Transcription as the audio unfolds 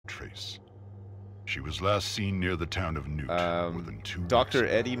place. She was last seen near the town of Newt more than 2 Dr.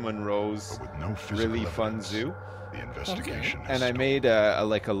 weeks Eddie ago, Monroe's but with no physical really fun evidence. zoo. The investigation has And I stalled. made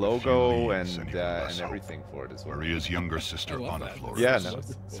like a logo leads and and even less hope. everything for it as well. Maria's younger sister, I love Ana that. Flores, Yeah, no,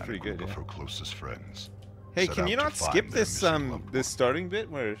 it's and pretty a group good. of Yeah. her closest friends. Hey, set can out you to not find skip their this missing loved this one. starting bit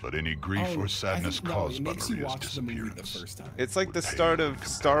where But any grief or sadness caused by it makes you Maria's watch the movie the disappearance first time. it's like the would pale start in of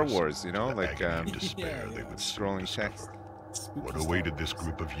Star comparison Wars, you know, to the like agony and despair Yeah, they yeah. would soon scrolling discover. text. Spooky What Star awaited Wars. this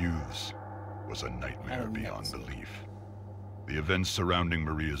group of youths was a nightmare Halloween beyond episode. belief. The events surrounding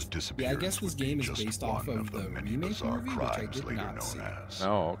Maria's disappearance guess this would be game is just based one off of the the many remake bizarre movie, which I crimes did later not known see. as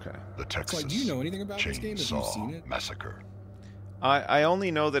Oh, okay. the Texas do you know anything about this game? Have you seen Chainsaw it? Massacre. I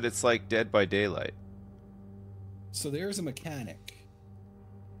only know that it's like Dead by Daylight. So there's a mechanic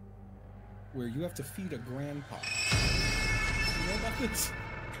where you have to feed a grandpa. You know about this?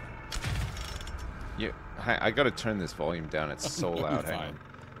 Yeah, I gotta turn this volume down. It's so No, loud. you're Hang on.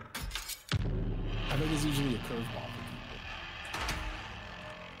 I think it's usually a curveball.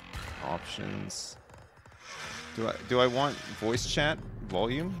 Options. Do I want voice chat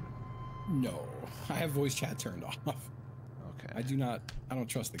volume? No, I have voice chat turned off. Okay. I don't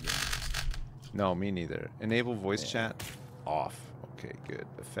trust the game. No, me neither. Enable voice chat off. Okay, good.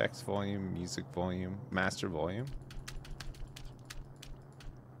 Effects volume, music volume, master volume.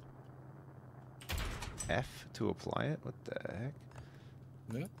 F to apply it? What the heck?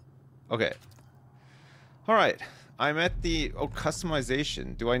 Yeah. Okay. All right. I'm at the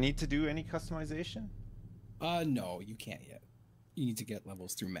customization. Do I need to do any customization? No, you can't yet. You need to get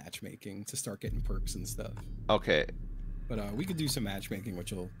levels through matchmaking to start getting perks and stuff. Okay. But we could do some matchmaking,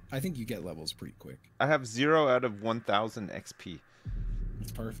 which I think you get levels pretty quick. I have 0 out of 1,000 XP.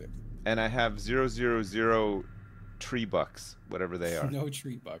 It's perfect. And I have 000 tree bucks, whatever they are. No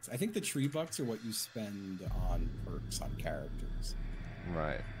tree bucks. I think the tree bucks are what you spend on perks on characters.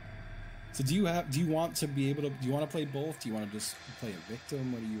 Right. So do you want to play both? Do you want to just play a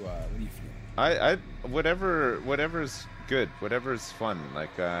victim? What do you feel? Whatever's good, whatever's fun.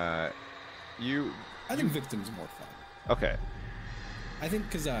 Like I think victim's more fun. Okay. I think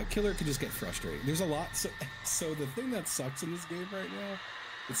because killer could just get frustrated. There's a lot. So the thing that sucks in this game right now,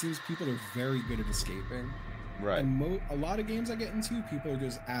 it seems people are very good at escaping. Right. And a lot of games I get into, people are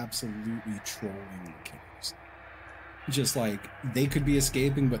just absolutely trolling the killers. Just like they could be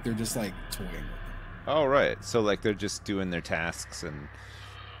escaping, but they're just like toying with them. Oh, right. So like they're just doing their tasks and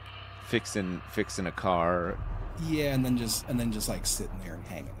fixing a car. Yeah, and then just like sitting there and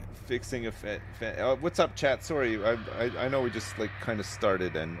hanging it. Fixing a what's up, chat? Sorry, I know we just like kind of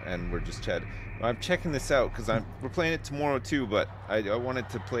started and we're just chatting. I'm checking this out because we're playing it tomorrow too, but I wanted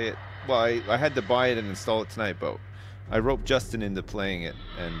to play it. Well, I had to buy it and install it tonight, but I roped Justin into playing it,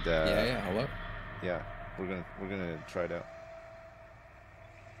 and Hello. yeah, we're gonna try it out.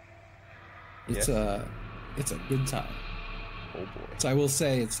 It's a good time. Oh boy. So I will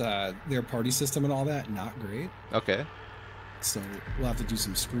say it's their party system and all that not great. Okay. So we'll have to do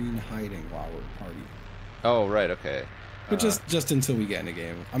some screen hiding while we're partying. Oh right. Okay. But just until we get in a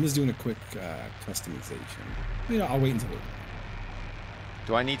game. I'm just doing a quick customization. I'll wait until we're.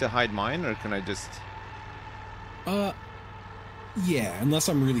 Do I need to hide mine, or can I just? Yeah, unless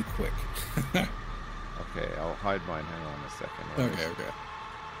I'm really quick. Okay, I'll hide mine. Hang on a second. Okay.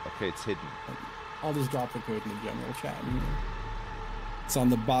 Okay, it's hidden. I'll just drop the code in the general chat. It's on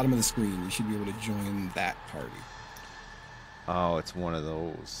the bottom of the screen. You should be able to join that party. Oh, it's one of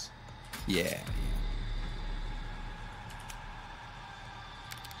those. Yeah.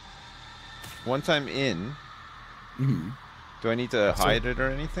 Once I'm in, Mm-hmm. do I need to hide it or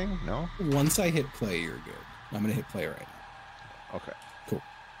anything? No? Once I hit play, you're good. I'm gonna hit play right now. Okay. Cool.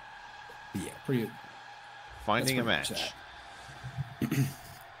 Yeah, pretty. Finding a That's match. pretty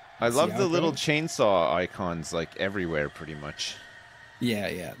I See love how the it little goes? chainsaw icons like everywhere pretty much.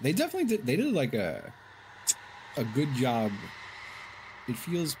 Yeah. They definitely did. They did like a good job. It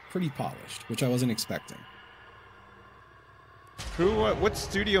feels pretty polished, which I wasn't expecting. What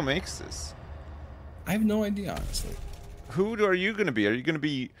studio makes this? I have no idea, honestly. Who are you going to be? Are you going to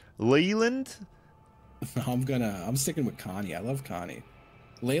be Leyland? I'm sticking with Connie. I love Connie.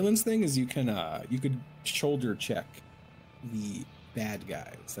 Leyland's thing is you could shoulder check the bad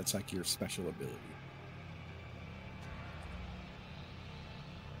guys. That's like your special ability.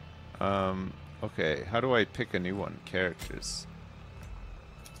 Okay, how do I pick a new one? Characters.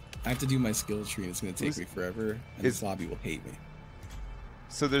 I have to do my skill tree and it's going to take me forever, and this lobby will hate me.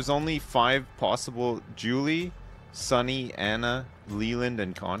 So there's only 5 possible: Julie, Sunny, Anna, Leland,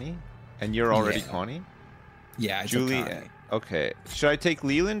 and Connie? And you're already Yeah. Connie? Yeah, I took Julie. Connie. Okay. Should I take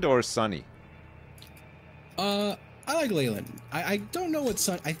Leland or Sunny? I I like Leyland. I don't know what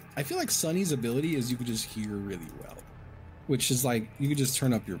I feel like Sunny's ability is you could just hear really well, which is like you could just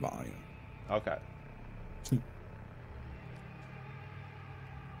turn up your volume. Okay.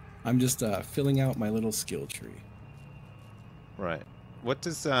 I'm just filling out my little skill tree. Right. What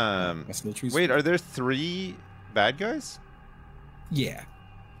does My skill tree's wait, are there 3 bad guys? Yeah.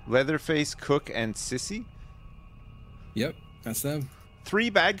 Leatherface, Cook, and Sissy? Yep, that's them. 3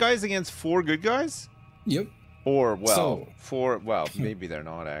 bad guys against 4 good guys? Yep. Or, well, So- 4, well, maybe they're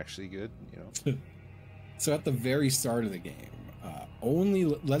not actually good, you know. So at the very start of the game, only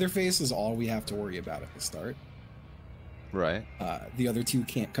Leatherface is all we have to worry about at the start. Right. The other 2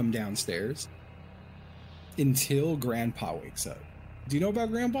 can't come downstairs until Grandpa wakes up. Do you know about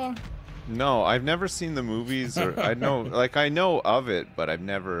Grandpa? No, I've never seen the movies, or I know, like, I know of it, but I've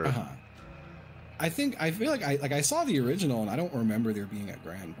never... I feel like I saw the original and I don't remember there being a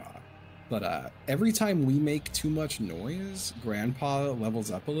Grandpa. But every time we make too much noise, Grandpa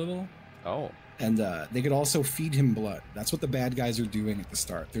levels up a little. Oh. And they could also feed him blood. That's what the bad guys are doing at the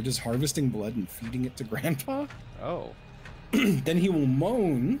start. They're just harvesting blood and feeding it to Grandpa. Oh. Then he will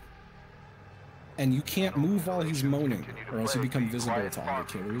moan, and you can't move while he's moaning, or else you become visible to all the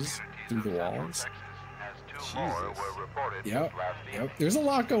killers through the walls. Jesus. Yep. There's a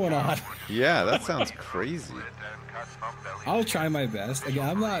lot going on. Yeah, that sounds crazy. I'll try my best. Again,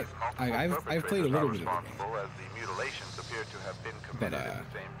 I'm not. I've played a little bit of the game, but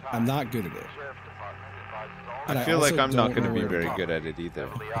I'm not good at it. And I feel like also I'm not don't going to know be where very good at it either.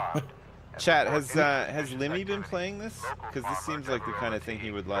 Chat, has Limmy been playing this? Because this seems like the kind of thing he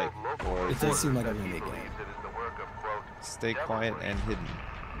would like. Or It does seem like a really game. stay quiet and hidden.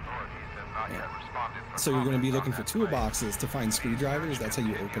 Yeah. So you're going to be looking for toolboxes to find screwdrivers. That's how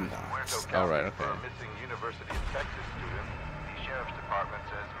you open locks. All right, okay.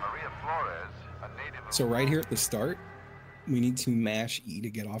 So right here at the start, we need to mash E to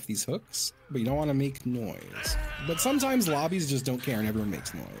get off these hooks, but you don't want to make noise. But sometimes lobbies just don't care and everyone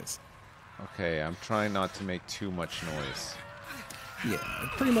makes noise. Okay, I'm trying not to make too much noise. Yeah,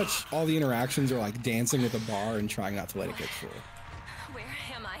 pretty much all the interactions are like dancing with a bar and trying not to let it get full. Where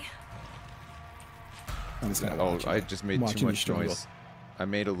am I? I'm just gonna Oh, watch I it. just made Watching too you much struggle. noise. I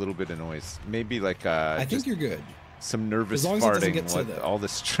made a little bit of noise. Maybe like I think just you're good. some nervous As long as it doesn't farting get to with the- all the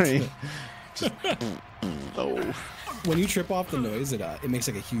strain. Just, oh. When you trip off the noise, it makes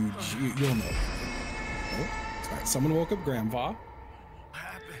like a huge. You'll know. Oh, sorry. Someone woke up Grandpa.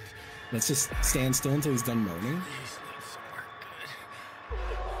 Let's just stand still until he's done moaning.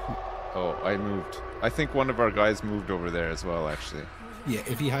 Oh, I moved. I think one of our guys moved over there as well, actually. Yeah,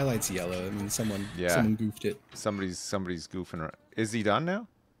 if he highlights yellow, I mean someone goofed it. Somebody's goofing around. Is he done now?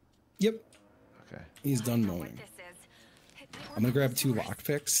 Yep, Okay. he's done moaning. I'm gonna grab 2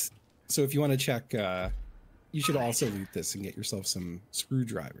 lockpicks. So if you want to check, you should also loot this and get yourself some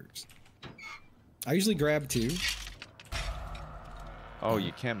screwdrivers. I usually grab 2. Oh,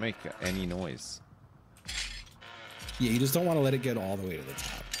 you can't make any noise. Yeah, you just don't want to let it get all the way to the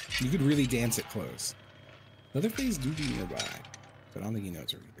top. You could really dance it close. Leatherface do be nearby, but I don't think he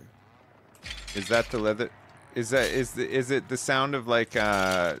knows where we do. Is that the leather? Is it the sound of like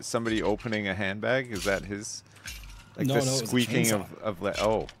somebody opening a handbag? Is that his? Like No, the no, it was a squeaking chainsaw.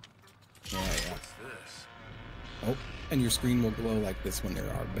 oh. Yeah. Oh, and your screen will glow like this when there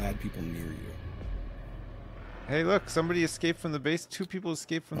are bad people near you. Hey, look! Somebody escaped from the base. 2 people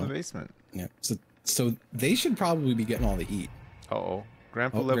escaped from the basement. Yeah. So they should probably be getting all the heat. Uh-oh.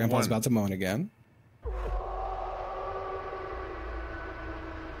 Grandpa Oh, level Grandpa's 1. about to moan again.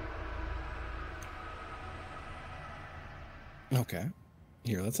 Okay.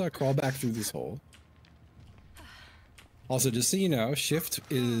 Here, let's crawl back through this hole. Also, just so you know, shift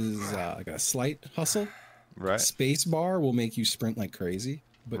is like a slight hustle. Right. Space bar will make you sprint like crazy,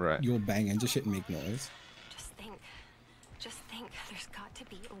 but Right. you'll bang into shit and make noise. Just think, there's got to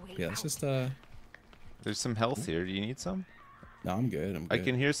be a way Yeah, out. it's just There's some health here. Do you need some? no, I'm good. I'm good. I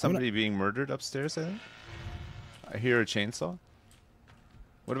can hear somebody being murdered upstairs, I think. I hear a chainsaw.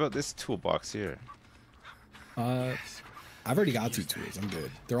 What about this toolbox here? I've already got 2 tools. I'm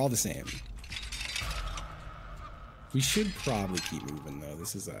good. They're all the same. We should probably keep moving though.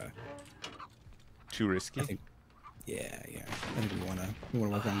 This is Too risky? I think, yeah. I think we wanna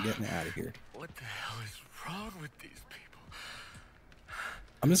work on getting out of here. What the hell is wrong with these people?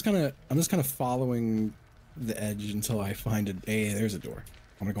 I'm just kind of following the edge until I find it. Hey, there's a door.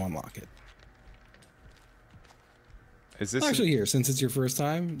 I'm gonna go unlock it. Is this Actually, here, since it's your first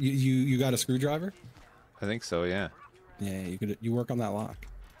time, you got a screwdriver? I think so, yeah. Yeah, you work on that lock.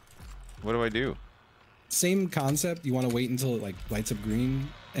 What do I do? Same concept. You want to wait until it like lights up green,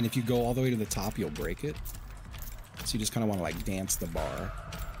 and if you go all the way to the top, you'll break it. So you just kind of want to like dance the bar.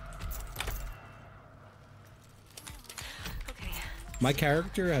 Okay. My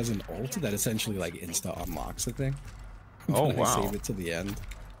character has an ult that essentially like insta unlocks the thing. Oh, when I wow. save it to the end.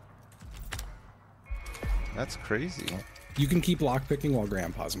 That's crazy. You can keep lockpicking while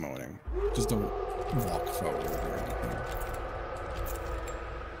Grandpa's moaning. Just don't walk forward or anything.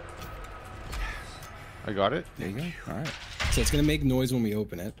 I got it. There you go. All right. So it's gonna make noise when we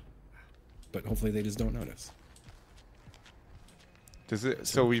open it, but hopefully they just don't notice. Does it?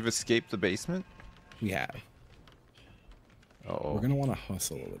 So we've escaped the basement. We have. Oh. We're gonna want to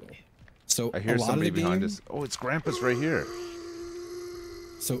hustle a little. So I hear a lot somebody of the behind game, us. Oh, it's Grandpa's right here.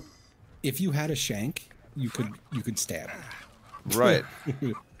 So if you had a shank, you could stab him. Right.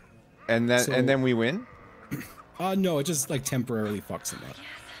 And then we win. No, it just like temporarily fucks him up.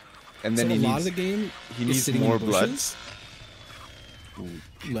 And then so he a lot needs of the game he is needs sitting more in blood. bushes. Ooh,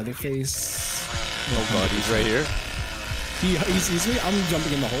 Leatherface. Oh god, he's right here. He sees me. I'm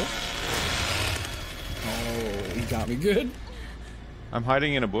jumping in the hole. Oh, he got me good. I'm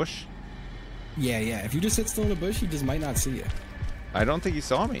hiding in a bush. Yeah. If you just sit still in a bush, he just might not see you. I don't think he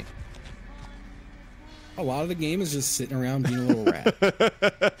saw me. A lot of the game is just sitting around being a little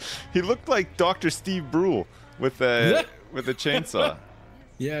rat. He looked like Dr. Steve Brule with a chainsaw.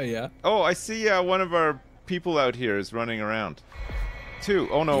 Yeah. Oh, I see one of our people out here is running around. Two.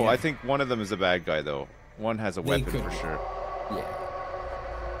 Oh no, Yeah. I think one of them is a bad guy though. One has a weapon could for be. sure. Yeah.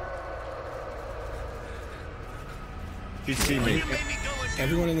 He see me.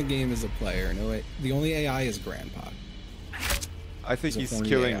 Everyone in the game is a player. No, the only AI is Grandpa. I think He's a he's phony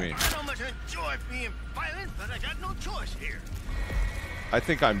killing AI. me. so much enjoy being violent, but I got no choice here. I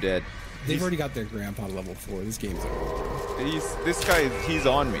think I'm dead. They've already got their Grandpa to level 4. This game's over. He's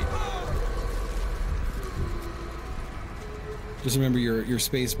on me. Just remember your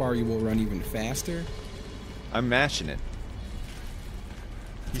space bar. You will run even faster. I'm mashing it.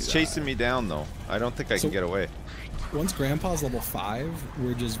 He's chasing me down though. I don't think I can So- get away. Once Grandpa's level 5,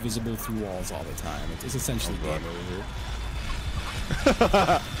 we're just visible through walls all the time. It's essentially game over.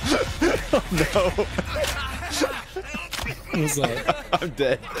 No, What's up? I'm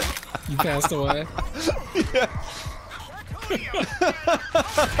dead. You passed away?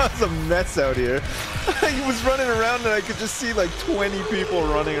 It's a mess out here. He was running around and I could just see like 20 people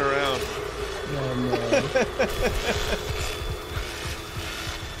running around. Oh, no.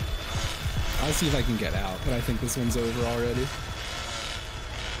 I'll see if I can get out, but I think this one's over already.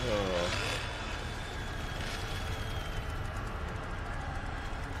 Oh.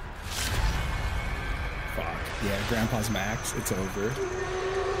 Fuck. Yeah, Grandpa's max. It's over.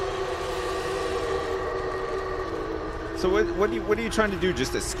 So what are you trying to do?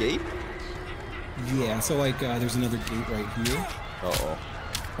 Just escape? Yeah, so like there's another gate right here. Uh-oh.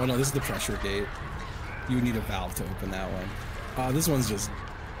 Oh no, this is the pressure gate. You would need a valve to open that one. This one's just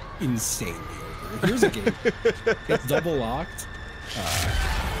insanely over. Here's a gate. It's double locked.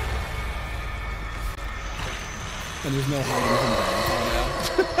 And there's no hiding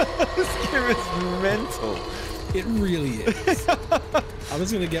from Grandpa now. This game is mental. It really is. I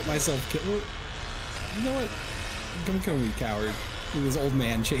was gonna get myself killed. You know what? Come kill me, coward. With this old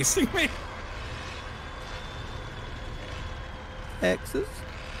man chasing me. X's?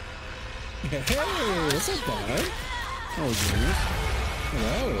 Hey, what's up, bud? Oh, goodness.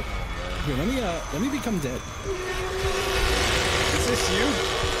 Hello. Here, let me become dead. Is this you?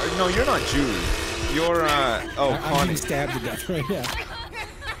 Or, no, you're not Julie. You're I'm Connie. being stabbed to death right now.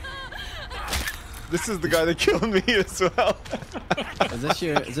 This is the guy that killed me as well.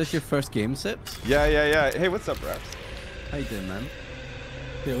 Is this your first game, Sips? Yeah. Hey, what's up, Raps? How you doing, man?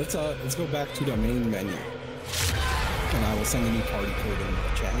 Here, let's go back to the main menu. And I will send a new party code in the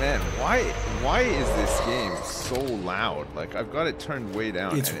chat. Man, why is this game so loud? Like I've got it turned way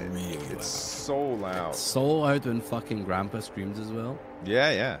down. It's and really it's loud. so loud. So loud when fucking Grandpa screams as well.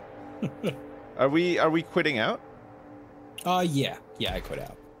 Yeah. Are we quitting out? Yeah, I quit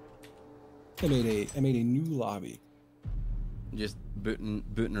out. I made a new lobby. Just booting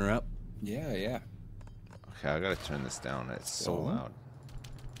her up. Yeah. Okay, I gotta turn this down. It's so Go on. loud.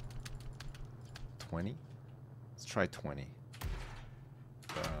 20? Let's try 20.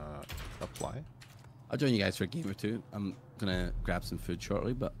 Apply. I'll join you guys for a game or two. I'm gonna grab some food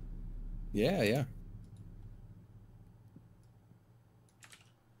shortly, but Yeah.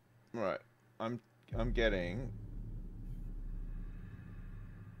 Right. I'm getting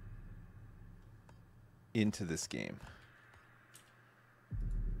into this game.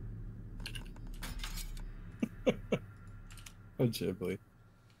 Oh, Ghibli.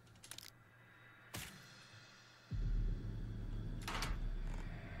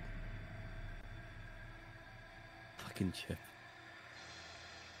 Yeah.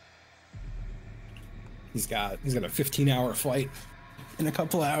 He's got a 15-hour flight in a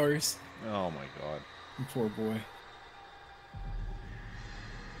couple hours. Oh my god. Poor boy.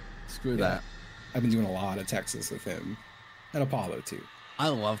 Screw Yeah. that. I've been doing a lot of Texas with him. And Apollo too. I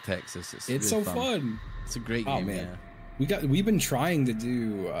love Texas. It's It's really so fun. It's a great Oh game, man. yeah. We've been trying to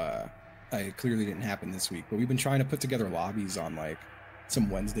do it clearly didn't happen this week, but we've been trying to put together lobbies on like some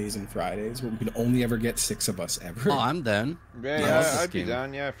Wednesdays and Fridays where we could only ever get 6 of us ever. Oh, I'm down. Yeah, I love this I'd be game.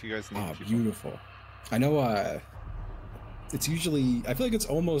 down. Yeah, if you guys need Ah, people. beautiful. I know it's usually I feel like it's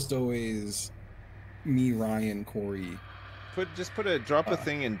almost always me, Ryan, Corey. Just drop a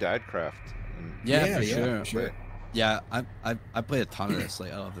thing in Dadcraft. And Yeah, for sure. for sure. Yeah, I played a ton of this.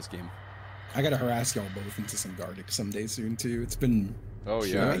 Like, I love this game. I gotta harass y'all both into some Gartic someday soon too. It's been Oh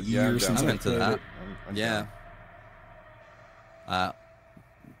Sure. yeah, a yeah. year I'm since I'm I into played that. it. I'm Yeah. down.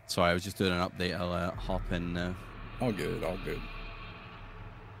 Sorry, I was just doing an update. I'll hop in now. All good, all good.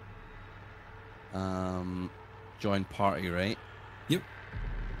 Join party, right? Yep.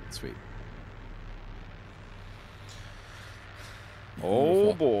 Sweet.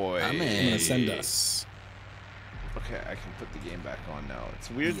 Oh boy. I'm I'm in. gonna send us. Okay, I can put the game back on now.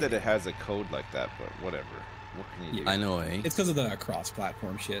 It's weird that it has a code like that, but whatever. What can you do? I know, eh? It's because of the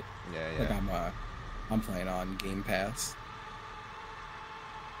cross-platform shit. Yeah, Like yeah. I'm playing on Game Pass.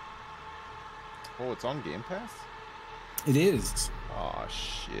 Oh, it's on Game Pass? It is. Oh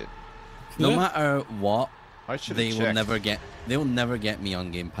shit. No Yeah. matter what, I should they have will checked. never get me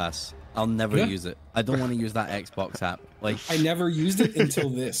on Game Pass. I'll never Yeah. use it. I don't want to use that Xbox app. Like, I never used it until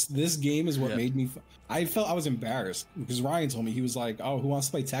this. This game is what Yeah. made me. I felt I was embarrassed because Ryan told me he was like, "Oh, who wants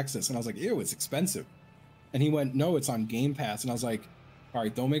to play Texas?" And I was like, "Ew, it's expensive." And he went, "No, it's on Game Pass." And I was like, "All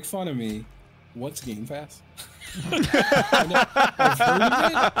right, don't make fun of me. What's Game Pass?" I've heard of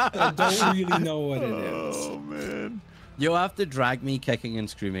it. I don't really know what it is. Oh man. you'll have to drag me kicking and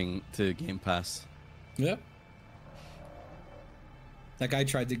screaming to Game Pass. Yep. That guy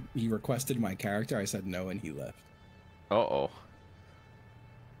he requested my character. I said no, and he left. Uh-oh.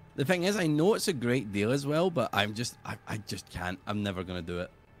 The thing is, I know it's a great deal as well, but I just can't. I'm never gonna do it.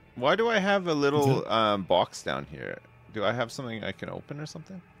 Why do I have a little box down here? Do I have something I can open or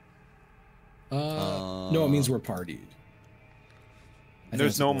something? No, it means we're partied. I think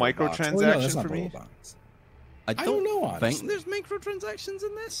There's it's a no little box. Oh, no, microtransaction that's not for the me? little box. I don't know, think honestly. there's microtransactions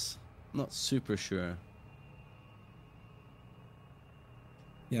in this. I'm not super sure.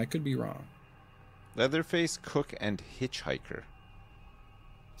 Yeah, I could be wrong. Leatherface, Cook, and Hitchhiker.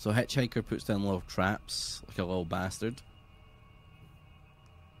 So Hitchhiker puts down little traps, like a little bastard.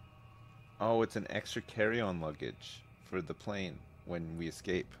 Oh, it's an extra carry-on luggage for the plane when we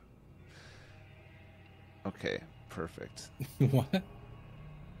escape. Okay, perfect. What?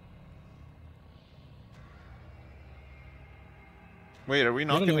 Wait, are we I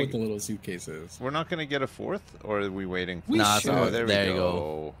not don't know gonna? what the little suitcase is. We're not gonna get a fourth, or are we waiting? We Nah, should. so Oh, there we you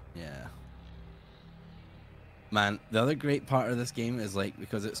go. Yeah. Man, the other great part of this game is like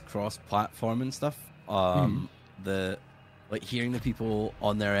because it's cross-platform and stuff. The like hearing the people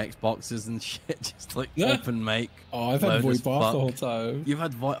on their Xboxes and shit, just like Yeah. open mic. Oh, I've had loud as VoIP off the fuck. whole time. You've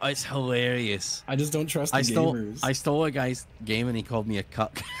had voice. It's hilarious. I just don't trust the I gamers. stole a guy's game and he called me a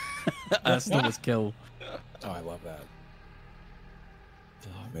cuck. I stole his kill. Oh, I love that.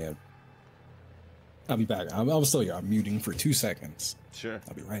 Oh man. I'll be back. I'm still here. I'm muting for 2 seconds. Sure.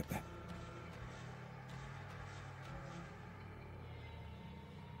 I'll be right back.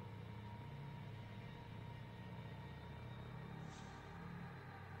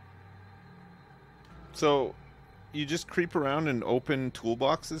 So, you just creep around and open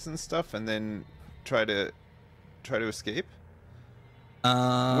toolboxes and stuff, and then try to escape.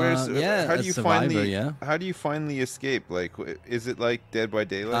 Yeah, How a do you survivor, finally? yeah. How do you finally escape? Like, is it like Dead by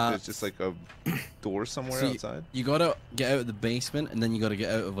Daylight? There's just like a door somewhere So outside. You gotta get out of the basement, and then you gotta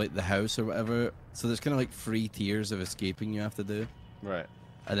get out of like the house or whatever. So there's kind of like 3 tiers of escaping you have to do, Right.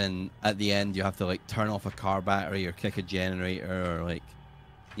 and then at the end you have to like turn off a car battery or kick a generator or like,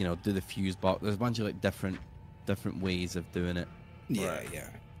 you know, do the fuse box. There's a bunch of like different ways of doing it. Yeah, Right. yeah.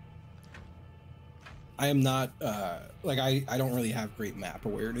 I am not like I don't really have great map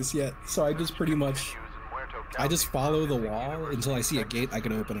awareness yet, so I just pretty much I just follow the wall until I see a gate I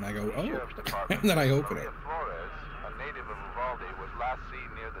can open and I go, oh, and then I open it.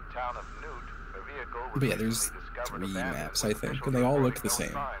 But yeah, there's 3 maps I think, and they all look the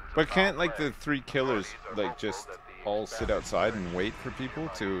same. But can't like the 3 killers like just all sit outside and wait for people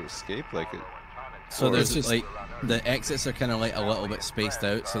to escape? Like it. So Or there's it's just- like the exits are kind of like a little bit spaced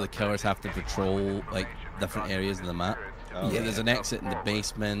out, so the killers have to patrol like different areas of the map. Oh, Yeah, there's an exit in the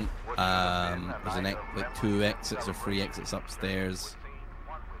basement. There's like 2 exits or 3 exits upstairs.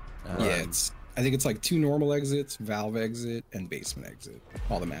 Yeah, I think it's like 2 normal exits, valve exit, and basement exit.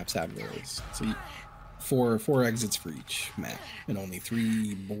 All the maps have those. So 4 exits for each map, and only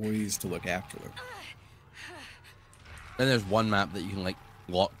 3 boys to look after them. Then there's one map that you can like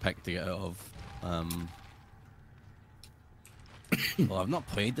lockpick to get out of. Well, I've not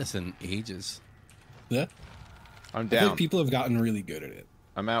played this in ages. Yeah, I'm I down. think people have gotten really good at it.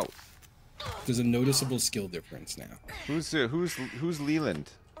 I'm out. There's a noticeable skill difference now. Who's Leland?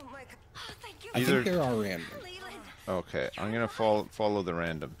 Oh my god. Oh, thank you. I Either- think there are random. Leland. Okay, I'm gonna follow the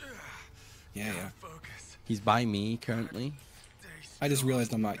random. Yeah. He's by me currently. I just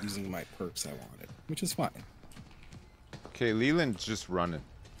realized I'm not using my perks I wanted, which is fine. Okay, Leland's just running.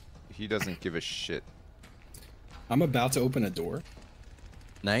 He doesn't give a shit. I'm about to open a door.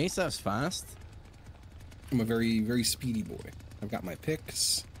 Nice, that's fast. I'm a very, very speedy boy. I've got my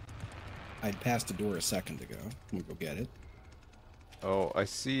picks. I'd passed the door a second ago. I'm gonna go get it. Oh, I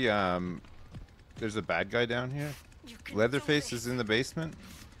see. There's a bad guy down here. You can Leatherface do is in the basement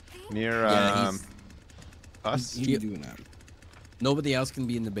near Yeah, he's- us. He's doing that. Nobody else can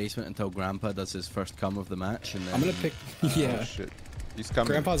be in the basement until Grandpa does his first come of the match, and then I'm gonna pick. Yeah. Oh, shit. He's coming.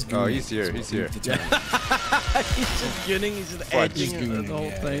 Grandpa's Oh, gooning, he's here. is He's what here. we've determined. he's just gunning, he's just Fuck, edging He's the gooning, whole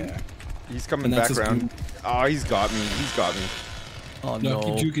yeah, thing. yeah. He's coming And that's back his around. goon. Oh, he's got me. He's got me. Oh No,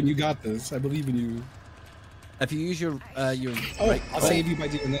 no! keep juking. You got this. I believe in you. If you use your Oh, right, I'll save you by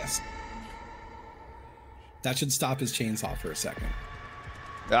doing this. That should stop his chainsaw for a second.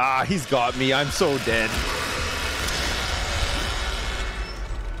 Ah, he's got me. I'm so dead.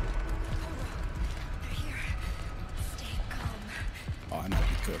 They're here. Stay calm. Oh, I might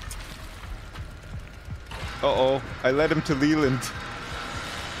be cooked. Uh-oh. I led him to Leland.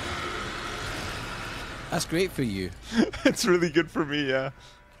 That's great for you. It's really good for me, yeah.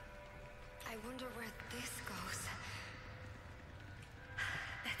 I wonder where this goes.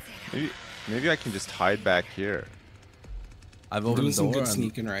 That's it. Maybe I can just hide back here. I've I'm opened doing the some door. good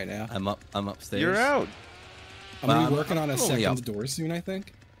sneaking right now. I'm upstairs. You're out. I'm gonna be I'm working on a only second up. door soon, I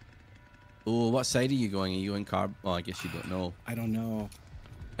think. Oh, what side are you going? Are you in car? Oh, I guess you don't know. I don't know.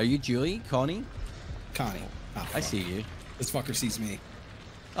 Are you Julie? Connie? Connie. Ah, I fuck. see you. This fucker sees me.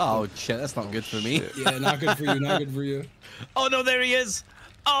 Oh shit, that's not good for me. shit. Yeah, not good for you. Not good for you. Oh no, there he is.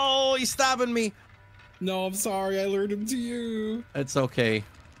 Oh, he's stabbing me. No, I'm sorry. I lured him to you. It's okay.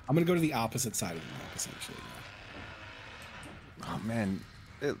 I'm gonna go to the opposite side of the map, essentially. Oh, man.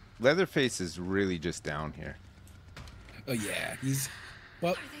 Leatherface is really just down here. Oh yeah, he's.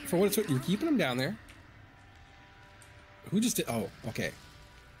 Well, for what it's worth, you're keeping him down there. Who just did? Oh, okay.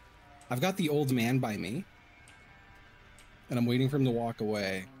 I've got the old man by me, and I'm waiting for him to walk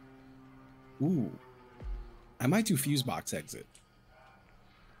away. Ooh, I might do fuse box exit.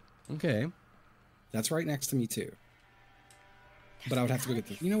 Okay. That's right next to me too. But I would have to go get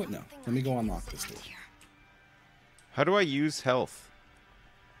this. You know what? No, let me go unlock this door. How do I use health?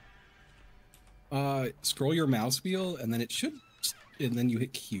 Scroll your mouse wheel, and then it should, and then you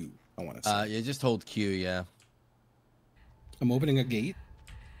hit Q. I want to say. You just hold Q, yeah. I'm opening a gate,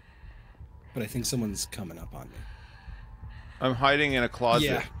 but I think someone's coming up on me. I'm hiding in a closet.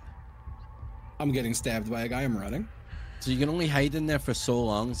 Yeah. I'm getting stabbed by a guy. I'm running. So you can only hide in there for so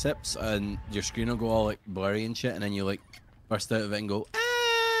long, Sips, and your screen will go all like blurry and shit, and then you like burst out of it and go,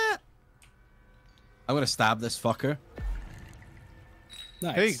 ah! I'm gonna stab this fucker.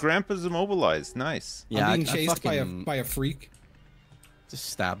 Nice. Hey, Grandpa's immobilized. Nice. Yeah, I'm being I chased fucking by a freak. just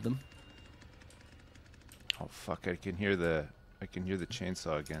stabbed him. Oh fuck! I can hear the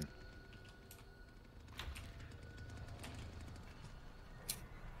chainsaw again.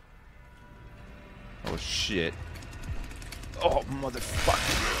 Oh shit! Oh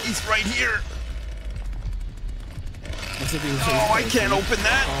motherfucker! He's right here. I'm still being chased Oh, by I a can't freak. open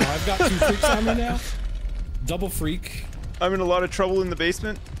that. Oh, I've got 2 freaks on me now. Double freak. I'm in a lot of trouble in the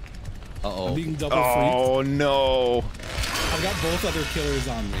basement. I'm Uh-oh. being double freaked. Oh no! I've got both other killers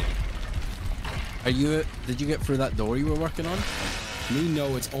on me. Did you get through that door you were working on? Me,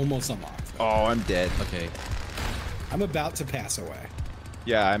 no, it's almost unlocked. Oh, I'm dead. Okay. I'm about to pass away.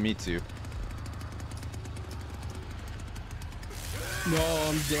 Yeah, me too. No,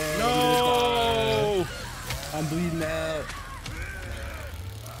 I'm dead. No! I'm bleeding out.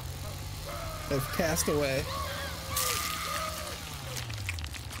 I've passed away.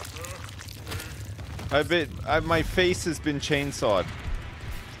 My face has been chainsawed.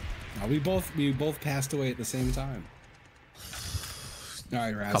 No, we both passed away at the same time. All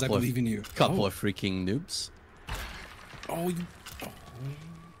right, Raz, I believe in you. Couple of freaking noobs. Oh,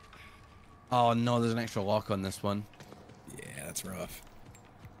 Oh no, there's an extra lock on this one. it's rough.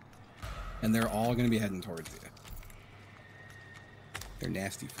 And they're all going to be heading towards you. They're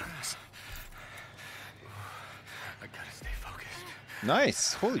nasty folks. I gotta stay focused.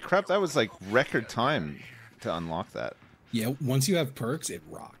 Nice. Holy crap, that was like record time to unlock that. Yeah, once you have perks, it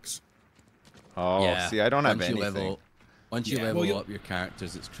rocks. Oh, Yeah. see, I don't have Once you anything. Once you Yeah, level well, up your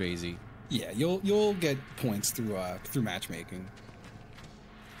characters, it's crazy. Yeah, you'll get points through matchmaking.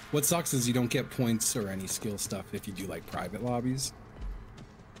 What sucks is you don't get points or any skill stuff if you do like private lobbies.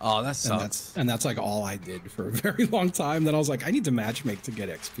 Oh, that sucks. And that's like all I did for a very long time. Then I was like, I need to matchmake to get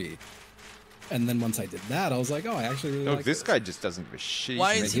XP. And then once I did that, I was like, oh, I actually really Look, like this guy just doesn't give a shit.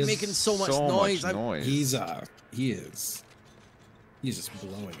 Why He's is he making making so much noise? He's just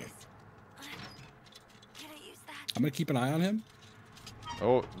blowing it. Can I use that? I'm gonna keep an eye on him.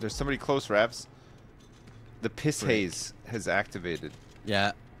 Oh, there's somebody close, Ravs. The piss Break. haze has activated.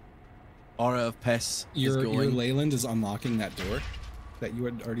 Yeah. Aura of piss Your is going. Leyland is unlocking that door that you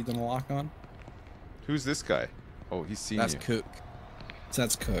had already done a lock on. Who's this guy? Oh, he's seen That's you. Cook. So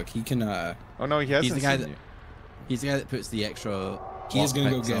that's Cook. He can Oh no, he hasn't the guy seen that- you. He's the guy that puts the extra. he's gonna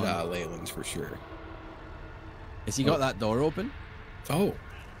go lockpicks get on. Leyland for sure. Has he got that door open? Oh,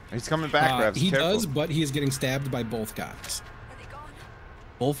 He's coming back, Ravs. he careful. does, but he is getting stabbed by both guys. Are they gone?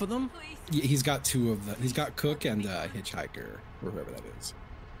 Both of them? Please. He's got two of them. He's got Cook and Hitchhiker, or whoever that is.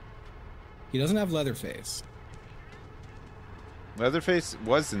 He doesn't have Leatherface. Leatherface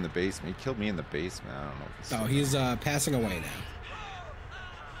was in the basement. He killed me in the basement. I don't know if Oh, he's passing away now.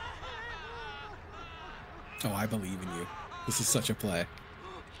 Oh, I believe in you. This is such a play.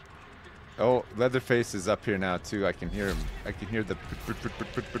 Oh, Leatherface is up here now too. I can hear him. I can hear the.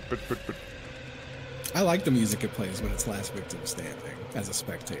 I like the music it plays when it's last victim standing as a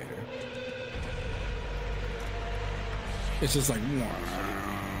spectator. It's just like.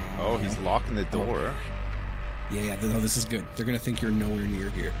 Oh, he's locking the door. Yeah, no, this is good. They're gonna think you're nowhere near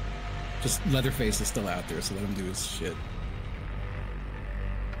here. Just Leatherface is still out there, so let him do his shit.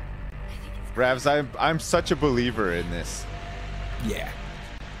 Ravs, I'm such a believer in this. Yeah,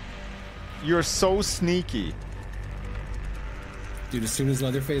 You're so sneaky. dude. As soon as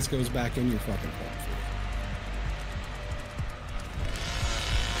Leatherface goes back in, you're fucking fucked.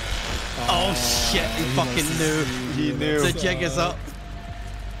 Oh shit! He fucking knew. He knew. The jig is up.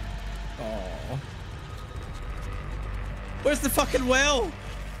 Oh, Where's the fucking well?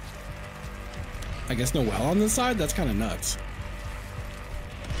 I guess no well on this side. That's kind of nuts.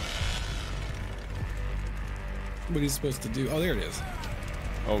 What are you supposed to do? Oh, there it is.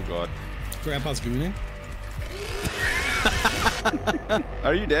 Oh god. Grandpa's gooning.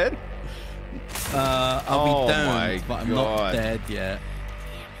 Are you dead? I'll Oh be my down, but I'm not God. dead yet.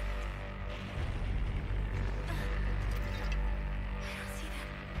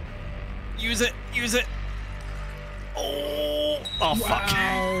 Use it! Use it! Oh! Oh fuck!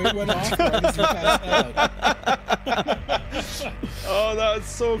 Wow, it went off right as you passed out. Oh, that was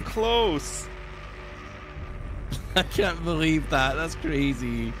so close. I can't believe that. That's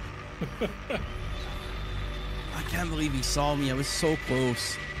crazy. I can't believe he saw me. I was so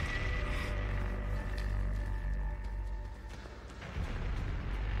close.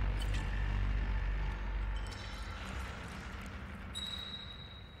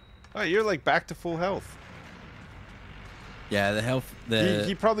 Oh, you're like back to full health. Yeah, the health.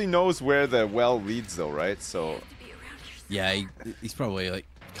 He probably knows where the well leads, though, right? So To be around here. Yeah, he's probably like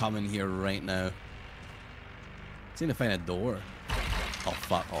coming here right now. He's gonna find a door. Oh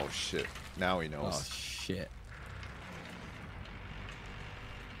fuck! oh shit, now he knows. Oh shit!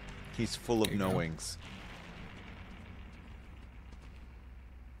 He's full of There you go. knowings.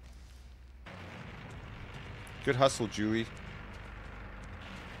 Good hustle, Julie.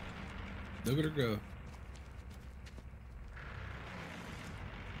 Look at her go.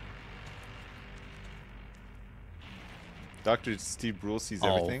 Dr. Steve Brule sees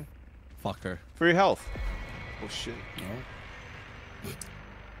Oh. everything. Fucker. For your health. Oh shit.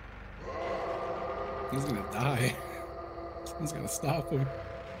 He's gonna die. He's gonna stop him.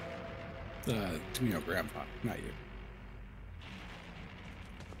 Grandpa, not you.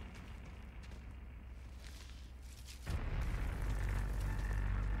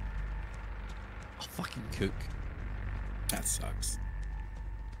 Oh, fucking cook. That sucks.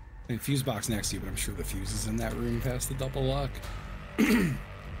 And fuse box next to you, but I'm sure the fuse is in that room past the double lock.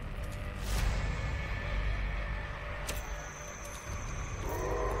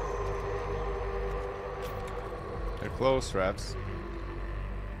 They're close, Raps.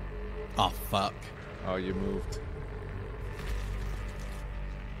 Oh fuck! Oh, you moved.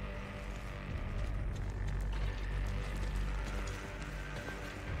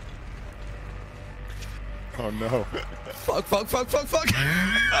 Oh no. Fuck, fuck, fuck, fuck, fuck.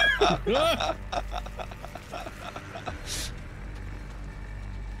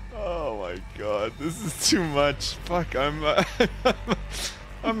 Oh my god, this is too much. Fuck, I'm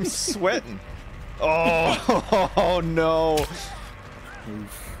sweating. Oh, no.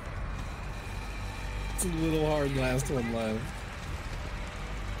 Oof. It's a little hard last one left.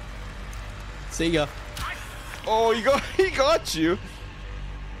 See ya. Oh, he got you.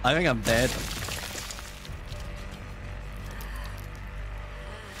 I think I'm dead.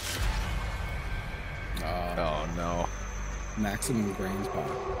 Oh no. Maximum brains pop.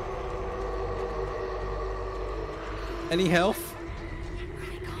 Any health?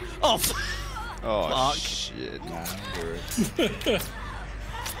 Oh, Oh fuck. shit.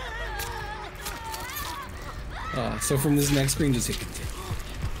 So from this next screen, just hit continue.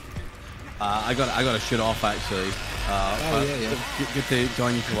 I got to shut off actually. Yeah. Good to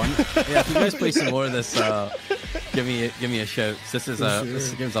join you for one. Yeah, if you guys play some more of this, give me a shout.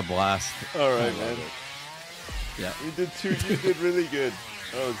 This game's a blast. All right, man. Yeah. You did really good.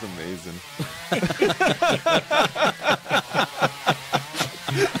 That was amazing.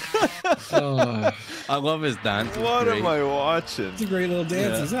 I love his dance. What am I watching? It's a great little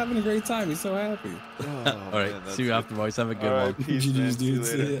dance. Yeah. He's having a great time. He's so happy. All right, see you after, boys. Have a good All one. right, peace, man. See you dude.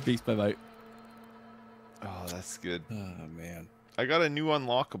 See later. ya. Peace, bye bye. Oh, that's good. Oh man. I got a new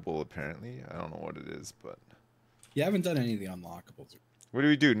unlockable apparently. I don't know what it is, but You haven't done any of the unlockables. what do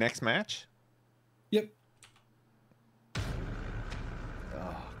we do next match? Yep. Oh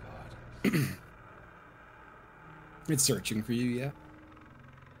god. It's searching for you, yeah.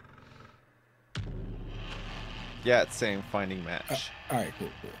 Yeah, it's saying finding match. All right, cool.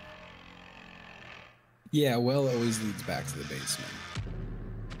 Yeah, well, it always leads back to the basement.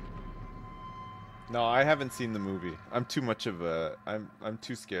 No, I haven't seen the movie. I'm too much of a. I'm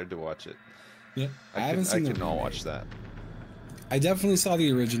too scared to watch it. Yeah, I haven't seen I the cannot remake. watch that. I definitely saw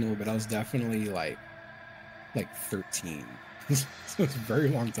the original, but I was definitely like 13. So it's a very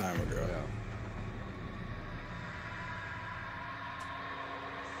long time ago. Yeah.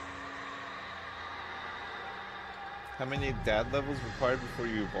 How many dad levels required before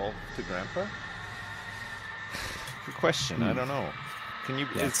you evolve to grandpa? Good question. I don't know. Can you?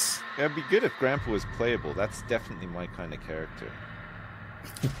 Yes. That'd be good if grandpa was playable. That's definitely my kind of character.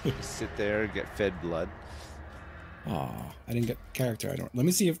 Just sit there, get fed blood. Oh, I didn't get character. I don't. Let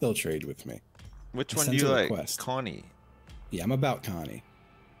me see if they'll trade with me. Which I one do sent you a like? request. Connie. Yeah, I'm about Connie.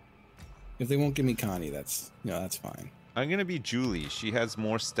 If they won't give me Connie, that's that's fine. I'm gonna be Julie. She has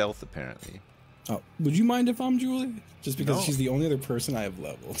more stealth apparently. Oh, would you mind if I'm Julie? Just because No. she's the only other person I have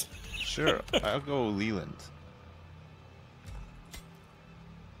leveled. Sure, I'll go Leland.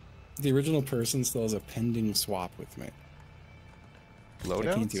 The original person still has a pending swap with me.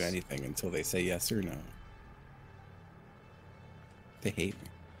 Loadouts? I can't do anything until they say yes or no. They hate me.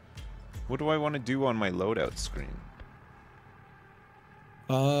 What do I want to do on my loadout screen?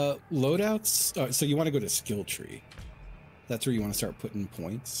 Loadouts. So you want to go to skill tree. That's where you want to start putting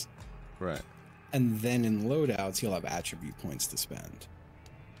points. Right. And then in loadouts, you'll have attribute points to spend.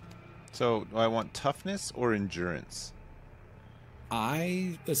 So, do I want toughness or endurance?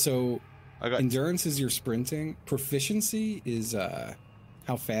 So I got endurance is your sprinting. Proficiency is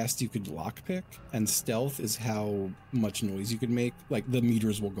how fast you could lockpick, and stealth is how much noise you could make. Like the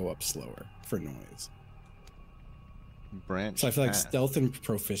meters will go up slower for noise. branch. So I feel like path. stealth and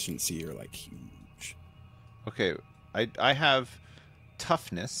proficiency are like huge. Okay, I have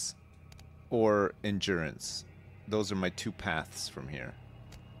toughness or endurance. Those are my two paths from here.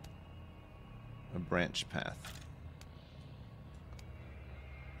 A branch path.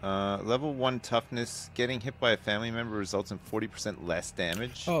 Level 1 toughness. Getting hit by a family member results in 40% less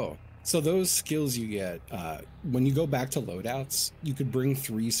damage. Oh, so those skills you get when you go back to loadouts, you could bring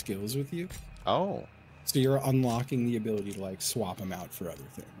 3 skills with you. Oh. So you're unlocking the ability to like swap them out for other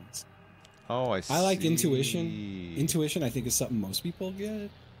things. Oh, I see. I like intuition. Intuition, I think, is something most people get.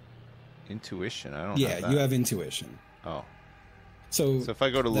 Intuition. I don't Yeah, have that. you have intuition. Oh. So So if I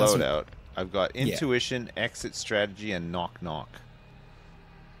go to that's what- loadout, I've got intuition, exit strategy, and knock knock.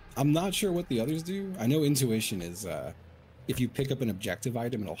 I'm not sure what the others do. I know intuition is if you pick up an objective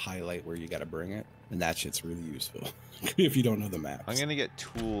item, it'll highlight where you got to bring it, and that shit's really useful if you don't know the maps. I'm gonna get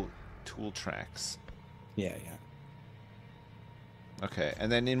tool tracks. Yeah. Okay, and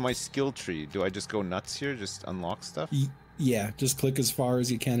then in my skill tree, do I just go nuts here? Just unlock stuff? Yeah, just click as far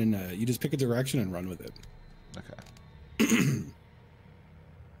as you can, and you just pick a direction and run with it. Okay.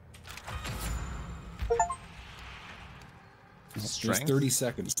 There's Strength? 30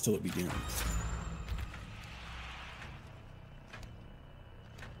 seconds till it begins.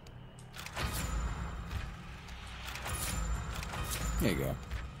 There you go.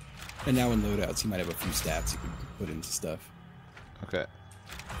 And now in loadouts, you might have a few stats you can put into stuff. Okay.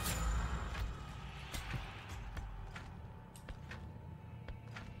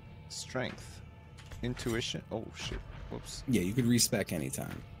 Strength. Intuition. Oh, shit. Whoops. Yeah, you could respec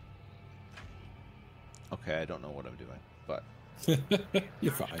anytime. Okay, I don't know what I'm doing, but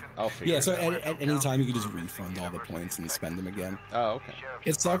You're fine. I'll figure Yeah, it so out. at any time you could just refund all the points and spend them again. Oh, okay.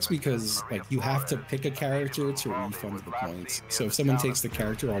 It sucks because like you have to pick a character to refund the points. So if someone takes the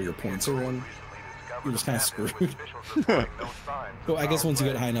character, all your points are in. You're just kind of screwed. Well, I guess once you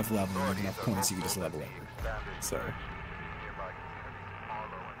get high enough level and have enough points, you can just level up. So.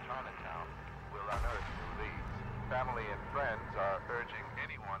 Family and friends are urging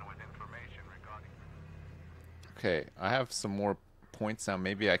anyone with information regarding. Okay, I have some more points now.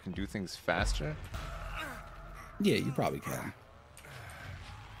 Maybe I can do things faster. Yeah, you probably can.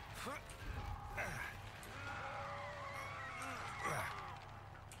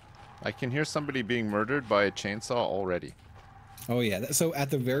 I can hear somebody being murdered by a chainsaw already. Oh yeah, so at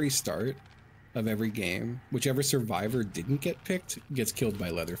the very start of every game, whichever survivor didn't get picked gets killed by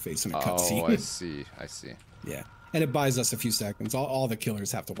Leatherface in a cutscene. Oh, I see. I see. Yeah, and it buys us a few seconds. All the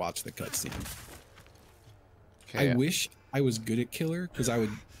killers have to watch the cutscene. Okay. I wish I was good at killer because I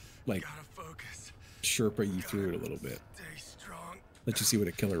would like Sherpa you through it a little bit. Let you see what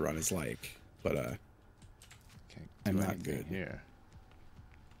a killer run is like. But Okay, I'm do not anything good. here.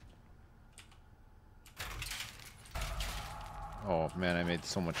 Oh man, I made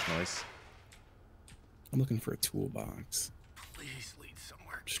so much noise. I'm looking for a toolbox. Please lead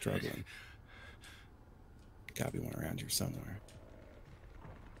somewhere. Struggling. Gotta be one around here somewhere.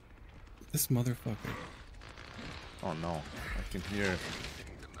 This motherfucker. Oh no, I can hear.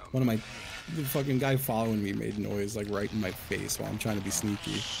 One of the fucking guy following me made noise like right in my face while I'm trying to be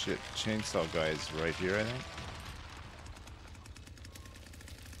sneaky. Shit, chainsaw guy is right here, I think.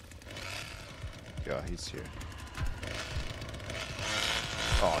 Yeah, he's here.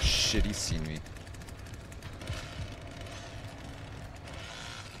 Oh shit, he's seen me.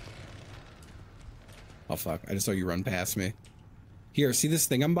 Oh fuck, I just saw you run past me. Here, see this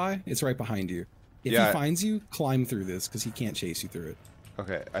thing I'm by? It's right behind you. If Yeah, he finds you, climb through this because he can't chase you through it.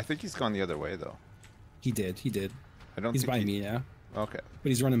 Okay, I think he's gone the other way though. He did. I don't He's think by he... me now. Okay. But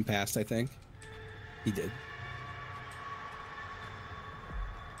he's running past, I think. He did.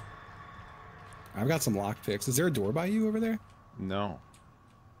 I've got some lockpicks. Is there a door by you over there? No.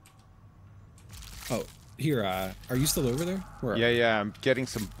 Oh, here, are you still over there? Where are you? Yeah, I'm getting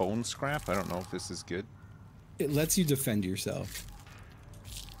some bone scrap. I don't know if this is good. It lets you defend yourself.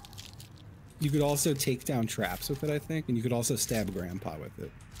 You could also take down traps with it, I think, and you could also stab Grandpa with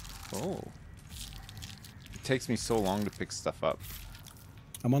it. Oh. It takes me so long to pick stuff up.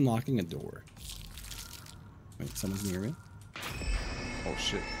 I'm unlocking a door. Wait, someone's near me? Oh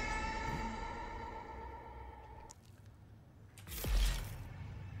shit.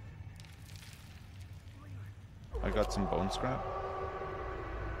 I got some bone scrap.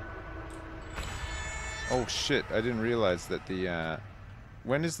 Oh shit, I didn't realize that the,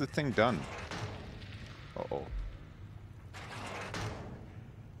 when is the thing done? Uh-oh.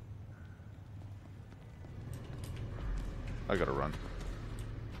 I gotta run.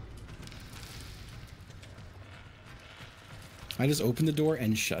 I just opened the door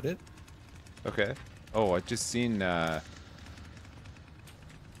and shut it. Okay. Oh, I just seen,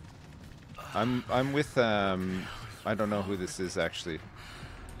 I'm with, I don't know who this is actually.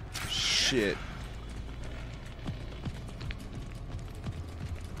 Shit.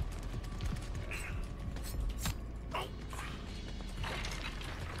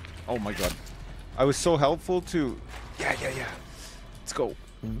 Oh my god. I was so helpful to... Yeah. Let's go.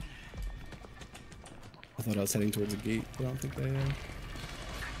 I thought I was heading towards a gate, but I don't think I am.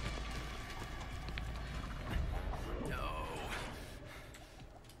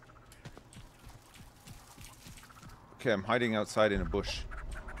 Okay, I'm hiding outside in a bush.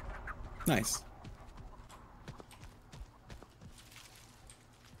 Nice.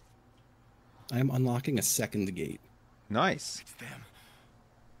 I am unlocking a second gate. Nice. It's them.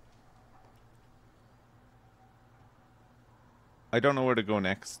 I don't know where to go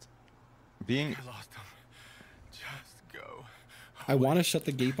next. Being... I lost them. Just go. I want to shut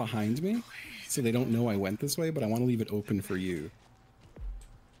the gate behind me so they don't know I went this way, but I want to leave it open for you.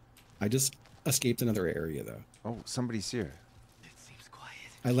 I just escaped another area, though. Oh, somebody's here. It seems quiet.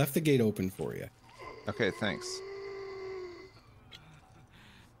 I left the gate open for you. Okay, thanks.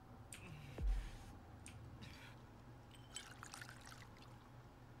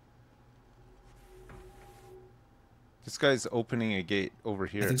 This guy's opening a gate over I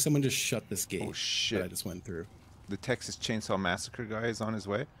here. think someone just shut this gate Oh, shit. that I just went through. The Texas Chainsaw Massacre guy is on his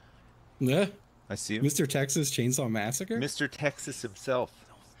way. Yeah. I see him. Mr. Texas Chainsaw Massacre? Mr. Texas himself.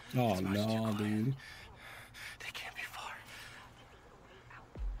 Oh no, dude. They can't be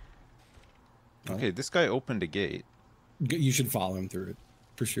far. Okay, this guy opened a gate. You should follow him through it,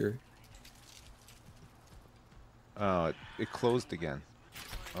 for sure. It closed again.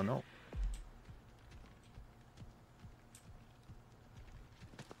 Oh no.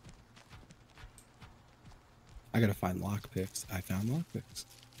 I gotta find lockpicks. I found lockpicks.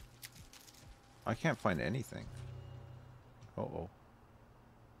 I can't find anything. Uh-oh.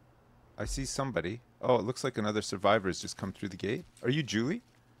 I see somebody. Oh, it looks like another survivor has just come through the gate. Are you Julie?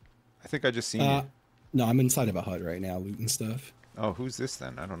 I think I just seen you. No, I'm inside of a hut right now, looting stuff. Oh, who's this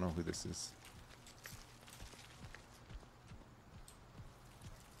then? I don't know who this is.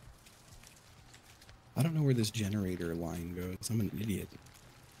 I don't know where this generator line goes. I'm an idiot.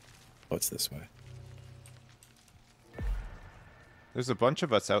 Oh, it's this way. There's a bunch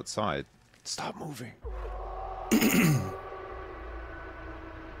of us outside. Stop moving.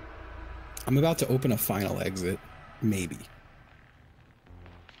 I'm about to open a final exit. Maybe.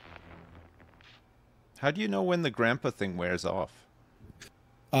 How do you know when the grandpa thing wears off?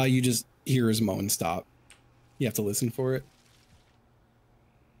 You just hear his moan stop. You have to listen for it.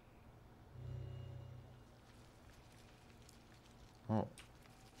 Oh.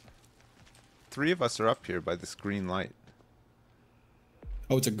 3 of us are up here by this green light.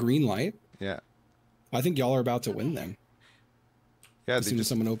 Oh, it's a green light? Yeah. I think y'all are about to win then. Yeah, As they soon as just...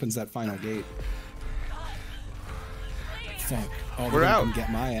 someone opens that final gate. Fuck. Oh, We're they're gonna out. come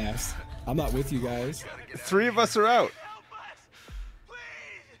get my ass. I'm not with you guys. 3 of us are out.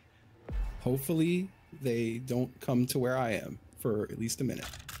 Hopefully, they don't come to where I am for at least a minute.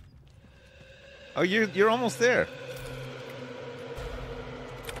 Oh, you're almost there.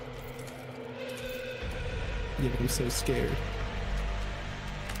 Yeah, I'm so scared.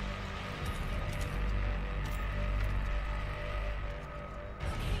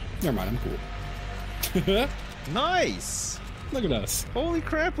 Never mind, I'm cool. Nice. Look at us. Holy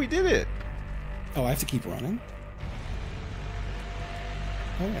crap, we did it. Oh, I have to keep running?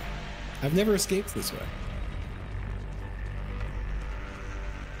 Oh, yeah. I've never escaped this way.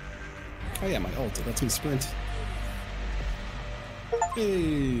 Oh, yeah, my ult. It lets me sprint.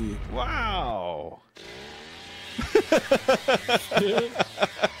 Hey. Wow. There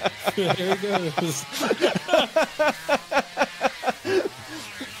it goes.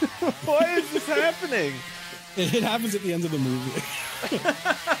 Why is this happening? It happens at the end of the movie.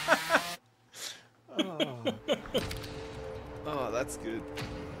 Oh, that's good.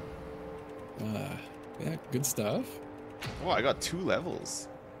 Yeah, good stuff. Oh, I got 2 levels.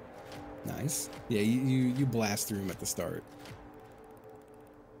 Nice. Yeah, you blast through them at the start.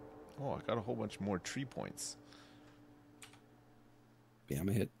 Oh, I got a whole bunch more tree points. Yeah, I'm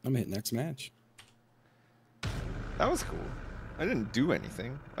gonna hit next match. That was cool. I didn't do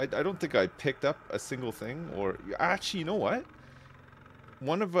anything. I don't think I picked up a single thing. Or actually, you know what?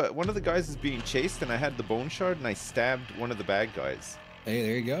 One of the guys is being chased, and I had the bone shard, and I stabbed one of the bad guys. Hey,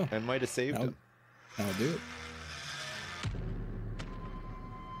 there you go. I might have saved him. That'll do it.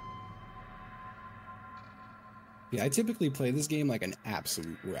 Yeah, I typically play this game like an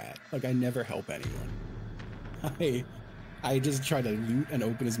absolute rat. Like, I never help anyone. I just try to loot and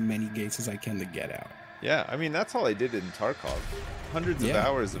open as many gates as I can to get out. Yeah, I mean, that's all I did in Tarkov. Hundreds of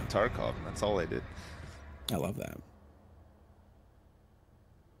hours of Tarkov, and that's all I did. I love that.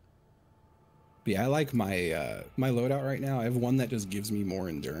 But yeah, I like my my loadout right now. I have one that just gives me more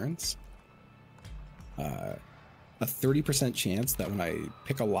endurance. A 30% chance that when I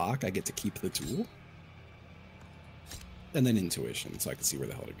pick a lock, I get to keep the tool. And then intuition, so I can see where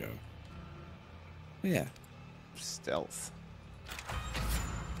the hell to go. But yeah. Stealth.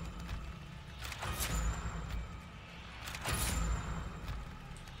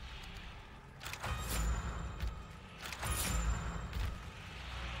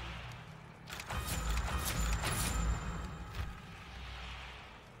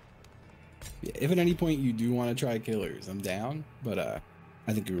 Yeah, if at any point you do want to try killers, I'm down. But I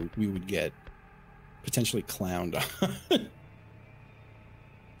think we would get potentially clowned on.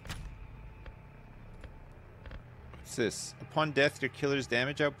 What's this? Upon death, your killer's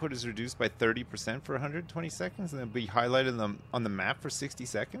damage output is reduced by 30% for 120 seconds, and then be highlighted on the map for 60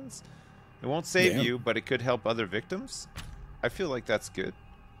 seconds. It won't save you, but it could help other victims. I feel like that's good.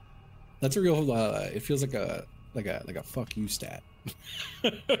 That's a real. It feels like a fuck you stat.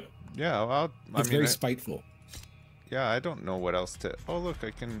 Yeah, well, It's very spiteful. Yeah, I don't know what else to... Oh, look,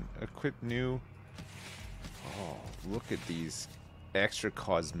 I can equip new... Oh, look at these extra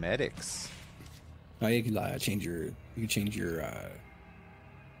cosmetics. Oh, you can change your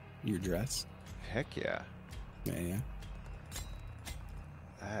dress. Heck yeah. Yeah.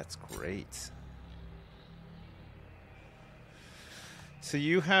 That's great. So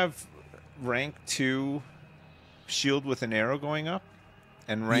you have rank 2 shield with an arrow going up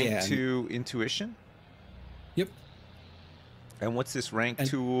and rank 2 intuition? Yep. And what's this rank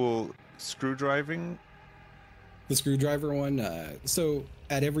 2 screwdriving? The screwdriver one, so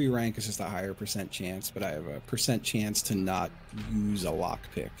at every rank it's just a higher percent chance, but I have a percent chance to not use a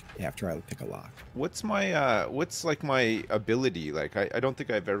lockpick after I pick a lock. What's my what's like my ability? Like I don't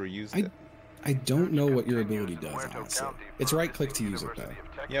think I've ever used it. I don't know what your ability does, honestly. It's right click to use it though.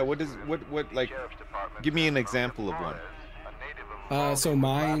 Yeah, what like give me an example of one. So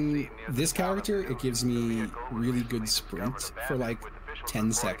mine, this character, it gives me really good sprint for like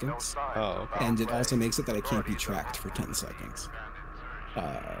 10 seconds. Oh, okay. And it also makes it that I can't be tracked for 10 seconds.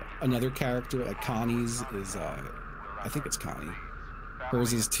 Another character, like Connie's, is, I think it's Connie.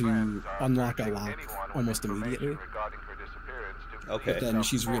 Hers is to unlock a lock almost immediately. Okay. But then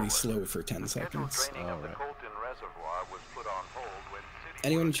she's really slow for 10 seconds. All right.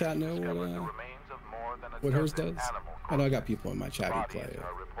 Anyone in chat know what hers does? I know I got people in my chat who play it.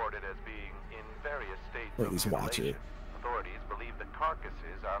 Or at least watch it. Authorities believe the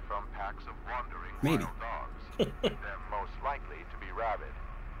carcasses are from packs of wandering Maybe. wild dogs. They're most likely to be rabid.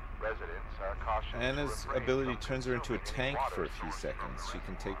 Residents are cautioned. Anna's ability turns her into a tank for a few seconds. She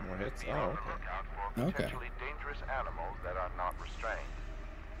can take more hits. Oh, okay. Potentially dangerous animals that are not restrained.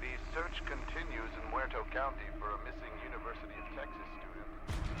 The search continues in Muerto County for a missing University of Texas student.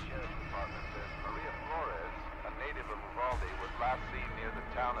 The sheriff's department says Maria Flores, a native of Uvalde, was last seen near the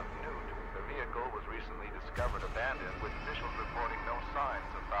town of Newt. The vehicle was recently discovered abandoned, with officials reporting no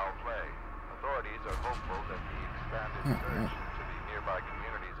signs of foul play. Authorities are hopeful that the expanded search into the nearby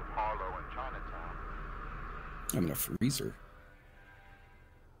communities of Harlow and Chinatown. I'm in a freezer.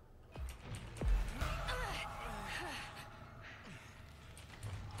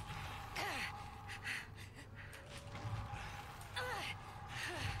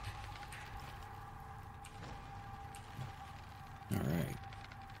 All right.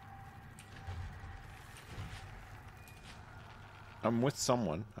 I'm with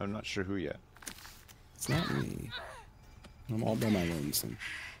someone. I'm not sure who yet. It's not me. I'm all by my lonesome.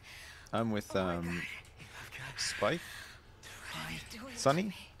 I'm with Spike.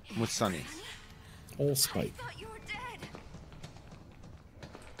 Sunny? I'm with Sunny. Old Spike. I thought you were dead.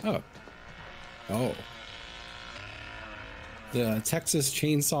 Oh. Oh. The Texas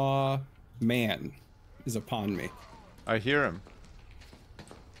Chainsaw Man is upon me. I hear him.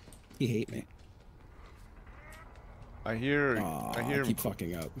 He hate me. I hear I him. keep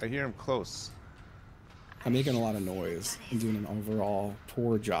fucking up. I hear him close. I'm making a lot of noise. I'm doing an overall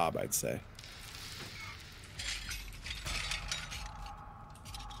poor job, I'd say.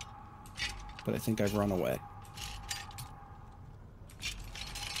 But I think I've run away.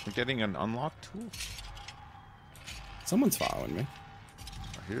 I'm getting an unlock tool. Someone's following me.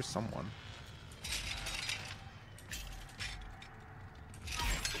 I hear someone.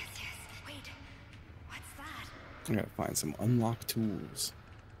 Wait, what's that? I gotta find some unlock tools.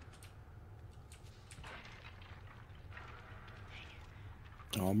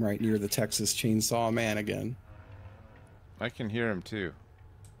 Oh, I'm right near the Texas Chainsaw Man again. I can hear him too.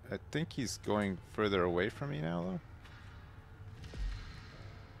 I think he's going further away from me now, though.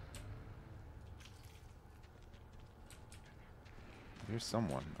 Here's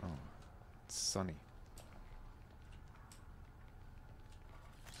someone. Oh, it's Sunny.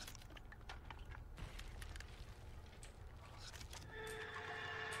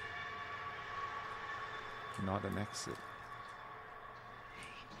 Not an exit.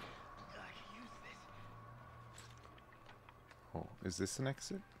 Oh, is this an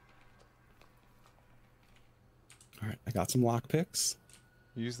exit? All right, I got some lockpicks.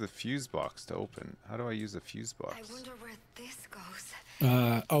 Use the fuse box to open. How do I use a fuse box? I wonder where this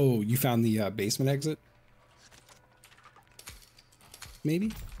goes. Oh, you found the basement exit?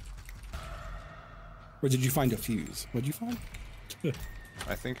 Maybe? Or did you find a fuse? What'd you find?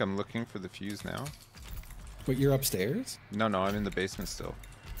 I think I'm looking for the fuse now. But you're upstairs? No, I'm in the basement still.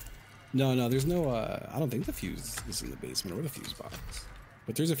 No, there's no, I don't think the fuse is in the basement or the fuse box.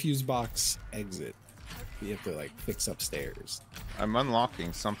 But there's a fuse box exit. You have to, like, fix upstairs. I'm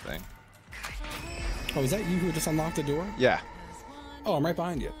unlocking something. Oh, is that you who just unlocked the door? Yeah. Oh, I'm right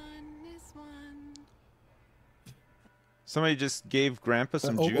behind you. Somebody just gave Grandpa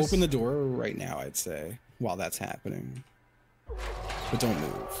some juice. Open the door right now, I'd say, while that's happening. But don't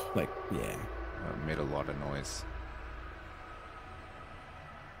move. Like, yeah. Made a lot of noise.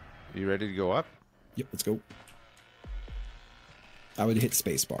 Are you ready to go up? Yep, let's go. I would hit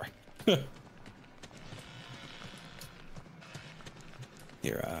spacebar.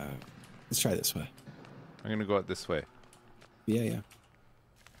 Here, let's try this way. I'm gonna go out this way. Yeah, yeah.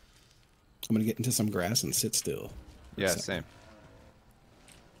 I'm gonna get into some grass and sit still. Yeah, same.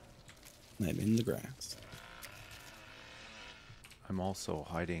 I'm in the grass. I'm also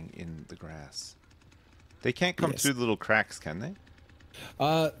hiding in the grass. They can't come Yes. through the little cracks, can they?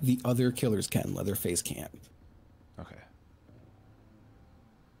 The other killers can. Leatherface can't. Okay.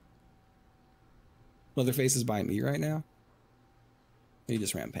 Leatherface is by me right now. He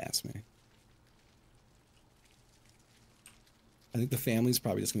just ran past me. I think the family's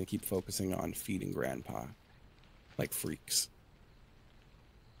probably just going to keep focusing on feeding Grandpa like freaks.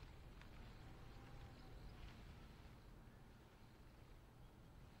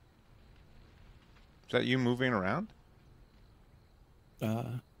 Is that you moving around?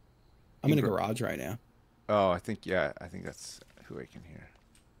 I'm in a garage right now. Oh, I think that's who I can hear.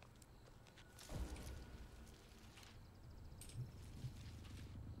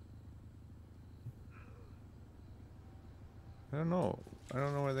 I don't know. I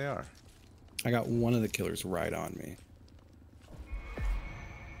don't know where they are. I got one of the killers right on me.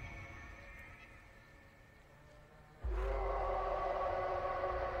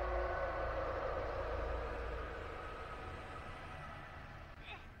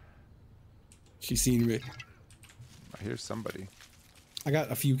 She's seen me. I hear somebody. I got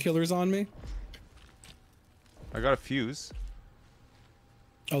a few killers on me. I got a fuse.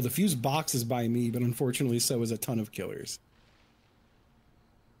 Oh, the fuse box is by me, but unfortunately so is a ton of killers.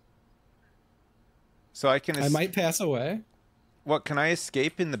 So I can. I might pass away. What can I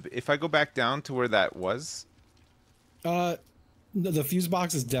escape in the? If I go back down to where that was. The fuse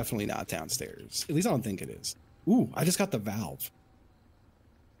box is definitely not downstairs. At least I don't think it is. Ooh, I just got the valve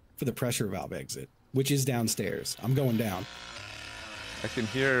for the pressure valve exit, which is downstairs. I'm going down. I can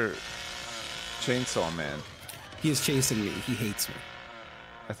hear Chainsaw Man. He is chasing me. He hates me.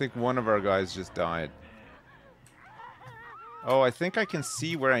 I think one of our guys just died. Oh, I think I can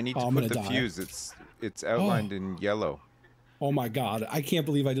see where I need to put the fuse. It's outlined in yellow. Oh my god, I can't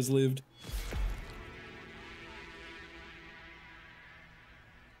believe I just lived.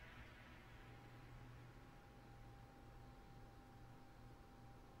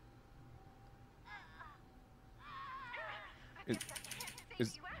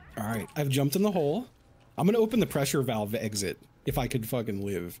 All right, I've jumped in the hole. I'm gonna open the pressure valve exit if I could fucking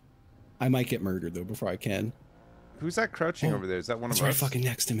live. I might get murdered though before I can. Who's that crouching over there? Is that one of It's us? right fucking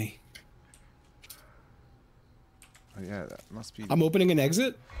next to me. Oh, yeah, that must be. I'm opening an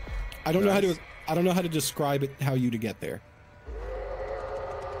exit. I don't know how to describe it. How you to get there?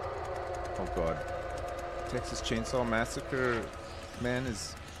 Oh god, Texas Chainsaw Massacre man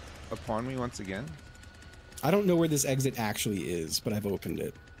is upon me once again. I don't know where this exit actually is, but I've opened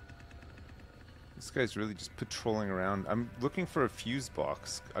it. This guy's really just patrolling around. I'm looking for a fuse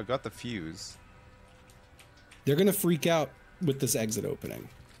box. I got the fuse. They're gonna freak out with this exit opening.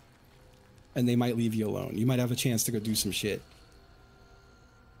 And they might leave you alone. You might have a chance to go do some shit.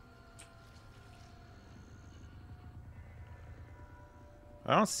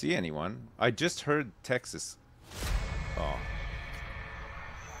 I don't see anyone. I just heard Texas. Oh.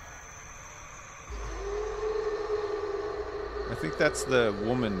 I think that's the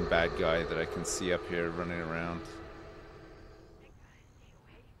woman bad guy that I can see up here running around.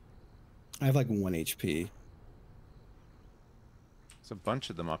 I have like 1 HP. There's a bunch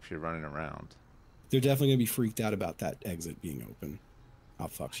of them up here running around. They're definitely gonna be freaked out about that exit being open. Oh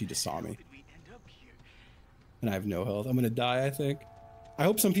fuck, she just saw me. And I have no health. I'm gonna die, I think. I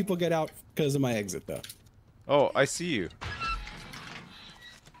hope some people get out because of my exit though. Oh, I see you.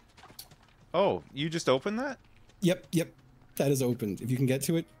 Oh, you just opened that? Yep. That is opened. If you can get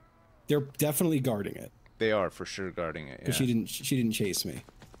to it, they're definitely guarding it. They are for sure guarding it. Because Yeah. she didn't chase me.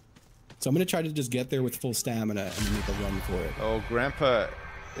 So I'm gonna try to just get there with full stamina and make a run for it. Oh, Grandpa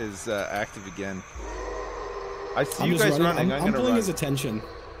is active again. I see I'm you just guys running. I'm gonna pulling run. his attention.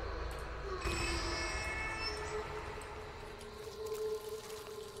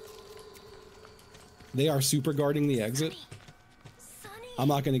 They are super guarding the exit. Sonny, I'm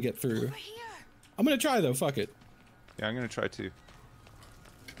not gonna get through. over here. I'm gonna try though. Fuck it. Yeah, I'm gonna try too.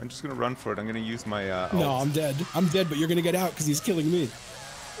 I'm just gonna run for it. I'm gonna use my. No, ult. I'm dead. I'm dead, but you're gonna get out because he's killing me.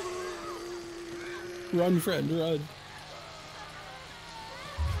 Run, friend, run.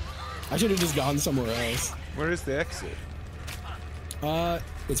 I should have just gone somewhere else. Where is the exit?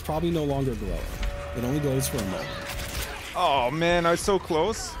 It's probably no longer glowing. It only glows for a moment. Oh man, I was so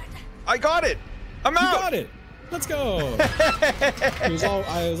close. I got it. I'm You out. got it. Let's go. It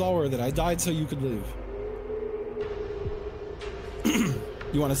was all worth it. I died so you could live.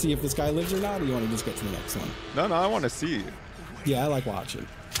 You want to see if this guy lives or not, or you want to just get to the next one? No, I want to see. Yeah, I like watching.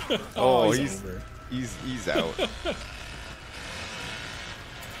 Oh, he's over. He's out.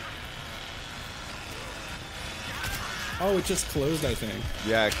 Oh, it just closed, I think.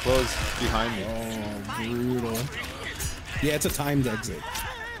 Yeah, it closed behind me. Oh, brutal. Yeah, it's a timed exit.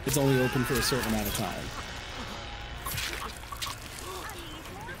 It's only open for a certain amount of time.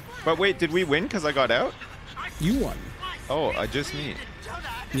 But wait, did we win because I got out? You won. Oh, just me.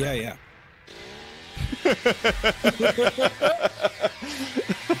 Yeah.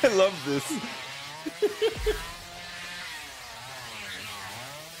 I love this.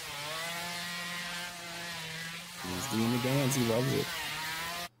 He's doing the dance. He loves it.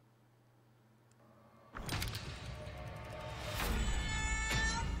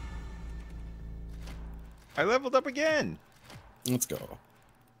 I leveled up again. Let's go.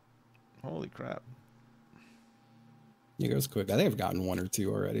 Holy crap. It goes quick. I think I've gotten 1 or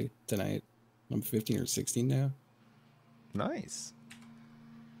 2 already tonight. I'm 15 or 16 now. Nice.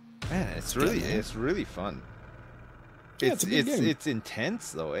 Man, it's really fun. Yeah, it's a good game. It's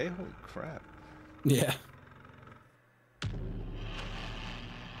intense though, eh? Holy crap. Yeah.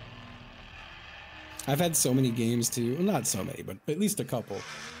 I've had so many games too. Well, not so many, but at least a couple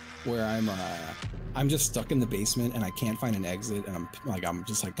where I'm just stuck in the basement and I can't find an exit, and I'm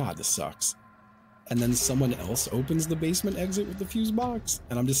just like, God, this sucks. And then someone else opens the basement exit with the fuse box,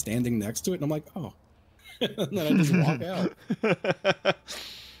 and I'm just standing next to it, and I'm like, oh. And then I just walk out.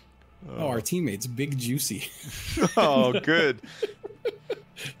 Oh, our teammate's Big Juicy. Oh, good.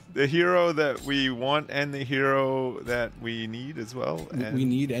 The hero that we want and the hero that we need as well. And we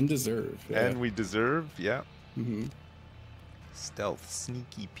need and deserve. Yeah. And we deserve, yeah. Mm-hmm. Stealth,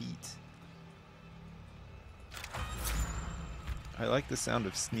 Sneaky Pete. I like the sound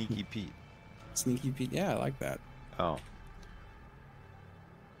of Sneaky Pete. Sneaky Pete, yeah, I like that. Oh.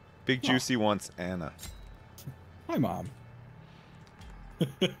 Big Juicy wants Anna. Hi, Mom.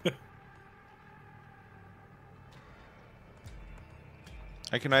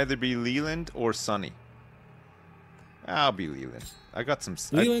 I can either be Leland or Sunny. I'll be Leland. I got some...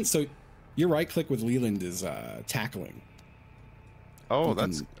 Leland, so your right click with Leland is tackling. Oh,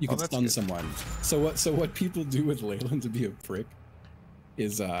 you can stun good. someone. So what people do with Leland to be a prick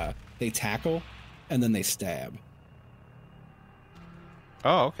is they tackle and then they stab.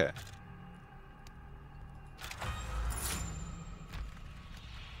 Oh, okay.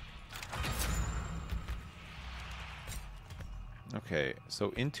 Okay,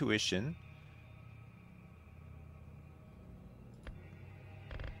 so intuition.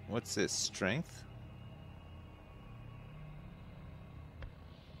 What's this? Strength?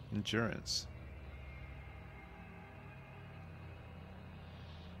 Endurance.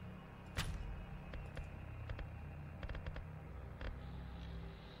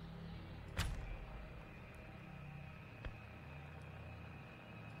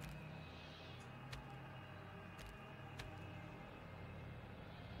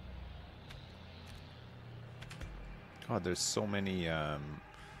 God, there's so many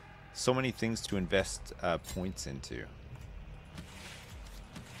things to invest points into.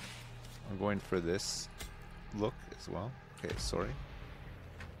 I'm going for this look as well. Okay, sorry.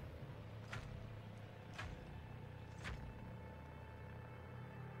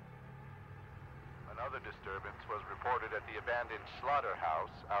 Another disturbance was reported at the abandoned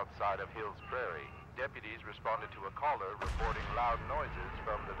slaughterhouse outside of Hills Prairie. Deputies responded to a caller reporting loud noises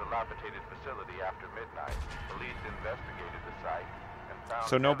from the dilapidated facility after midnight. Police investigated the site and found...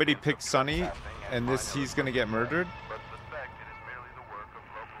 So nobody picked Sunny, and he's gonna get murdered? But suspect it is merely the work of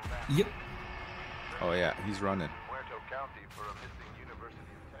local bandits. Yep. Oh yeah, he's running. Muerto County for a missing University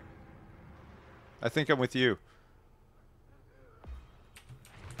of Texas. I think I'm with you.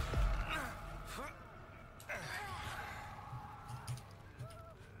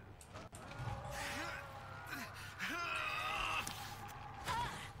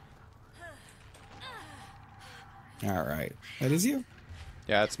 All right. That is you?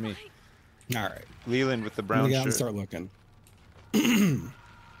 Yeah, it's me. All right. Leland with the I'm brown gonna shirt. start looking.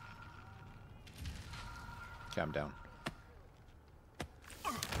 Calm down.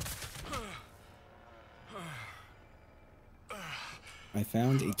 I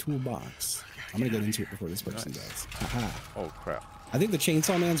found a toolbox. I'm gonna get into it before this person does. Aha. Oh crap. I think the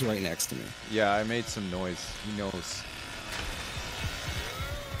Chainsaw Man's right next to me. Yeah, I made some noise. He knows.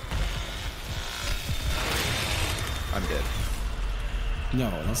 I'm dead. No,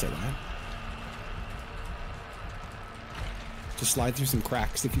 don't say that. Just slide through some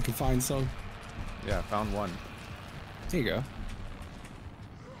cracks if you can find some. Yeah, I found one. There you go.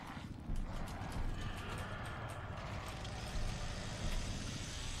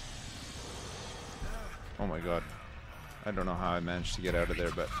 Oh my god. I don't know how I managed to get out of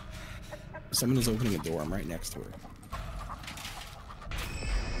there, but... Someone is opening a door. I'm right next to her.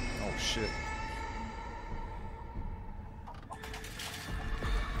 Oh shit.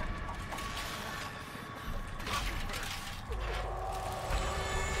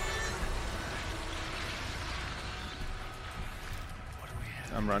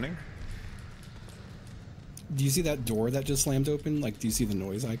 I'm running. Do you see that door that just slammed open? Like, do you see the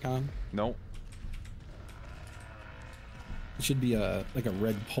noise icon? No. It should be a like a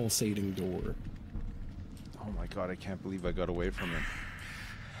red pulsating door. Oh my god, I can't believe I got away from him.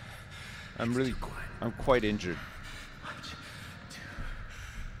 I'm quite injured.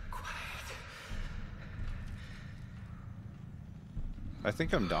 I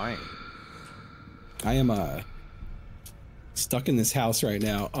think I'm dying. I am stuck in this house right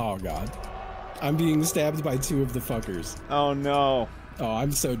now. Oh god. I'm being stabbed by 2 of the fuckers. Oh no. Oh,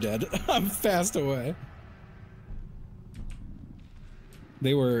 I'm so dead. I'm fast away.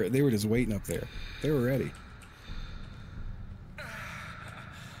 They were just waiting up there. They were ready. Get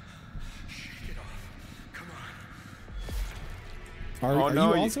off. Come on. Are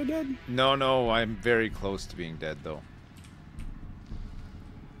no, you also dead? No, I'm very close to being dead though.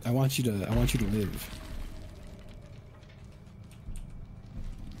 I want you to live.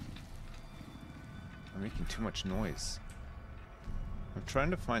 I'm making too much noise. I'm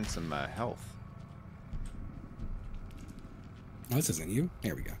trying to find some health. Oh, this isn't you.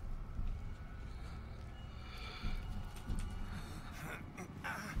 There we go.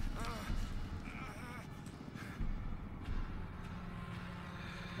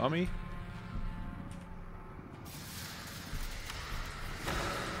 Mommy?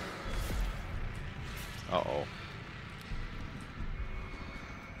 Uh-oh.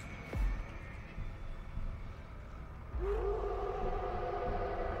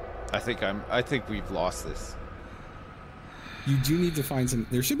 I think we've lost this. You do need to find some.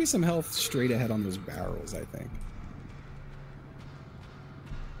 There should be some health straight ahead on those barrels, I think.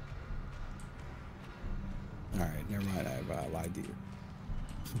 Alright, never mind. I've lied to you.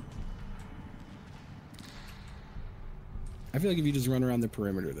 I feel like if you just run around the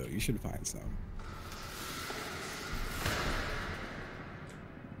perimeter, though, you should find some.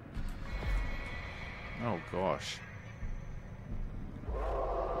 Oh gosh.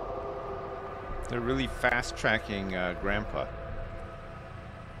 They're really fast tracking Grandpa.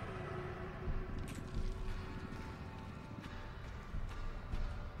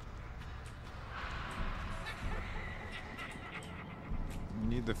 You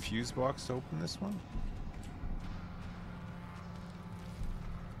need the fuse box to open this one?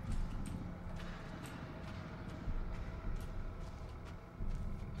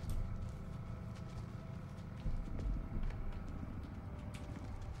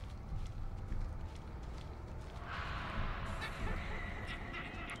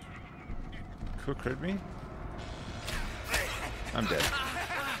 Cook heard me? I'm dead.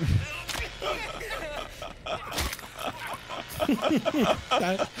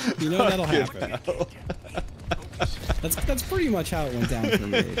 You know that'll happen. That's pretty much how it went down for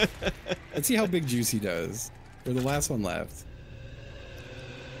me. Let's see how Big Juicy does. We're the last one left.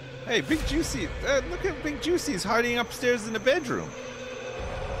 Hey, Big Juicy! Look at Big Juicy. He's hiding upstairs in the bedroom.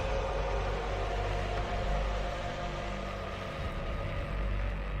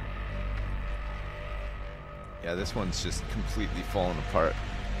 Yeah, this one's just completely fallen apart.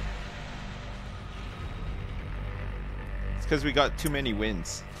 It's because we got too many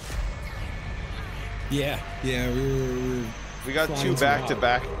wins. Yeah, we got flying two too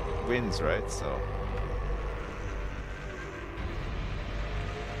back-to-back wins, right? So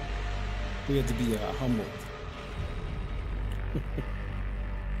we had to be humbled.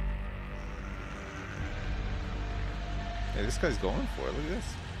 hey, this guy's going for it. Look at this.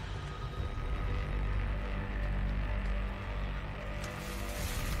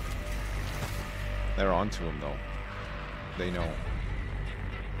 They're onto him though. They know.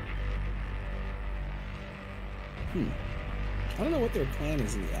 I don't know what their plan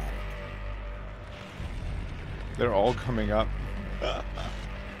is in the attic. They're all coming up.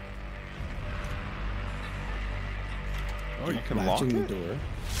 Oh, you can lock Latching it? the door.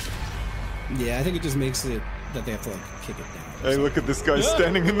 Yeah, I think it just makes it that they have to like kick it down. Hey, look at this guy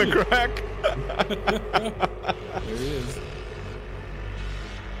standing in the crack. There he is.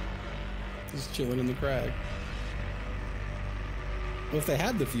 Just chilling in the crack. Well, if they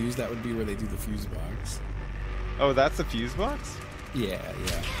had the fuse, that would be where they do the fuse box. Oh, that's a fuse box? Yeah.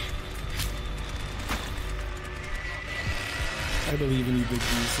 I believe in you, Big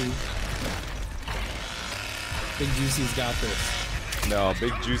Juicy. Big Juicy's got this. No,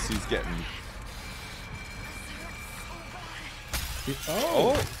 Big Juicy's getting.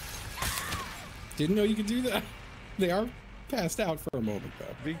 Oh! Didn't know you could do that. They are passed out for a moment, though.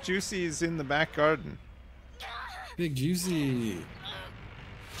 Big Juicy is in the back garden. Big Juicy.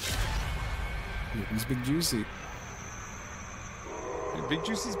 Here comes Big Juicy. Big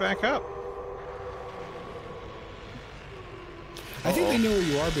Juicy's back up. I think they know where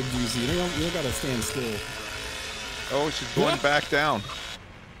you are, Big Juicy. You don't gotta stand still. Oh, she's going back down.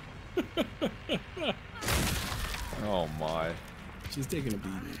 Oh my. She's taking a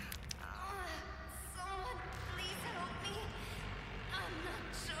beating. Someone, please help me. I'm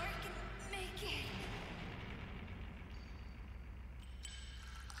not sure I can make it.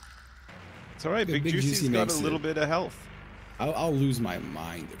 It's alright, Yeah, Big Big Juicy's Juicy got a makes little it. bit of health. I'll lose my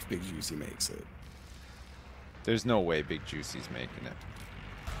mind if Big Juicy makes it. There's no way Big Juicy's making it.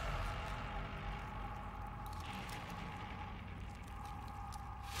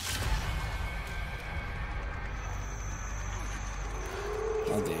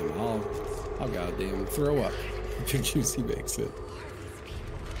 Oh damn! I'll goddamn throw up. if Big Juicy makes it.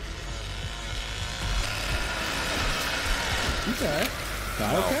 Okay. Okay.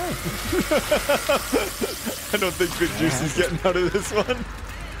 I don't think Big Juicy's getting out of this one.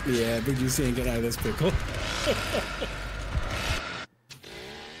 Yeah, Big Juicy ain't getting out of this pickle.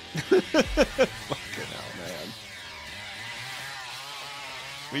 Fucking hell, man.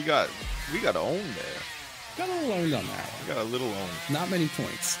 We got owned there. Got a little owned on that one. We got a little owned. Not many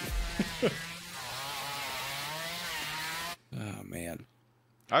points. Oh man.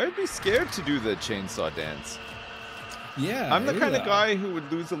 I would be scared to do the chainsaw dance. Yeah. I'm the kind of yeah. guy who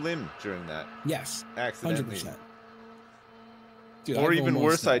would lose a limb during that. Yes. Accidentally. 100%. Dude, Or I've even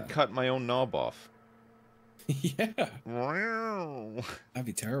almost, worse, I'd cut my own knob off. Yeah. That That'd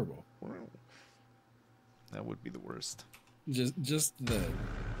be terrible. would be the worst. Just the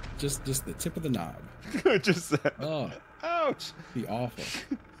tip of the knob. Just that. Oh, Ouch. be awful.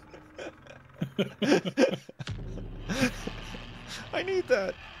 I need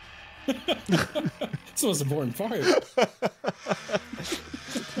that. It's the most important part.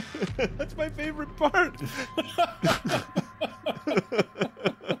 That's my favorite part.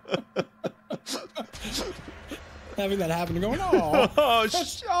 Having that happen and going, oh, Oh,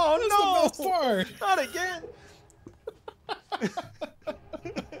 that's no. the best part. Not again.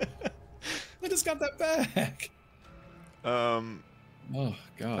 I just got that back. Oh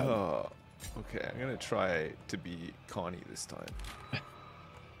God. Oh, okay. I'm gonna try to be Connie this time.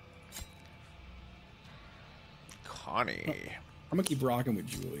 Connie. I'm gonna keep rocking with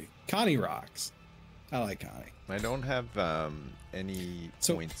Julie. Connie rocks. I like Connie. I don't have any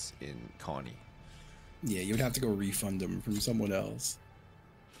So- points in Connie. Yeah, you would have to go refund them from someone else.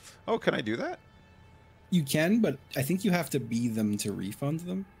 Oh, can I do that? You can, but I think you have to be them to refund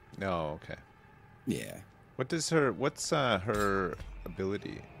them. No. Okay. Yeah. What's her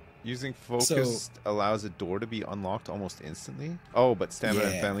ability? Using focus allows a door to be unlocked almost instantly. Oh, but stamina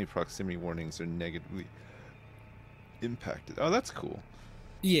and Yeah. family proximity warnings are negatively impacted. Oh, that's cool.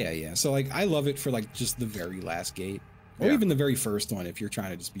 Yeah. So like, I love it for like just the very last gate, or Yeah. even the very first one if you're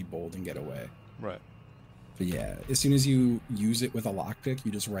trying to just be bold and get away. Right. But yeah, as soon as you use it with a lockpick,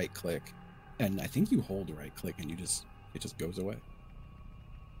 you just right click, and I think you hold right click, and it just goes away.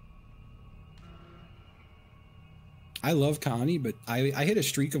 I love Connie, but I hit a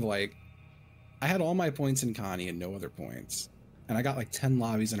streak of like, I had all my points in Connie and no other points, and I got like 10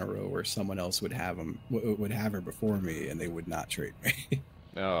 lobbies in a row where someone else would have her before me, and they would not trade me.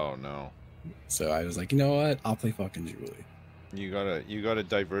 Oh no. So I was like, you know what? I'll play fucking Julie. You gotta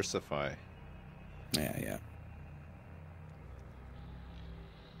diversify. Yeah.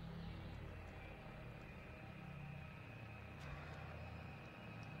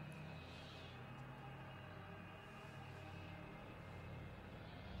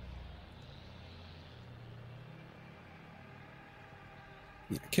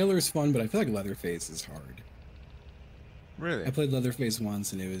 Yeah, Killer's fun, but I feel like Leatherface is hard. Really? I played Leatherface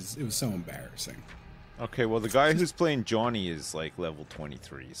once, and it was so embarrassing. Okay, well the guy who's playing Johnny is like level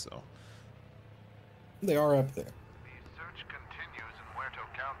 23, so. They are up there. The search continues in Huerto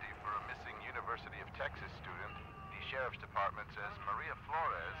County for a missing University of Texas student. The Sheriff's Department says Maria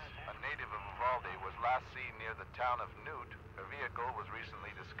Flores, a native of Uvalde, was last seen near the town of Newt. Her vehicle was recently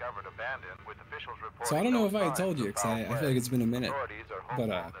discovered abandoned, with officials reporting. So I don't know if I had signs told you, of because foul I play. feel like it's been a minute. Authorities are But hopeful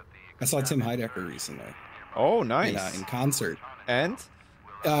that the I saw Tim Heidecker recently. Oh, nice. In concert. And?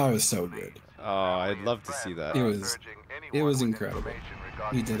 Oh, it was so good. Oh, I'd love to see that. It was incredible.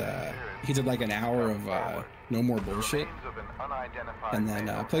 We did he did like an hour of no more bullshit, and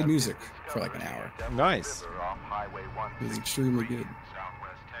then played music for like an hour. Nice. It was extremely good.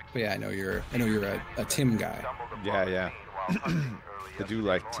 But yeah, I know you're a Tim guy. Yeah, yeah. I do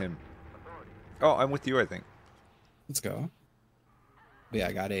like Tim. Oh, I'm with you, I think. Let's go. But yeah,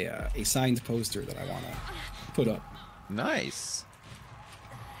 I got a signed poster that I want to put up. Nice.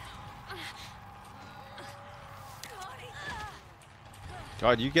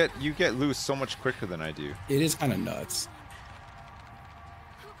 God, you get loose so much quicker than I do. It is kind of nuts.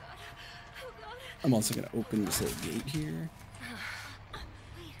 I'm also gonna open this little gate here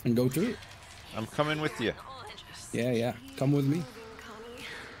and go through it. I'm coming with you. Yeah, yeah. Come with me.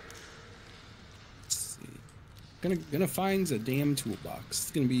 Let's see. Gonna find a damn toolbox.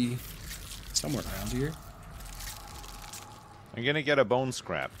 It's gonna be somewhere around here. I'm gonna get a bone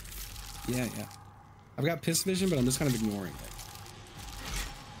scrap. Yeah, yeah. I've got piss vision, but I'm just kind of ignoring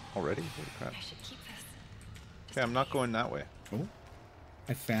it. Already? Holy crap. Okay, I'm not going that way. Oh.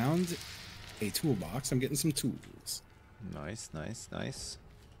 I found a toolbox. I'm getting some tools. Nice, nice, nice.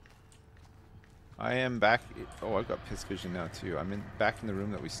 I am back. Oh, I've got piss vision now too. I'm back in the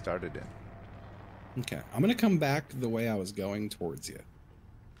room that we started in. Okay, I'm gonna come back the way I was going towards you.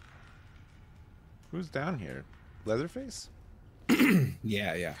 Who's down here? Leatherface?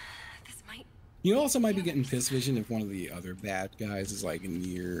 Yeah, yeah. This might. You also might be getting piss vision if one of the other bad guys is like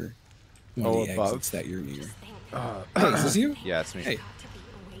near one Oh, of the above? exits that you're near. Think Hey, is this you? Yeah, it's me. Hey, to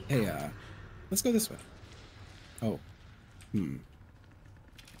be awake. hey, let's go this way. Oh, I'm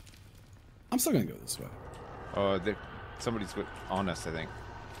still gonna go this way. Oh, somebody's on us, I think.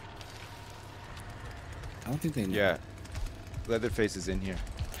 I don't think they know. Yeah. Leatherface is in here.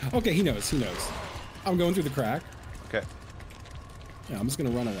 Okay, he knows. He knows. I'm going through the crack. Okay. Yeah, I'm just gonna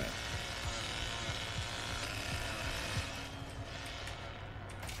run away.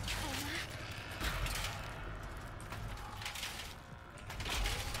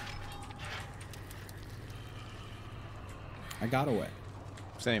 I got away.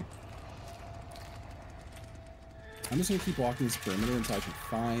 Same. I'm just gonna keep walking this perimeter until I can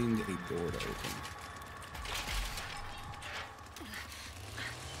find a door to open.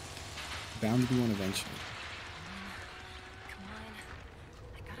 Bound to be one eventually. Come on.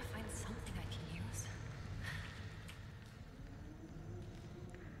 I gotta find something I can use.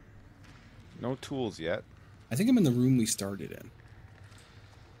 No tools yet. I think I'm in the room we started in.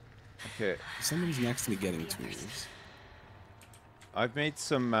 Okay. Somebody's next to me getting tools. I've made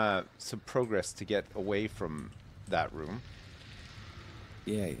some progress to get away from that room,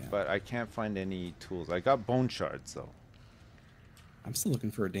 Yeah, yeah. but I can't find any tools. I got bone shards though. I'm still looking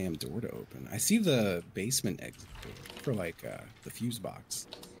for a damn door to open. I see the basement exit door for like the fuse box.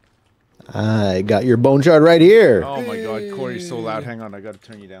 I got your bone shard right here. Oh my God, Corey's so loud. Hang on, I gotta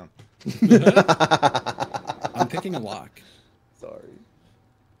turn you down. I'm picking a lock. Sorry.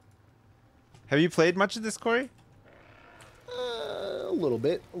 Have you played much of this, Corey? A little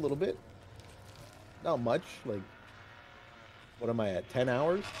bit. Not much. Like, what am I at? 10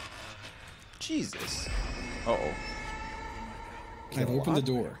 hours? Jesus. Uh-oh. I've opened the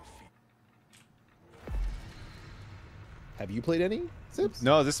door. Have you played any, Sips?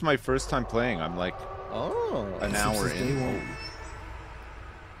 No, this is my first time playing. I'm like Oh. an hour This is day in. one.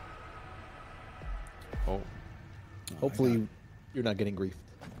 Oh. Hopefully, you're not getting griefed.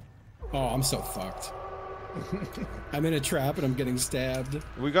 Oh, I'm so fucked. I'm in a trap and I'm getting stabbed.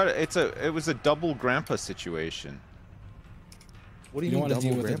 We got it was a double grandpa situation. What do You you don't mean want to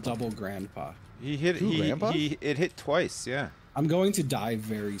deal double with a grandpa? double grandpa. He hit Two grandpas? it hit twice, yeah. I'm going to die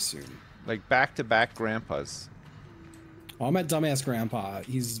very soon. Like back-to-back grandpas. Oh, I'm at dumbass grandpa.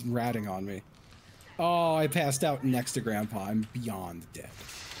 He's ratting on me. Oh, I passed out next to grandpa. I'm beyond dead.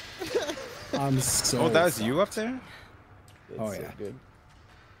 I'm so Oh, that was fucked. you up there? It's Oh, so yeah. good.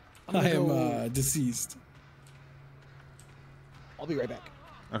 I am go- deceased. I'll be right back.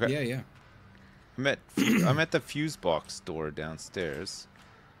 Okay. Yeah, yeah. I'm at the fuse box door downstairs.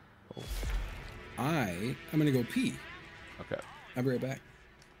 I'm gonna go pee. Okay. I'll be right back.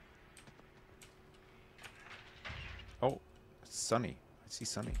 Oh, it's Sunny. I see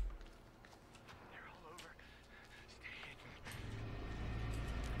Sunny.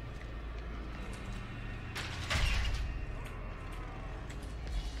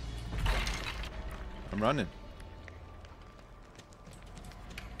 I'm running.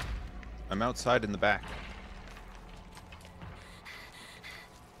 I'm outside in the back.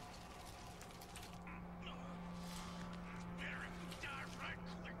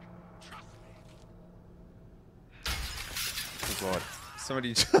 Oh God!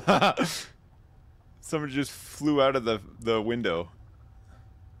 Somebody, somebody just flew out of the window.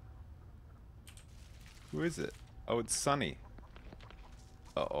 Who is it? Oh, it's Sunny.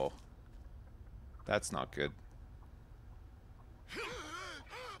 Uh-oh. That's not good.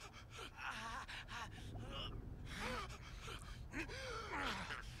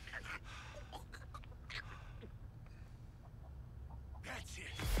 That's it.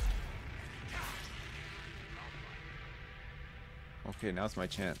 Okay, now's my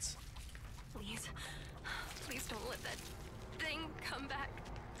chance. Please. Please don't let that thing come back.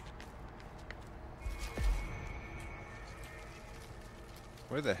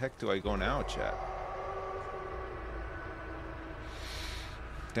 Where the heck do I go now, chat?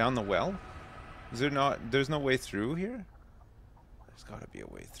 Down the well? Is there not? There's no way through here? There's gotta be a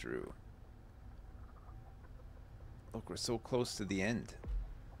way through. Look, we're so close to the end.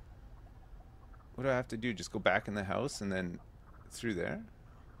 What do I have to do? Just go back in the house and then through there?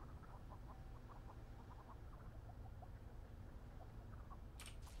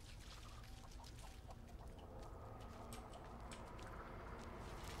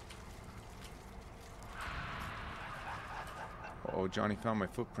 Oh, Johnny found my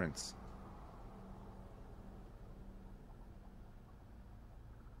footprints.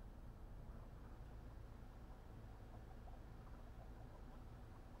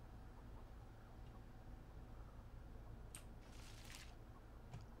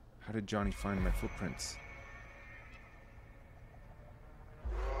 How did Johnny find my footprints?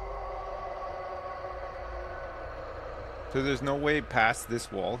 So there's no way past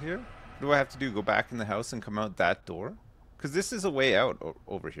this wall here? What do I have to do? Go back in the house and come out that door? Because this is a way out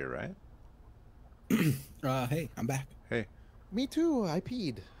over here, right? Hey, I'm back. Hey. Me too. I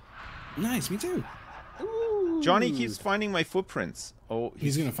peed. Nice, me too. Ooh. Johnny keeps finding my footprints. Oh,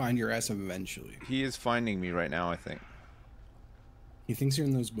 He's gonna find your ass eventually. he is finding me right now, I think. He thinks you're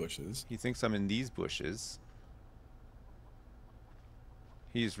in those bushes. He thinks I'm in these bushes.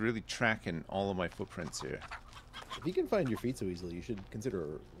 He's really tracking all of my footprints here. If he can find your feet so easily, you should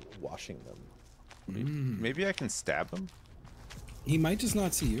consider washing them. Maybe I can stab him? He might just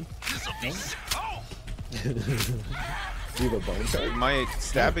not see you. Do you have a bone shard? My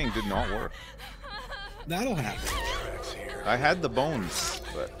stabbing did not work. That'll happen. I had the bones,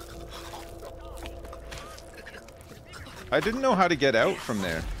 but I didn't know how to get out from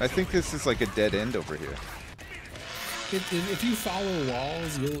there. I think this is like a dead end over here. If you follow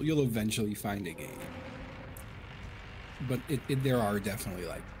walls, you'll eventually find a gate. But there are definitely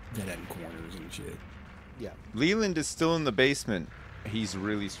like dead end corners and shit. Yeah. Leland is still in the basement. He's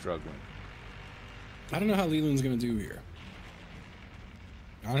really struggling. I don't know how Leland's gonna do here.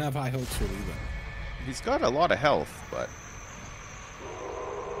 I don't have high hopes for Leland. He's got a lot of health, but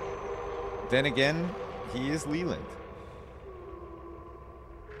then again, he is Leland.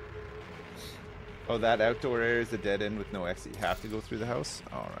 Oh, that outdoor area is a dead end with no exit. You have to go through the house?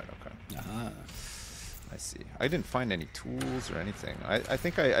 All right, okay. Ah. I see. I didn't find any tools or anything. I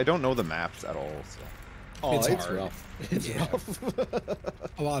think I don't know the maps at all. So. Oh, It's it's hard. rough. It's Yeah.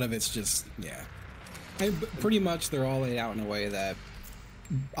 rough. A lot of it's just, yeah. Pretty much they're all laid out in a way that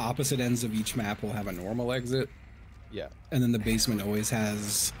opposite ends of each map will have a normal exit, Yeah. and then the basement always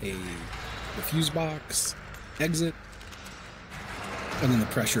has a fuse box exit, and then the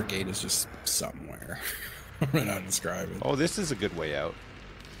pressure gate is just somewhere. I don't know how to describe it. Oh, this is a good way out.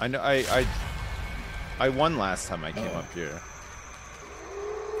 I know. I won last time I came up here.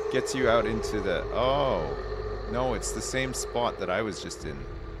 Gets you out into the. Oh, no! It's the same spot that I was just in.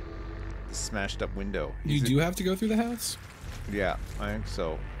 The smashed up window. You do have to go through the house? Yeah, I think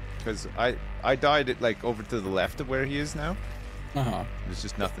so. Because I died at like over to the left of where he is now. Uh-huh. There's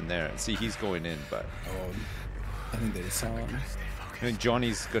just nothing there. See, he's going in, but Oh, I think they saw him. I think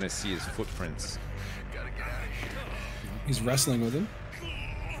Johnny's gonna see his footprints. He's wrestling with him,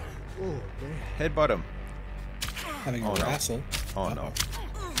 Headbutt him. having a Oh, no. wrestle. Oh no.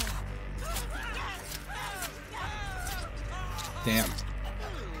 Damn.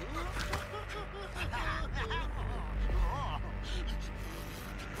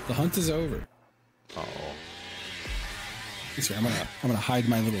 The hunt is over. Oh. Sorry, I'm gonna hide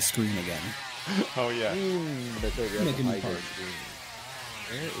my little screen again. Oh yeah. That's right, we have Make to a new hide your part. screen.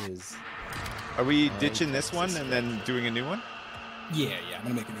 Where is... Are we ditching this one and then doing a new one? Yeah, I'm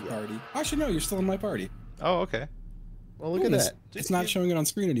gonna make a new party. Actually, no, you're still in my party. Oh, okay. Well, look at It's- that. It's not showing it on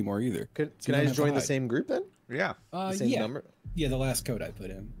screen anymore either. Can So you I don't just have to join the hide. same group then? Yeah. The same Yeah. number? Yeah, the last code I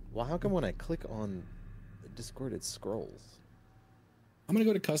put in. Well, how come when I click on the Discord it scrolls? I'm gonna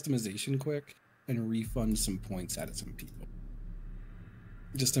go to customization quick and refund some points out of some people.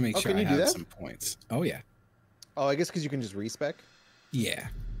 Just to make Oh, sure can I you do have that? some points. Oh yeah. Oh, I guess because you can just respec? Yeah.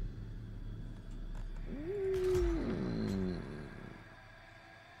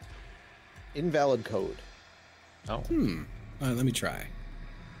 Invalid code. Oh. Let me try.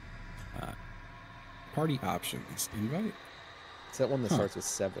 Party options. Invite. It's that one that starts with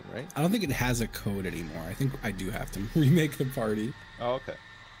 7, right? I don't think it has a code anymore. I think I do have to remake the party. Oh, okay.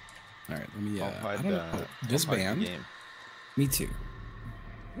 All right, let me. I'll hide, I don't know. Disband. game. Me too.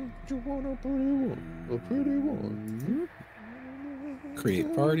 You want a pretty one? A pretty one.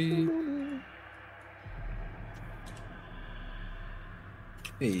 Create party.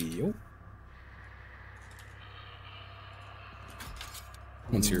 Hey yo.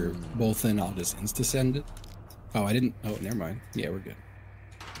 Once you're both in, I'll just insta send it. Oh, I didn't. Oh, never mind. Yeah, we're good.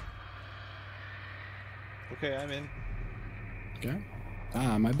 Okay, I'm in. Okay.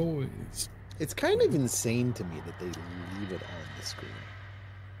 Ah, my boys. It's kind of insane to me that they leave it on the screen.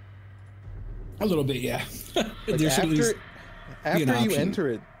 A little bit, yeah. Like There should at least be an after you option. enter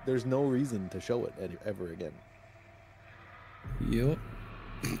it, there's no reason to show it ever again. Yep.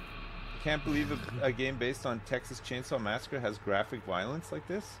 Can't believe a game based on Texas Chainsaw Massacre has graphic violence like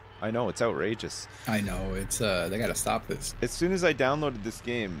this. I know, it's outrageous. I know, it's they gotta stop this. As soon as I downloaded this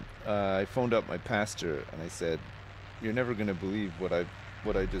game, I phoned up my pastor and I said, "You're never gonna believe what I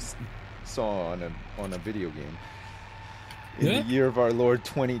just saw on a video game in the year of our Lord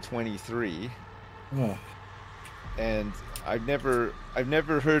 2023." Oh. And I've never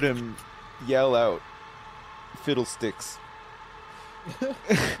heard him yell out "fiddlesticks"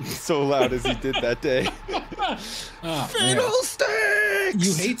 so loud as he did that day. Oh, Fiddlesticks!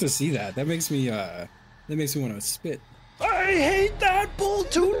 you hate to see that. That makes me want to spit. I hate that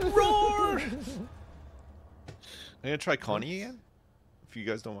bull-toot roar! I'm gonna try Connie again, if you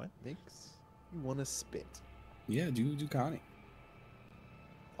guys don't mind. Makes you want to spit. Yeah, do Connie.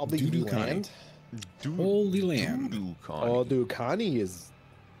 I'll be Doo-doo land. Holy land. Doo-doo Connie. Oh, dude, Connie is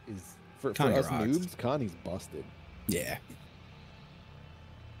for Connie us rocks. noobs. Connie's busted. Yeah.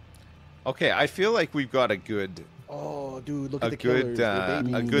 Okay, I feel like we've got a good Oh, dude, look at a the good killers. They're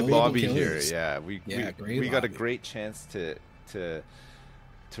babies. a good Baby lobby killers. here. Yeah, great we got a lobby. great chance to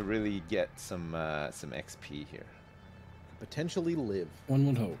really get some XP here. Potentially live. One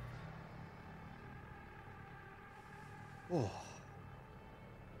would hope. Oh.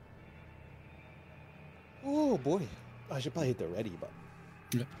 Oh boy, I should probably hit the ready button.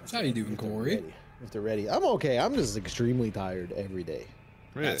 Yeah. That's how you doing, Corey? If they're ready, I'm okay. I'm just extremely tired every day.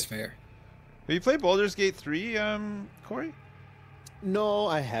 Really? That's fair. Have you played Baldur's Gate 3, Corey? No,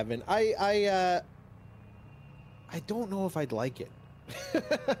 I haven't. I don't know if I'd like it.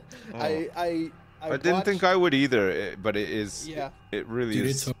 I didn't think I would either, but it is. Yeah. It really Dude,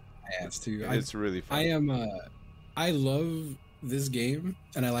 is. it's ass too. It's really fun. I love this game,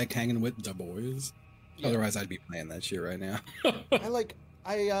 and I like hanging with the boys. Yeah. Otherwise, I'd be playing that shit right now. I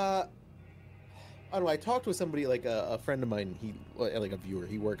don't know. I talked with somebody, like a friend of mine. He, like a viewer.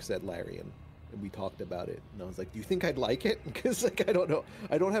 He works at Larian, and we talked about it. And I was like, "Do you think I'd like it?" Because like I don't know.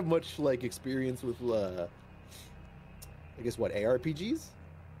 I don't have much like experience with I guess what, ARPGs,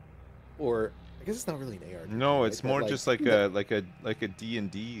 or I guess it's not really an ARPG. No, it's right? more But, just like a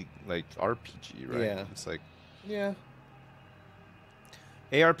D&D like RPG, right? Yeah. It's like yeah.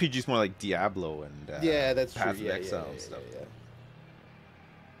 ARPG is more like Diablo and Yeah, that's Path true. of Yeah, Exile yeah, and stuff.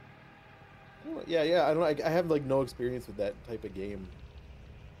 Yeah. I don't know. I have like no experience with that type of game.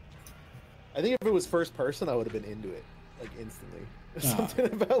 I think if it was first person, I would have been into it like instantly. Something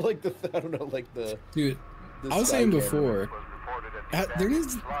about like the I don't know, like the Dude, the I was sky saying camera. before, there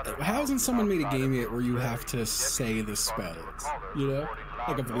needs. How hasn't someone made a game yet where you have to say the spells? You know,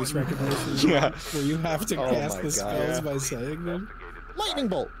 like a voice recognition. Yeah. Where you have to Oh cast my the God. spells Yeah. by saying them, Lightning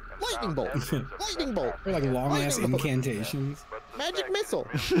bolt, lightning bolt, lightning bolt, or like long ass Lightning bolt. incantations. magic missile.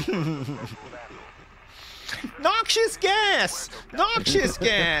 Noxious gas! Noxious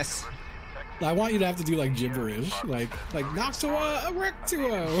gas! I want you to have to do like gibberish, like Noxua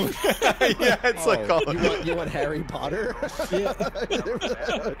Erectuo. Yeah, it's like Oh, all you want Harry Potter? Yeah.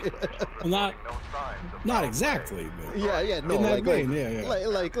 Well, not exactly, but yeah, no, in that like, vein, yeah.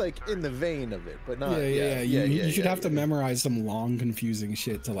 like in the vein of it, but not. Yeah. You should have to memorize some long, confusing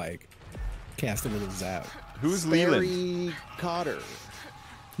shit to like cast a little zap. Who's Leland? Barry Cotter.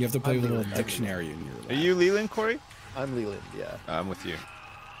 You have to play I'm with a little Leland. dictionary in your Are life. you Leland, Corey? I'm Leland. Yeah, I'm with you.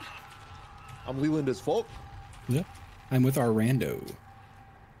 I'm Leland as folk. Yeah. I'm with our rando.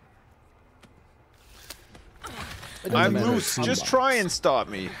 I'm matter loose. if Just somebody- try and stop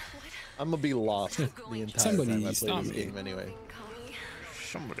me. I'm gonna be lost the entire Somebody time I play stop this me. game anyway.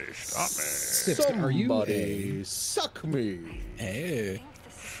 Somebody stop me. Sips, are you Somebody suck me. Hey,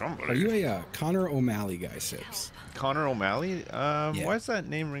 Somebody. are you a Connor O'Malley guy, Sips? Connor O'Malley? Yeah. Why does that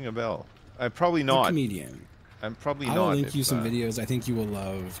name ring a bell? Probably A not. comedian. I'm probably I'll not. link if, you some videos. I think you will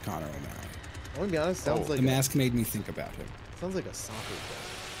love Connor O'Malley. I'm gonna be honest. Sounds like The mask made me think about him. sounds like a soccer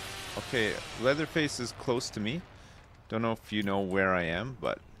player. Okay, Leatherface is close to me. Don't know if you know where I am,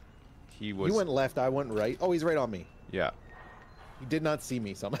 but he was. You went left. I went right. Oh, he's right on me. Yeah. He did not see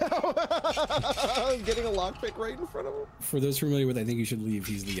me somehow. I'm getting a lockpick right in front of him. For those familiar with, I think you should leave.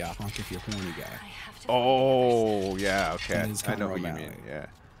 He's the honk if you're horny guy. I have to Oh, yeah. Okay, And his I know Conroe what you Malley. mean. Yeah.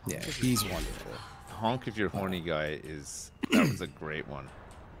 Yeah, he's wonderful. Honk if you're horny guy is that was a great one.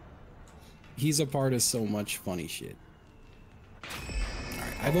 He's a part of so much funny shit.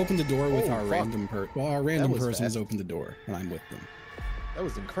 Alright, I've opened the door with Oh, our fuck. random our random was person has fast. opened the door, and I'm with them. That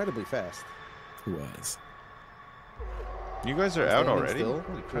was incredibly fast. Who was? You guys are out Standing already? still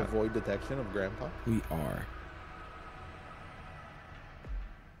Holy to crap. avoid detection of Grandpa. We are.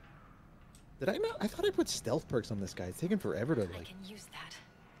 Did I not? I thought I put stealth perks on this guy. It's taking forever to I like. can use that.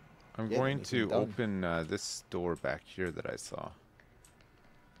 I'm Yeah, going it's to done. open this door back here that I saw.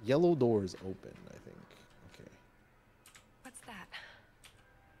 Yellow doors open. I think. Okay. What's that?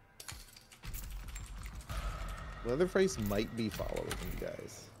 Leatherface might be following you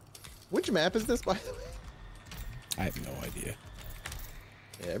guys. Which map is this, by the way? I have no idea.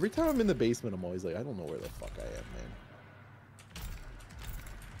 Yeah, every time I'm in the basement, I'm always like, I don't know where the fuck I am, man.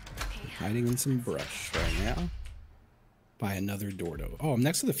 Hiding in some brush right now. By another door to. Oh, I'm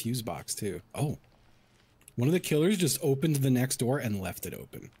next to the fuse box too. Oh. One of the killers just opened the next door and left it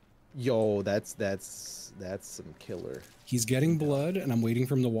open. Yo, that's some killer. He's getting blood, and I'm waiting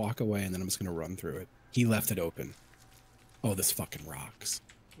for him to walk away, and then I'm just gonna run through it. He left it open. Oh, this fucking rocks.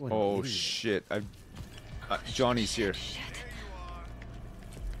 What an Oh idiot. shit! Johnny's here.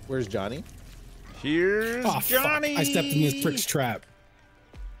 Where's Johnny? Here's Oh, Johnny. fuck. I stepped in this prick's trap.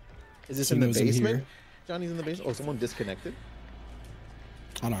 Is this He in the knows I'm basement? here. Johnny's in the basement. Oh, someone disconnected?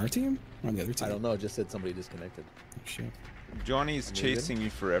 On our team? Or on the other team? I don't know. It just said somebody disconnected. Oh, shit. Johnny's Amazing. chasing you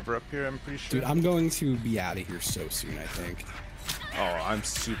forever up here. I'm pretty sure. Dude, I'm going to be out of here so soon, I think. Oh, I'm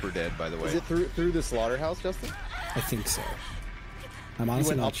super dead, by the way. Is it through the slaughterhouse, Justin? I think so. I'm You honestly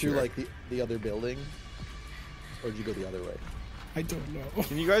went not up sure. through like the other building, or did you go the other way? I don't know.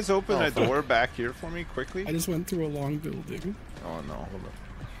 Can you guys open Oh, a fuck. door back here for me quickly? I just went through a long building. Oh no.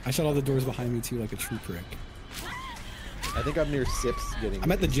 I shut all the doors behind me too, like a true prick. I think I'm near Sips getting.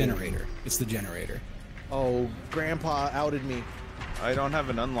 I'm at the generator. It's the generator. Oh, Grandpa outed me. I don't have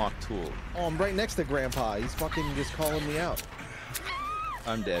an unlock tool. Oh, I'm right next to Grandpa. He's fucking just calling me out.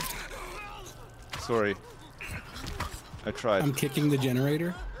 I'm dead. Sorry. I tried. I'm kicking the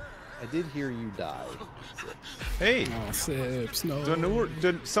generator. I did hear you die. Hey, Oh, Sips, no.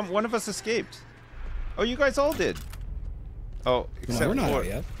 one of us escaped. Oh, you guys all did. Oh, No, except we're not for out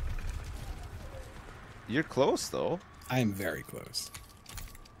yet. you're close though. I am very close.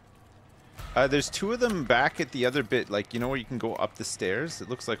 There's two of them back at the other bit, like you know where you can go up the stairs. It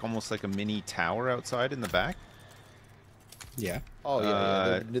looks like almost like a mini tower outside in the back. Yeah. Oh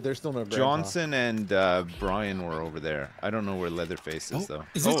yeah, they're still no Grandpa. Johnson and Brian were over there. I don't know where Leatherface is Oh, though.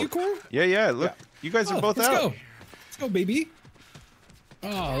 is this you, Cole? Yeah, yeah. Look, Yeah. you guys are Oh, both let's out. go. Let's go, baby. Oh,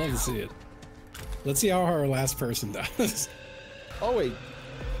 I love to see it. Let's see how our last person does. Oh wait,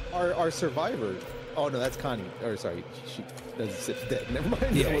 our survivor. Oh no, that's Connie. Or sorry, she doesn't sit dead. Never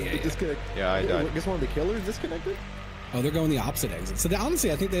mind. Yeah, That was yeah, the yeah. disconnect. Yeah, I died. I guess one of the killers disconnected. Oh, they're going the opposite exit. So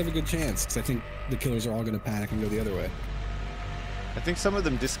honestly, I think they have a good chance because I think the killers are all going to panic and go the other way. I think some of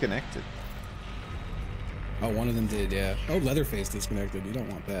them disconnected. Oh, one of them did, yeah. Oh, Leatherface disconnected. You don't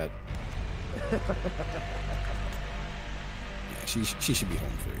want that. Yeah, she should be home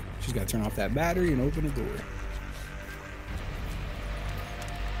free. She's got to turn off that battery and open a door.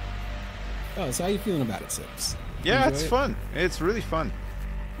 Oh, so how you feeling about it, Sips? Yeah, Enjoy it's it? fun. It's really fun.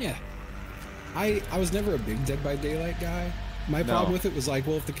 Yeah. I was never a big Dead by Daylight guy. My No. problem with it was like,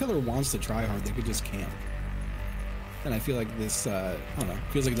 well, if the killer wants to try hard, they could just camp. And I feel like this, I don't know,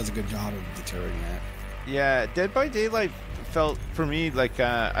 feels like it does a good job of deterring that. Yeah, Dead by Daylight felt for me like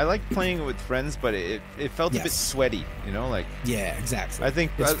I like playing it with friends, but it felt a bit Yes. sweaty, you know, like Yeah, exactly. I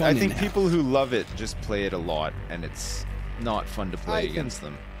think It's I fun think in people who love it just play it a lot, and it's not fun to play I can- against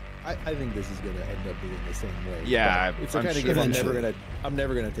them. I think this is gonna end up being the same way. Yeah, but it's the I'm kind of sure. game Eventually. I'm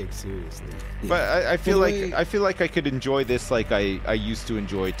never gonna take seriously. But I feel Well, like I feel like I could enjoy this like I used to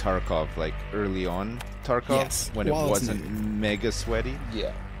enjoy Tarkov, like early on Tarkov Yes, when it while it's wasn't new. mega sweaty.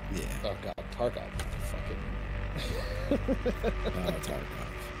 Yeah. Yeah. Oh god, Tarkov. Fucking. Tarkov.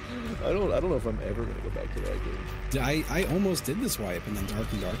 I don't know if I'm ever gonna go back to that game. I almost did this wipe, and then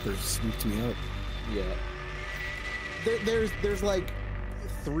Dark and Darker swooped me up. Yeah. There's like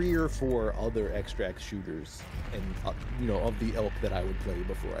 3 or 4 other extract shooters, and of the ilk that I would play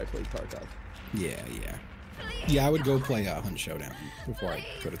before I played Tarkov. Yeah, yeah. Yeah, I would go play Hunt Showdown before I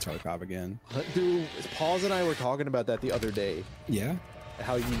go to Tarkov again. Dude, Paul's and I were talking about that the other day. Yeah.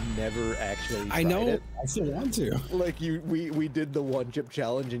 How you never actually I know. tried it. I still want to. Like we did the one chip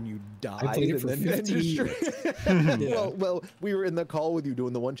challenge and you died. I played it for and then 15 minutes. Yeah. Well, we were in the call with you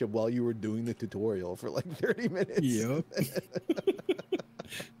doing the one chip while you were doing the tutorial for like 30 minutes. Yep.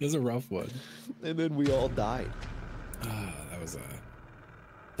 It was a rough one. And then we all died.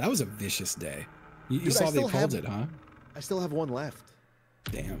 That was a vicious day. You Dude, saw they pulled it, huh? I still have one left.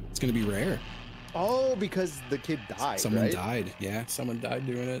 Damn, it's gonna be rare. Oh, because the kid died. Someone right? died. Yeah, someone died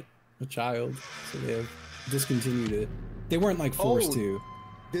doing it. A child. So they have discontinued it. They weren't like forced to.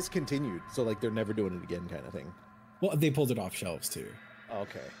 Discontinued. So like they're never doing it again, kind of thing. Well, they pulled it off shelves too.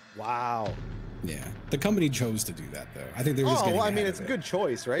 Okay. Wow. Yeah, the company chose to do that though. I think they were just getting well, I ahead mean, of it's a it. good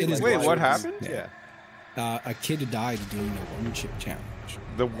choice, right? It is Wait, good what choice. happened? Yeah. A kid died doing the one chip challenge.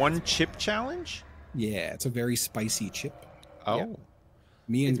 The one chip challenge? Yeah, it's a very spicy chip. Oh. Yeah.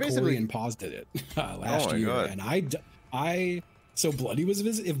 Me and It's basically- Corey and Paz did it last my year, God. and so Bloody was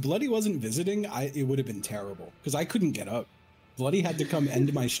if Bloody wasn't visiting, it would have been terrible because I couldn't get up. Bloody had to come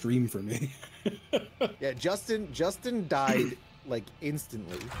end my stream for me. Yeah, Justin died like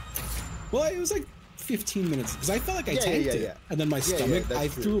instantly. Well, it was like 15 minutes because I felt like I Yeah, tanked yeah, it, yeah. and then my stomach, that's I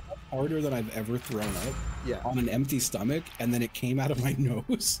true. threw up harder than I've ever thrown up Yeah. on an empty stomach, and then it came out of my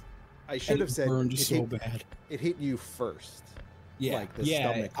nose. I should have said burned it so hit, bad. It hit you first. Yeah, Like the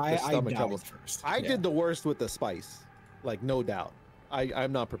yeah, stomach. I The stomach died trouble. first. I Yeah. did the worst with the spice, like no doubt.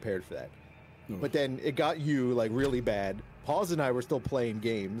 I'm not prepared for that. But then it got you like really bad. Paws and I were still playing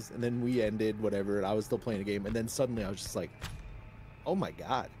games, and then we ended whatever, and I was still playing a game, and then suddenly I was just like, "Oh my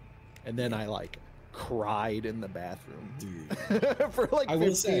god!" And then I like cried in the bathroom Dude. for like I will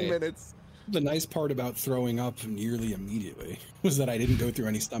 15 say- minutes. The nice part about throwing up nearly immediately was that I didn't go through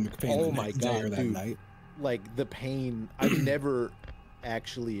any stomach pain Oh the my next day God, or that dude. night. Like the pain, I've never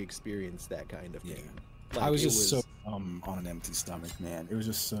actually experienced that kind of Yeah. pain. Like, I was it just so on an empty stomach, man. It was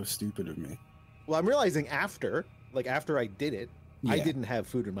just so stupid of me. Well, I'm realizing after I did it, I Yeah. didn't have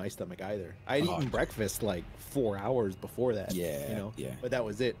food in my stomach either. I'd Oh. eaten breakfast like 4 hours before that. Yeah, you know. yeah. But that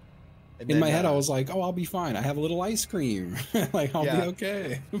was it. And In then, my head, I was like, "Oh, I'll be fine. I have a little ice cream. Like, I'll Yeah. be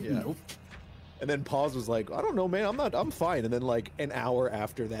okay." Yeah. Nope. And then Paws was like, "I don't know, man. I'm fine." And then like an hour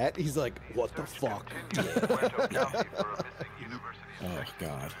after that, he's like, "What the fuck?" Oh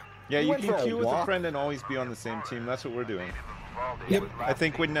God. Yeah, We you went can for a queue with a walk. friend and always be on the same team. That's what we're doing. Yep. I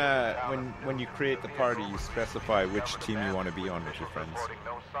think when you create the party, you specify which team you want to be on with your friends.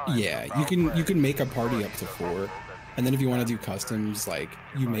 Yeah, you can make a party up to 4, and then if you want to do customs, like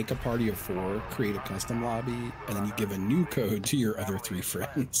you make a party of 4, create a custom lobby, and then you give a new code to your other 3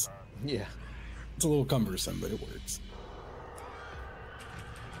 friends. Yeah. It's a little cumbersome, but it works.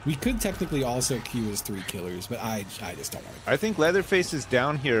 We could technically also queue as 3 killers, but I just don't want to. I think Leatherface is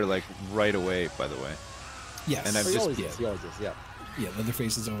down here like right away. By the way, Yes, And I've He just- always is. He always is. Yeah. yeah.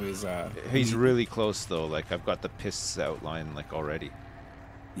 Leatherface is always. he's really close though. Like I've got the piss outline like already.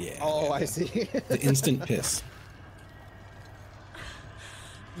 Yeah. Oh, yeah, I the- see. The instant piss.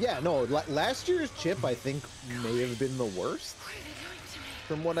 Yeah. No. Last year's chip, I think, may have been the worst,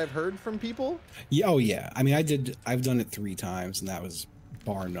 from what I've heard from people. Yeah. Oh yeah. I mean, I've done it 3 times, and that was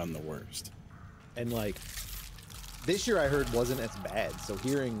bar none the worst. And like this year I heard wasn't as bad. So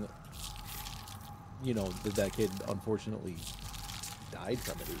hearing, you know, that kid unfortunately died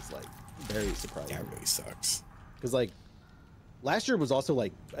from it is like very surprising. Yeah, it really sucks. Because like last year was also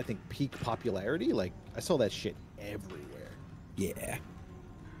like I think peak popularity. Like I saw that shit everywhere. Yeah.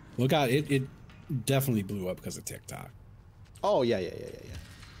 Look out! It definitely blew up because of TikTok. Oh yeah.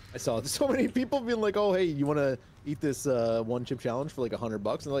 I saw so many people being like, "Oh hey, you want to eat this one chip challenge for like $100?" And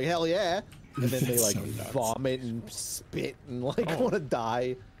they're like, "Hell yeah!" And then they That's like so nuts. vomit and spit and like want to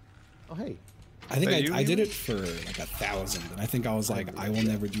die. Oh hey. I think Are you I did even? it for like 1,000, and I think I was like, I will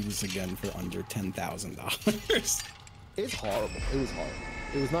never do this again for under $10,000. It's horrible. It was horrible.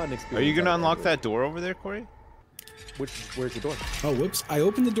 It was not an experience. Are you gonna I would unlock ever- that door over there, Corey? Where's the door? Oh, whoops! I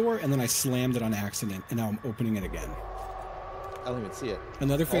opened the door and then I slammed it on accident, and now I'm opening it again. I don't even see it.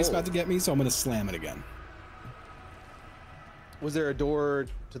 Another face Oh. about to get me, so I'm gonna slam it again. Was there a door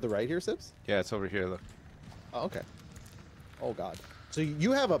to the right here, Sips? Yeah, it's over here. Look. Oh, okay. Oh god. So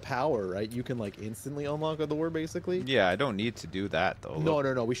you have a power, right? You can like instantly unlock a door, basically. Yeah, I don't need to do that though. No,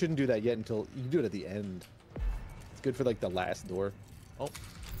 Look. no. We shouldn't do that yet until you can do it at the end. It's good for like the last door. Oh.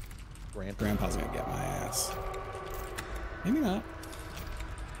 Grandpa's gonna get my ass. Maybe not.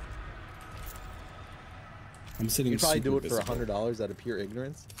 I'm sitting. You probably do super it for visible. $100 out of pure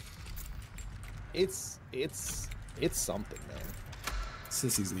ignorance. It's something, man.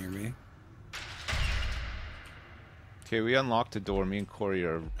 Sissy's near me. Okay, we unlocked a door. Me and Corey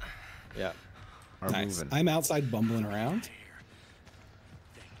are Nice. moving. I'm outside bumbling around.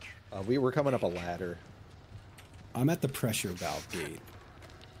 We were coming up a ladder. I'm at the pressure valve gate.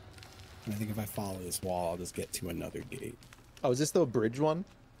 And I think if I follow this wall, I'll just get to another gate. Oh, is this the bridge one?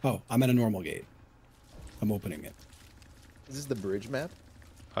 Oh, I'm at a normal gate. I'm opening it. Is this the bridge map?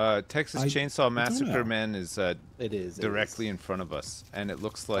 Texas I Chainsaw don't Massacre know. Man is It is. it directly is. in front of us, and it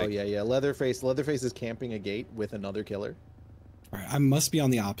looks like Oh yeah. Leatherface is camping a gate with another killer. All right, I must be on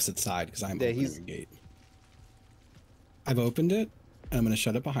the opposite side because I'm Yeah, opening he's- a gate. I've opened it, and I'm going to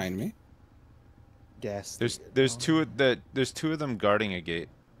shut it behind me. Gas. there's two of them guarding a gate.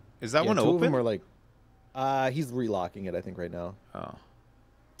 Is that one Two of open? them are like. He's relocking it, I think, right now. Oh,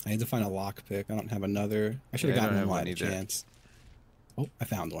 I need to find a lockpick. I don't have another. I should Yeah, have I gotten don't one have while I had one a either. chance. Oh, I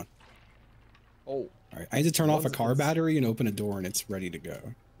found one. Oh, All right, I need to turn off a One's- car battery and open a door, and it's ready to go.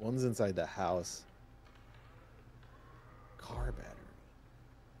 one's inside the house. Car battery.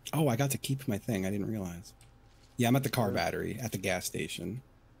 Oh, I got to keep my thing. I didn't realize. Yeah, I'm at the car battery at the gas station,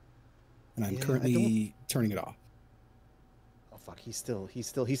 and I'm Yeah, I currently turning it off. Oh fuck, he's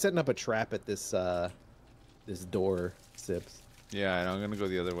setting up a trap at this this door, Sips. yeah, and I'm gonna go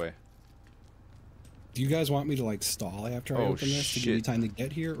the other way. Do you guys want me to like stall after I Oh, open this to give you shit. time to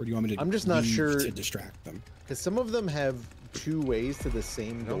get here, or do you want me to? I'm just not leave sure- to distract them. Because some of them have 2 ways to the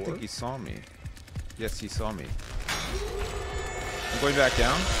same I door. don't think he saw me. Yes, he saw me. I'm going back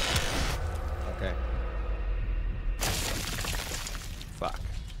down. Okay. Fuck.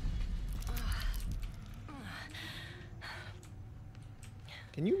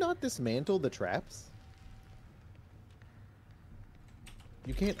 Can you not dismantle the traps?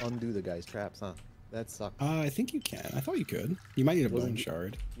 You can't undo the guy's traps, huh? That sucks. I think you can. I thought you could. You might need a bone Wasn't-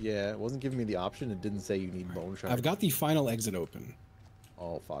 shard. Yeah, it wasn't giving me the option. It didn't say you need bone shards. I've got the final exit open,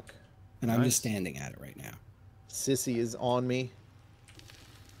 Oh fuck. and I'm Nice. just standing at it right now. Sissy is on me.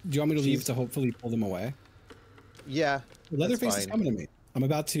 Do you want me to leave She's- to hopefully pull them away? Yeah. Leatherface that's is fine. coming to me. I'm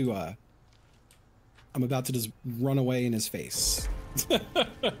about to just run away in his face.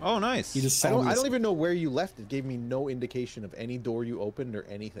 Oh, nice. He just I saw don't. me. I don't even know where you left. It gave me no indication of any door you opened or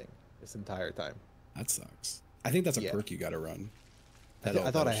anything this entire time. That sucks. I think that's a Yeah. perk you got to run.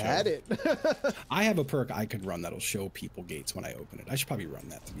 I thought I had it. I have a perk I could run that'll show people gates when I open it. I should probably run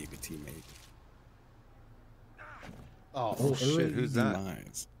that to be a good teammate. Oh, shit, early who's that?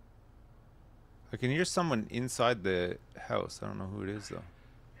 demise. I can hear someone inside the house. I don't know who it is though.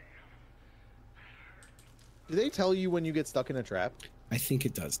 do they tell you when you get stuck in a trap? I think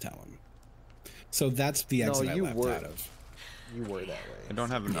it does tell him. So that's the No, exit I you left were- out of. You were that way. I don't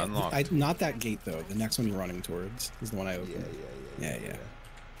have an Yeah, unlocked. not that gate though. The next one you're running towards is the one I Yeah, opened. Yeah.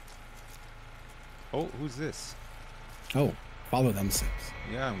 Oh, who's this? Oh, follow them six.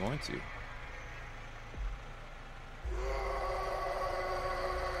 Yeah, I'm going to.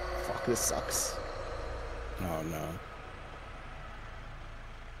 Fuck, this sucks. Oh no.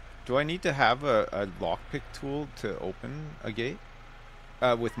 Do I need to have a lockpick tool to open a gate?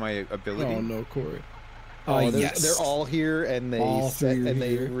 With my ability? Oh no, Corey. Oh, Yes. they're all here, and they All set three are and they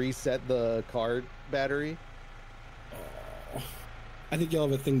here. reset the card battery. I think you'll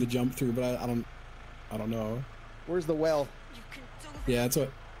have a thing to jump through, but I don't know. Where's the well? You can do Yeah, that's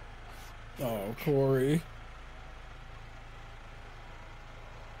what. Oh, Corey.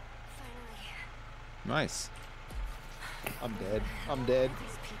 finally. Nice. I'm dead. I'm dead.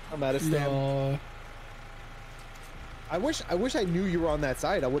 These people. I'm out of stamina. No. I wish I knew you were on that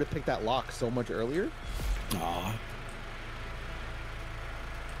side. I would have picked that lock so much earlier. Aw.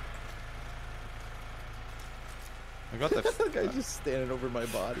 I got the. The guy's just standing over my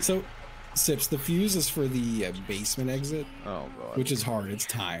body. So, Sips, the fuse is for the basement exit, Oh god. which is hard. It's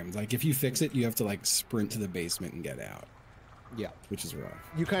timed. Like, if you fix it, you have to, like, sprint to the basement and get out, Yeah, which is rough.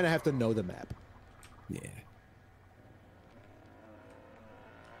 you kind of have to know the map. Yeah.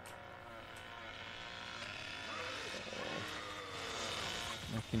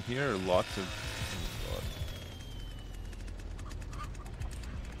 I can hear lots of.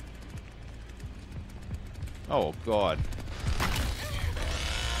 Oh god.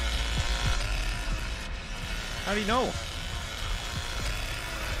 How do you know?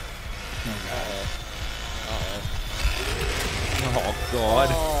 Oh god.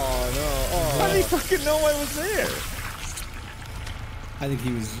 Oh no! How did he fucking know I was there? I think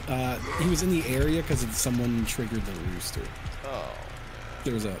he was in the area because someone triggered the rooster. Oh,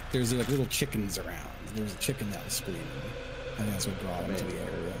 There's like little chickens around. There was a chicken that was screaming. I think that's what brought him to the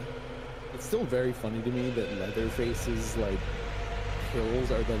area. it's still very funny to me that Leatherface's like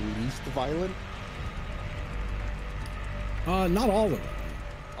kills are the least violent. Not all of them.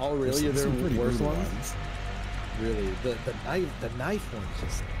 Oh, really? Are There's there some pretty worse brutal ones? really. The knife one's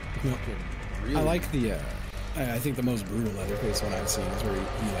just fucking really. I like the. I think the most brutal Leatherface one I've seen is where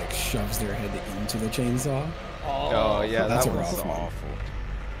he like shoves their head into the chainsaw. Oh yeah, that's that a was rough one. awful.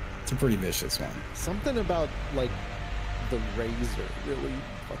 It's a pretty vicious one. Something about like the razor really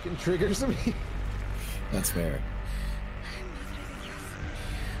fucking triggers me. That's fair.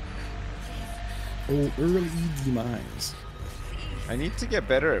 Oh, early demise. I need to get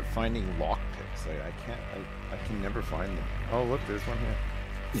better at finding lockpicks. Like I can never find them. Oh look, there's one here.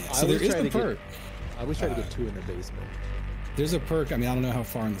 Yeah, so there is the perk. I always try to get 2 in the basement. There's a perk. I mean, I don't know how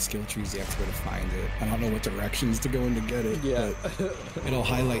far in the skill trees you have to go to find it. I don't know what directions to go in to get it. Yeah. But it'll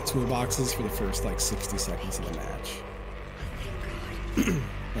highlight toolboxes for the first like 60 seconds of the match.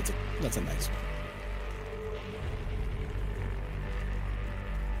 That's a nice one.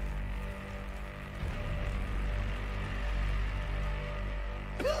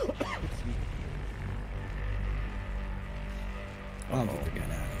 I don't think they're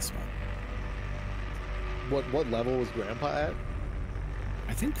getting out of this one. What level was Grandpa at?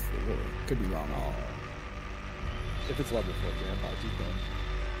 I think 4. Could be wrong. If it's level 4, Grandpa, he's done.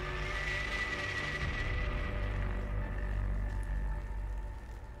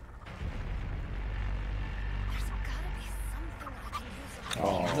 There's gotta be something I can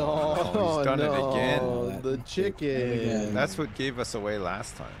use. Oh, he's done it again. The chicken. That's what gave us away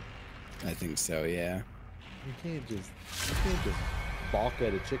last time. I think so, yeah. You can't just balk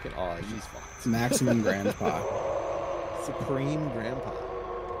at a chicken. Oh, he's fucked. Maximum grandpa. Supreme Grandpa.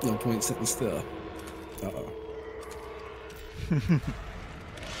 No point sitting still. Uh-oh.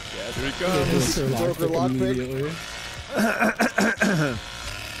 Yes. Here he comes. Broke her lockpick. Immediately.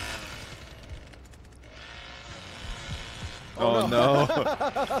 Oh no.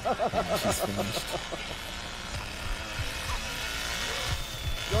 She's finished.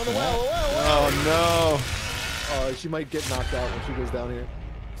 Going to well. Oh no. She might get knocked out when she goes down here.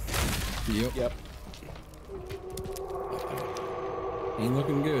 Yep. Yep. Ain't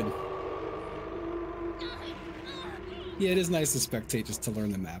looking good. Yeah, it is nice to spectate just to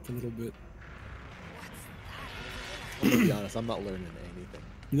learn the map a little bit. I'm gonna be honest, I'm not learning anything.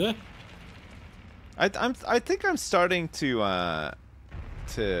 Yeah. I think I'm starting to know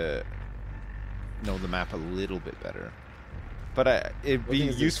the map a little bit better. But it'd be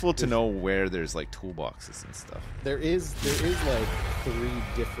useful to know where there's like toolboxes and stuff. There is like 3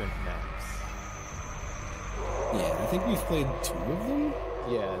 different maps. Yeah, I think we've played 2 of them.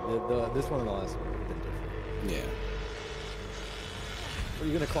 Yeah, this one and the last one have been different. Yeah. Are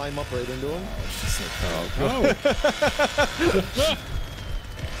you gonna climb up right into them? Oh, it's just like,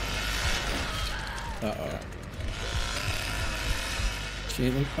 uh-oh. She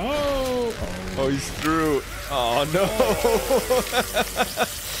ain't like, oh! Oh, he's through. Oh no.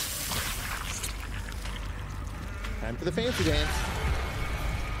 Time for the fancy dance.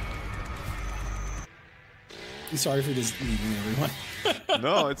 I'm sorry for just leaving everyone.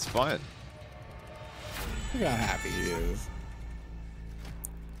 No, it's fine. Look how happy he is.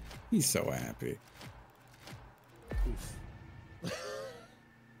 He's so happy. Oof.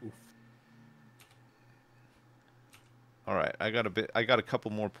 Oof. All right, I got a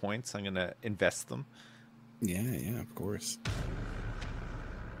couple more points. I'm gonna invest them. Yeah, of course.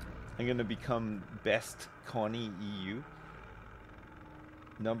 I'm gonna become best Connie EU.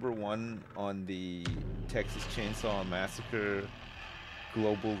 #1 on the Texas Chainsaw Massacre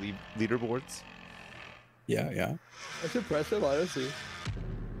global leaderboards. Yeah. That's impressive, honestly.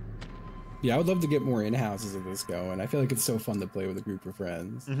 Yeah, I would love to get more in-houses of this going. I feel like it's so fun to play with a group of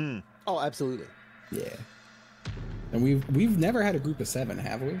friends. Mm-hmm. Oh, absolutely. Yeah. And we've never had a group of 7,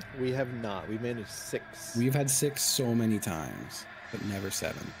 have we? We have not. We managed 6. We've had 6 so many times, but never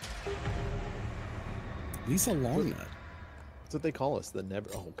 7. Lisa Longnut. That's what they call us. The never.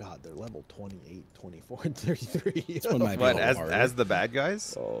 Oh God, they're level 28, 24, and 33. This one might be What, a little harder. as the bad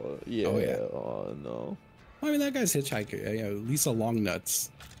guys? Oh yeah. Oh, yeah. Oh no. I mean, that guy's Hitchhiker. You know, Lisa Longnuts.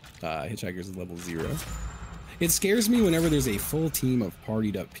 Hitchhiker's is level 0. It scares me whenever there's a full team of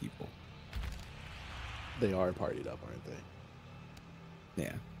partied up people. They are partied up, aren't they?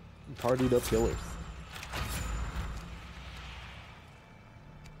 Yeah. Partied up killers.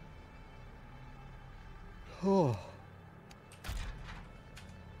 Oh.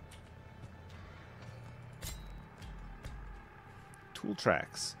 Tool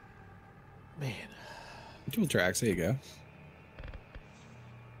tracks. Man. Tool tracks, there you go.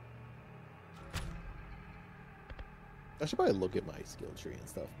 I should probably look at my skill tree and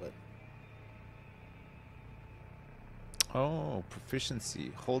stuff, but Oh,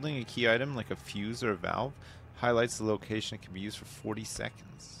 proficiency. Holding a key item like a fuse or a valve highlights the location. It can be used for 40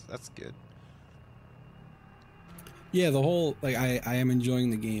 seconds. That's good. Yeah, the whole like I am enjoying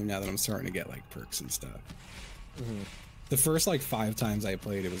the game now that I'm starting to get like perks and stuff. The first like 5 times I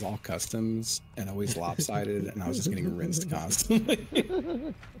played, it was all customs and always lopsided, and I was just getting rinsed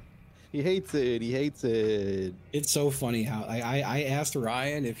constantly. He hates it. He hates it. It's so funny how I asked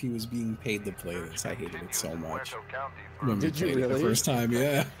Ryan if he was being paid to play this. I hated it so much. When we Did you played it the really? first time,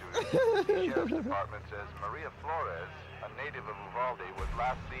 yeah. The Sheriff's Department says Maria Flores, a native of Uvalde, was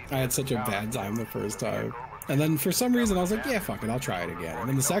last seen. I had such a bad time the first time. And then for some reason I was like, yeah, fuck it, I'll try it again. And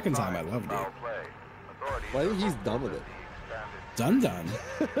then the second time I loved it. Well, I think he's done with it. Done.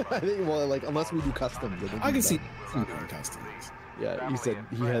 I think, well, like, unless we do customs. think I can he's see done. him doing customs. Yeah, he said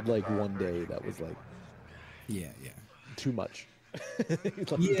he had like one day that was like Yeah. too much. He's,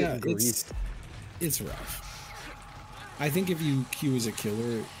 like, Yeah, getting griefed. it's rough. I think if you queue as a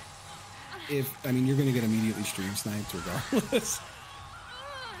killer, I mean, you're gonna get immediately stream sniped regardless.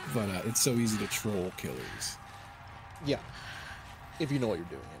 But it's so easy to troll killers. Yeah, if you know what you're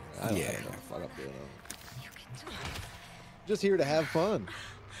doing. Anyway. I Yeah. don't know what the fuck I'm doing. Just here to have fun.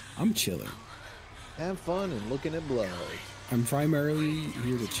 I'm chilling. Have fun and looking at blood. I'm primarily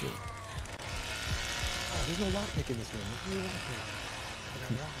here to chill. Oh, there's no lockpick in this room.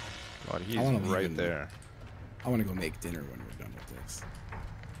 There's no lockpick. God, he's I wanna leave right him. there. I want to go make dinner when we're done with this.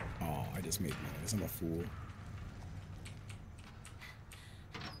 Oh, I just made noise. I'm a fool.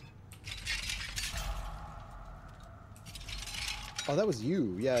 Oh, that was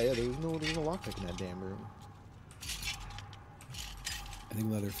you. Yeah. There's no lockpick in that damn room. I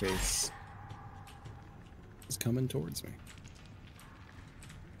think Leatherface is coming towards me.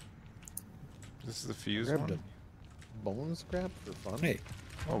 This is the fuse Grabbed one. a bone scrap for fun. Hey,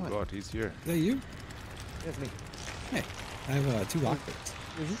 Oh Come on. God, he's here. is that you? That's me. Hey, I have 2 lockpicks.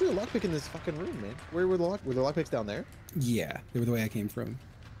 There's usually a lockpick in this fucking room, man. Where were the lockpicks down there? Yeah, they were the way I came from.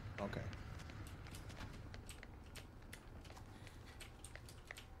 Okay.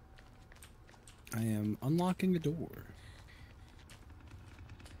 I am unlocking a door.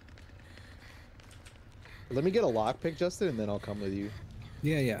 Let me get a lockpick, Justin, and then I'll come with you.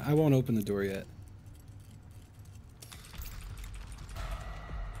 Yeah, I won't open the door yet.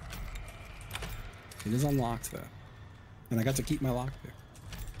 It is unlocked though. And I got to keep my lockpick.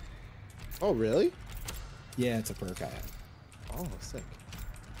 Oh, really? Yeah, it's a perk I have. Oh, sick.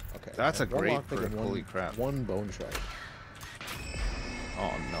 Okay. That's a one great lockpick perk, and holy crap. One bone shard.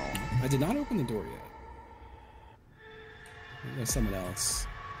 Oh no. I did not open the door yet. Maybe there's someone else.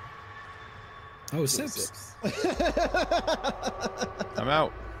 Oh, Sips. I'm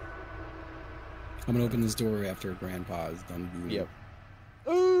out. I'm gonna open this door after Grandpa's done viewing. Yep.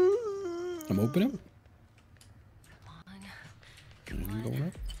 I'm opening. Come on. I'm going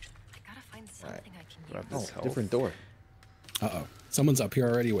up. I gotta find something I can Grab use. this Oh, health. different door. Uh-oh. Someone's up here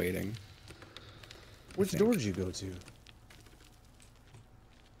already waiting. Which think. door did you go to?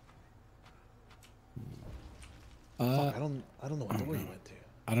 Uh, I don't know what I door don't you know. went to.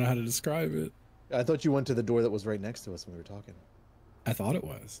 I don't know how to describe it. I thought you went to the door that was right next to us when we were talking. I thought it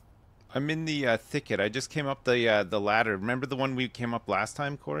was. I'm in the thicket. I just came up the ladder. Remember the one we came up last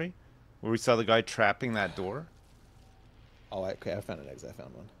time, Corey? Where we saw the guy trapping that door? Oh, okay. I found an exit. I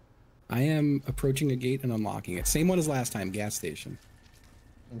found one. I am approaching a gate and unlocking it. Same one as last time, gas station.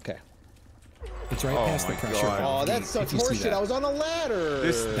 Okay. It's right Oh past the my pressure God. valve Oh, gate, that's such if you see horseshit. that. I was on a ladder.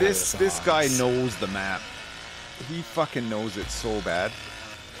 This guy sucks. knows the map. He fucking knows it so bad.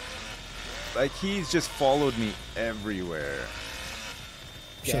 Like he's just followed me everywhere.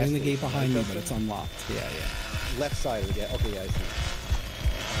 Shutting the Gas gate station, behind me, right, but it's Justin? unlocked. Yeah. Left side of the gate. Okay, yeah, I see.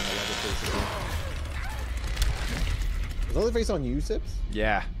 On the Leatherface again. Is Leatherface on you, Sips?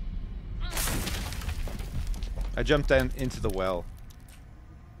 Yeah. I jumped down into the well.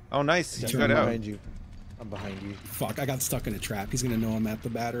 Oh, nice. He Turn got I'm out. behind you. I'm behind you. Fuck, I got stuck in a trap. He's gonna know I'm at the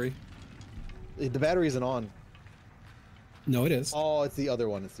battery. The battery isn't on. No, it is. Oh, it's the other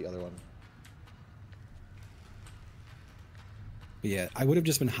one. It's the other one. But yeah, I would have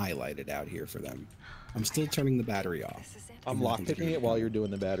just been highlighted out here for them. I'm still turning the battery off. This is it. I'm Nothing's lockpicking gonna it while happen. you're doing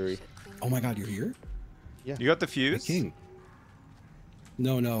the battery. Oh my god, you're here? You got the My fuse? king.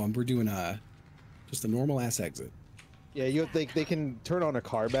 No, we're doing just a normal ass exit. Yeah, they can turn on a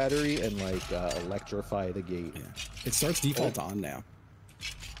car battery and like electrify the gate. Yeah. It starts default on now.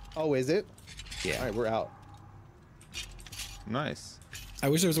 Oh, is it? Yeah. All right, we're out. Nice. I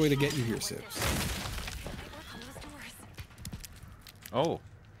wish there was a way to get you here, Sips. Work on those doors. Oh.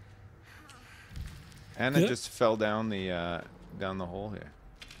 Anna Yeah. just fell down the hole here.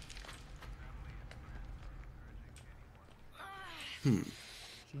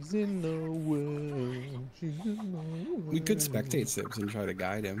 She's in the well. She's in the well. We could spectate Sips and try to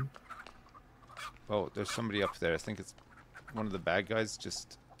guide him. Oh, there's somebody up there. I think it's one of the bad guys.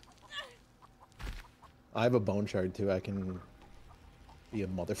 Just. I have a bone shard too. I can be a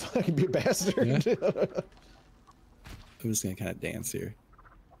motherfucker. I can be a bastard. Yeah. I'm just gonna kind of dance here.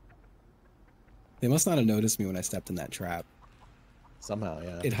 They must not have noticed me when I stepped in that trap. Somehow,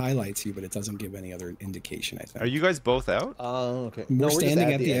 yeah. It highlights you, but it doesn't give any other indication, I think. Are you guys both out? Oh, okay. We're No, just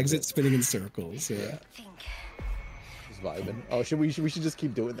standing at the exit, spinning in circles. Yeah. Just vibing. Oh, we should just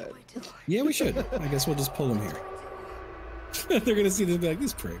keep doing that. Yeah, we should. I guess we'll just pull them here. They're gonna see this and be like,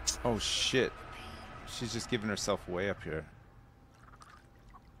 these pricks. Oh shit. She's just giving herself away up here.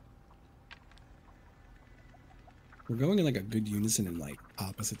 We're going in like a good unison in like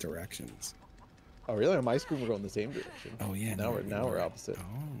opposite directions. Oh, really? On my screen, we're going the same direction. Oh yeah. Now we're opposite.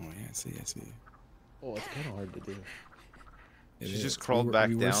 Oh yeah, I see. Oh, it's kind of hard to do. She just crawled back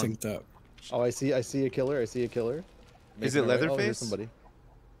we down. Were synced up. Oh, I see a killer. Is it Making our way- Leatherface? Oh, there's somebody.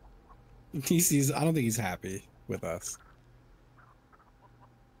 He sees. I don't think he's happy with us.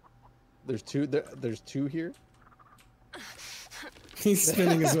 There's two. There's two here. He's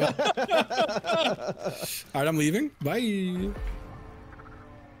spinning as well. All right, I'm leaving. Bye.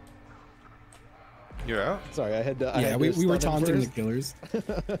 You're out? Sorry, I had to. Yeah, we were taunting the killers.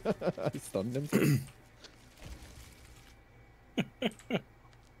 I stunned him first.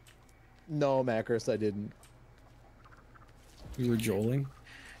 No, Macros, I didn't. We were joling.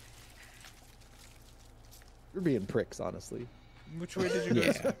 We're being pricks, honestly. Which way did you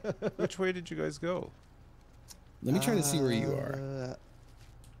guys? Which way did you guys go? Let me try to see where you are.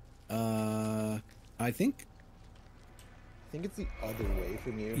 I think. I think it's the other way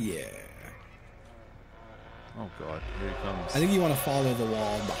from you. Yeah. Oh god, here he comes. I think you want to follow the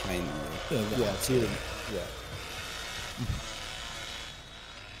wall behind you. Yeah, see it. Yeah.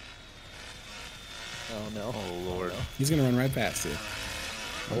 Oh no. Oh lord. He's gonna run right past you.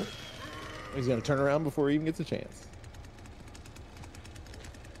 Oh. He's gonna turn around before he even gets a chance.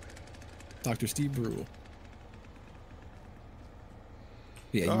 Dr. Steve Brule.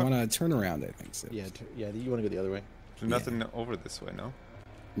 Yeah, you Oh. want to turn around, I think so. Yeah, you want to go the other way. There's nothing over this way, no?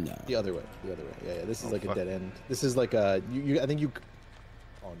 No. The other way. Yeah. This is Oh, like fuck. a dead end. This is like a. I think you.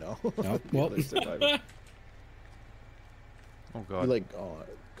 Oh no. Nope. The Well. other survivor. Oh You god. like, oh,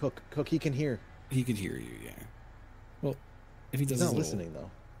 Cook. He can hear. He could hear you, yeah. Well, if he does He's his not little- listening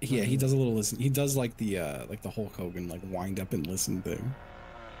though. Yeah, he does a little listen. He does like the Hulk Hogan like wind up and listen thing.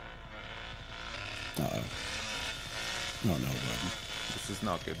 Uh-oh. Oh no, buddy. This is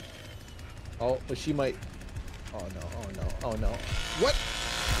not good. Oh, but she might. Oh no. What?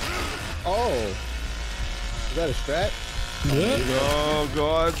 Oh. Is that a strat? Oh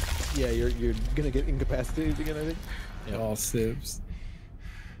god. Yeah, you're gonna get incapacitated again, I think. Yeah. All sibs.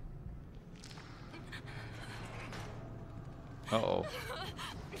 Uh-oh.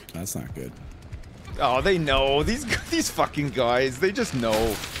 That's not good. Oh, they know. These fucking guys, they just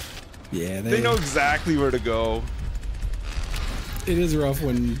know. Yeah, They know exactly where to go. It is rough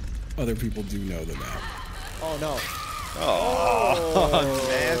when other people do know the map. Oh no. Oh,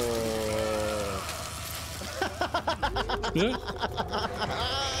 nasty. Yeah.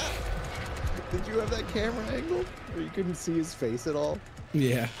 Did you have that camera angle where you couldn't see his face at all?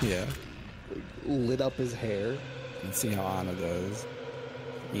 Yeah. Like, lit up his hair. Let's see how Anna does.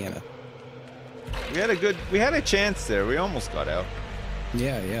 Anna. We had a chance there. We almost got out.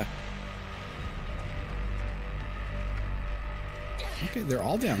 Yeah. Okay, they're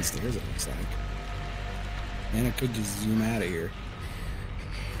all downstairs, it looks like. Anna could just zoom out of here.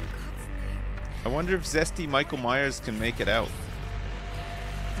 I wonder if Zesty Michael Myers can make it out.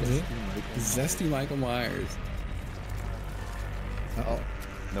 Zesty Michael Myers. Uh-oh.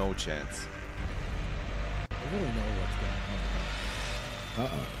 No chance. I really know what's going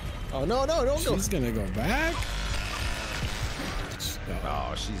on. Uh-oh. Oh no, don't go. She's gonna go back.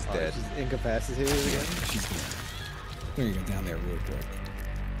 Oh, she's Oh, dead. she's incapacitated again. She's gonna. They're gonna go down there real quick.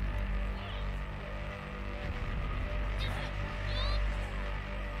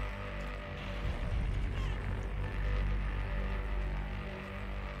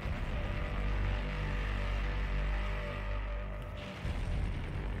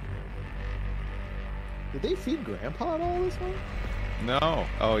 Did they feed Grandpa at all this one? No.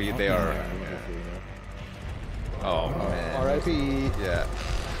 Oh, yeah, they are. Yeah, Yeah. Oh, man. R.I.P. Yeah.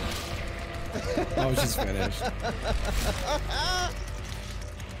 Oh, she's finished.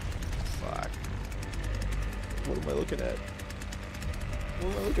 Fuck. What am I looking at?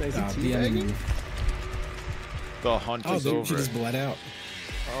 What am I looking at? Is The he teabagging? enemy. The hunt Oh, is dude, over. she just bled out.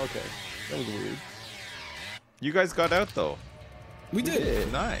 Oh, okay. That was weird. You guys got out, though. We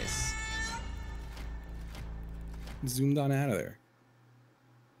did. Nice. Zoomed on out of there.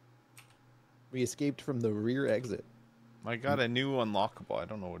 We escaped from the rear exit. I got a new unlockable. I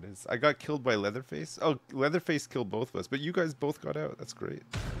don't know what it is. I got killed by Leatherface. Oh, Leatherface killed both of us, but you guys both got out. That's great.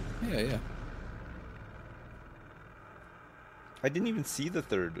 Yeah. I didn't even see the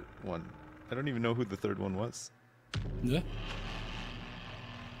third one. I don't even know who the third one was. Yeah.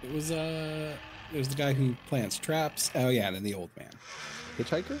 It was the guy who plants traps. Oh yeah, and then the old man.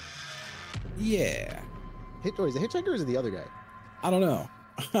 Hitchhiker? Yeah. Or is it Hitchhiker or is it the other guy? I don't know.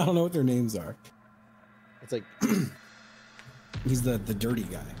 I don't know what their names are. It's like He's the dirty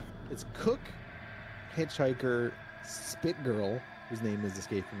guy. it's Cook, Hitchhiker, Spit Girl, whose name is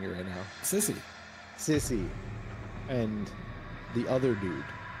escaping me right now, Sissy. Sissy, and the other dude.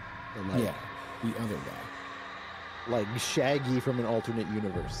 Yeah. The other guy. Like Shaggy from an alternate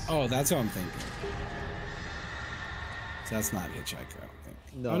universe. Oh, that's what I'm thinking. So that's not Hitchhiker, I don't think.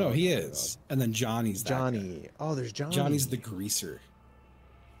 No, Oh no, he no, is. And then Johnny's that Johnny. guy. Oh, there's Johnny. Johnny's the greaser.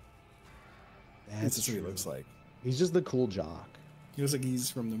 That's what he true. looks like. He's just the cool jock. He looks like he's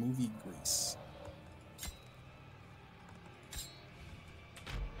from the movie Grease.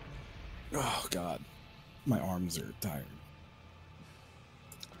 Oh God, my arms are tired.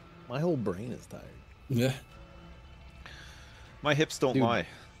 My whole brain is tired. Yeah. My hips don't Dude. lie.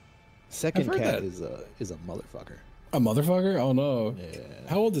 Second I've heard cat that. is a motherfucker. A motherfucker? Oh no. Yeah.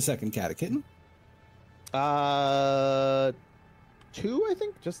 How old is second cat? A kitten? 2, I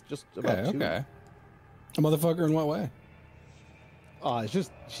think. Just about Okay, 2. okay. A motherfucker in what way? It's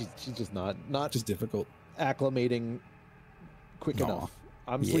just she's just not Just difficult. acclimating quick Aw. enough.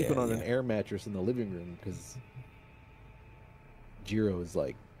 I'm Yeah, sleeping on an yeah. air mattress in the living room because Jiro is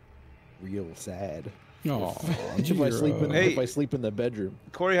like real sad. Oh, If I sleep in the bedroom.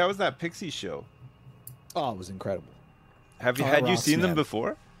 Corey, how was that Pixie show? Oh, it was incredible. Had you rocks, seen them man.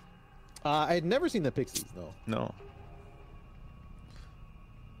 before? I had never seen the Pixies. No. No.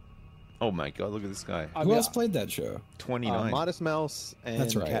 Oh my God! Look at this guy. I Who mean, else played that show? 29. Modest Mouse and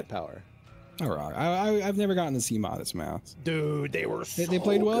That's right. Cat Power. All right. I've never gotten to see Modest Mouse. Dude, they were They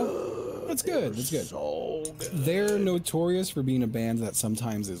played well? That's good. That's good. So good. They're notorious for being a band that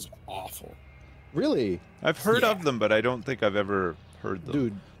sometimes is awful. Really? I've heard Yeah. of them, but I don't think I've ever heard them.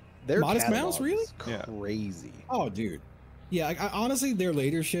 Dude, their Modest catalog Mouse, really? is Yeah. crazy. Oh, dude. Yeah, I honestly, their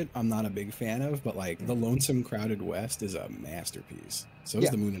later shit, I'm not a big fan of, but like The Lonesome Crowded West is a masterpiece. So is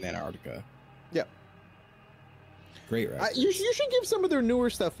Yeah. The Moon in Antarctica. Yeah. Great record. You should give some of their newer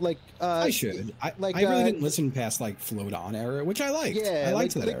stuff like I should. I really didn't listen past like Float On era, which I liked. Yeah, I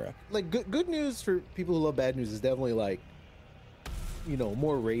liked like, that era. Like good news for people who love bad news is definitely like, you know,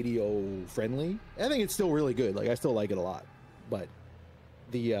 more radio friendly. I think it's still really good. Like I still like it a lot, but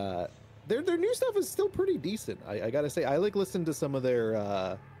the their new stuff is still pretty decent. I gotta say, I like listened to some of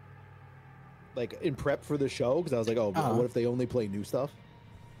their like in prep for the show because I was like, oh, what if they only play new stuff?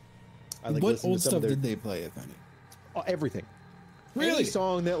 I like What listening old to some stuff of their, did they play, if any? everything. Really? Any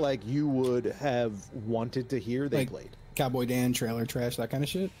song that like you would have wanted to hear, they Like- played. Cowboy Dan, Trailer Trash, that kind of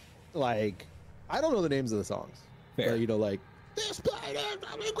shit? Like, I don't know the names of the songs. Fair. But, you know, like this planet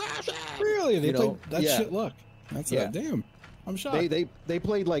is crashing. Really? They You played know, that yeah. shit? Look. That's Yeah. damn. I'm shocked. They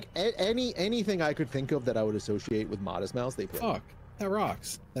played like anything I could think of that I would associate with Modest Mouse. They played. Fuck. That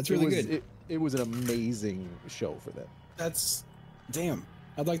rocks. That's It really was- good. It was an amazing show for them. That's damn.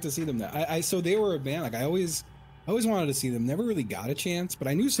 I'd like to see them now. So they were a band. Like I always wanted to see them. Never really got a chance, but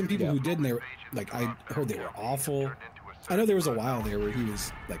I knew some people Yeah. who did, and they were like, I heard they were awful. I know there was a while there where he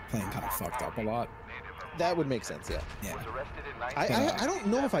was like playing kind of fucked up a lot. That would make sense. Yeah. Yeah. I don't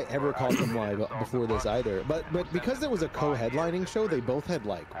know if I ever caught them live before this either, but because there was a co-headlining show, they both had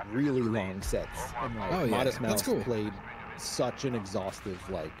like really long sets, and like Oh, yeah. Modest That's Mouse cool. played such an exhaustive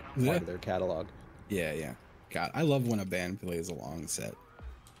like Yeah. part of their catalog. Yeah. God, I love when a band plays a long set.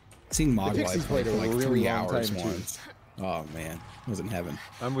 Seeing Mogwai Pixies play played for a like really 3 long hours time, too. once. Oh man, it was in heaven.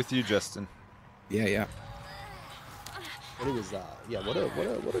 I'm with you, Justin. Yeah. But it was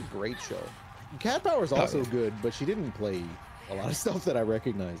what a great show. Cat Power's also yeah. good, but she didn't play a lot of stuff that I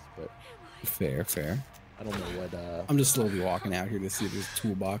recognized. But Fair. I don't know what. I'm just slowly walking out here to see these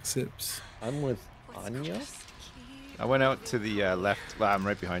toolbox sips. I'm with Anya. I went out to the left. Well, I'm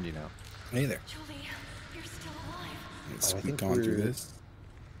right behind you now. Hey there. Julie, you're still alive. Let's I keep think going through we're- this.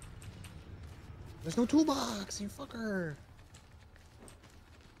 There's no toolbox, you fucker.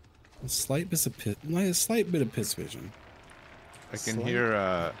 A slight bit of piss vision. I can Slight.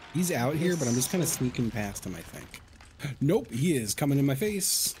 hear. He's out here, but I'm just kind of sneaking past him, I think. Nope, he is coming in my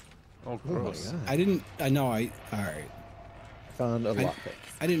face. Oh, Oh my gross. god. I know, all right. Found a lockpick.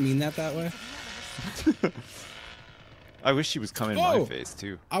 I didn't mean that way. I wish he was coming in Oh! my face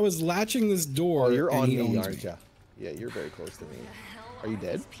too. I was latching this door. Oh, you're and on he me, owns aren't you? Yeah, you're very close to me. Hell Are you are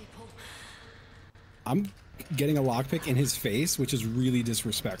dead? these people? I'm getting a lockpick in his face, which is really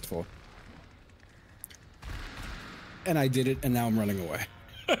disrespectful. And I did it, and now I'm running away.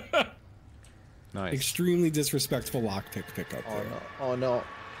 Nice. Extremely disrespectful lockpick pickup Oh there. no! Oh no!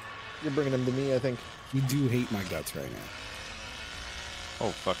 You're bringing him to me, I think. You do hate my guts right now. Oh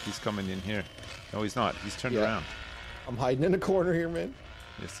fuck, he's coming in here. No, he's not. He's turned Yeah. around. I'm hiding in a corner here, man.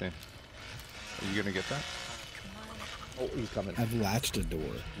 Yes, same. Are you gonna get that? Oh, he's coming. I've latched a door.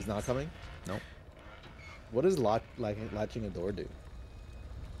 He's not coming. Nope. What does latching a door do?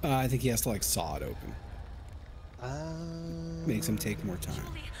 I think he has to like saw it open. Makes him take more time.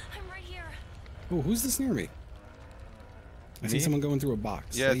 Julie, I'm right here. Oh, who's this near me? I see Me? someone going through a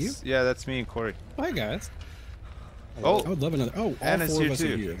box. Yeah, Is that you? yeah, that's me and Corey. Hi guys. Oh, I would love another. Oh, all Anna's four here of us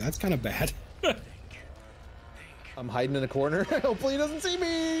too. are here. That's kind of bad. I'm hiding in a corner. Hopefully he doesn't see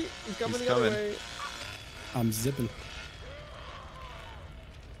me. He's coming He's the other coming. way. I'm zipping.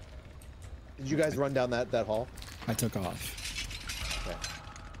 Did you guys run down that hall? I took off. Okay.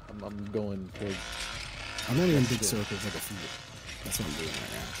 I'm going towards. I'm running in big circles like a fool. That's what I'm doing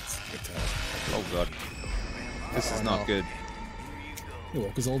right now. It's good to oh god. This is not good. He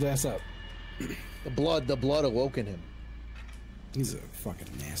woke his old ass up. The blood awoken him. He's a fucking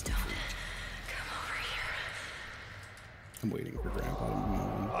nasty freak. I'm waiting for Grandpa to move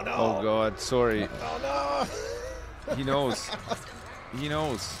on. Oh no! Oh god, sorry. Oh no! He knows. He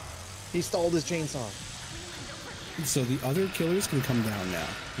knows. He stalled his chainsaw. So the other killers can come down now.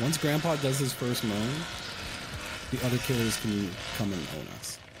 Once Grandpa does his first moan, the other killers can come and own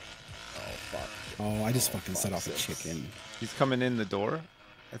us. Oh fuck! Oh, I just fucking set off a chicken. He's coming in the door,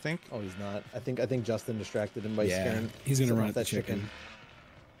 I think. Oh, he's not. I think Justin distracted him by Yeah, scaring. he's gonna setting run off at the that chicken.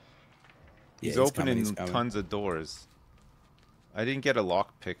 He's Yeah, opening coming. tons of doors. I didn't get a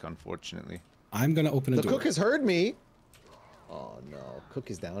lockpick, unfortunately. I'm gonna open a The door. cook has heard me. Oh no! Cook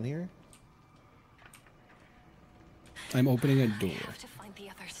is down here. I'm opening a door. I have to find the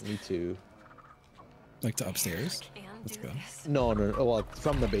others. Me too. Like to upstairs. Can Let's do go. this. No. Oh, well,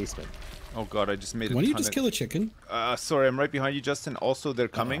 from the basement. Oh god, I just made a Why don't you ton just of... kill a chicken? Sorry, I'm right behind you, Justin. Also, they're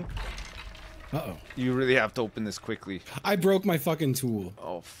coming. Uh-oh. You really have to open this quickly. I broke my fucking tool.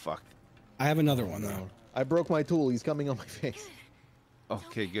 Oh fuck. I have another one though. No. I broke my tool. He's coming on my face.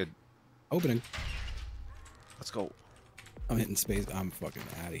 Okay, good. Opening. Let's go. I'm hitting space. I'm fucking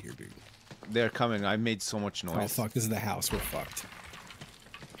out of here, dude. They're coming. I made so much noise. Oh fuck, this is the house. We're fucked.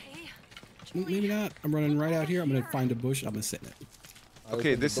 Hey, Maybe not. I'm running right out here. I'm gonna find a bush. I'm gonna sit in it. I Okay,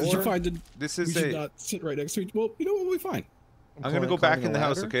 opened this the is You door. your- find it. This We is should a... not sit right next to each. Well, you know what? We'll be fine. I'm gonna go back climbing in the a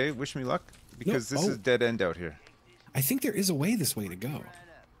house, ladder. okay? Wish me luck. Because this oh. is dead end out here. I think there is a way this way to go.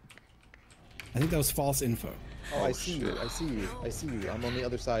 I think that was false info. Oh, I Oh, see you. shit. I see you. I see you. I'm on the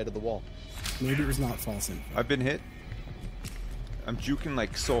other side of the wall. Maybe it was not false info. I've been hit. I'm juking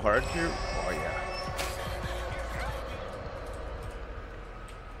like so hard here. Oh yeah.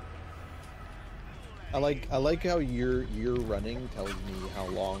 I like how your running tells me how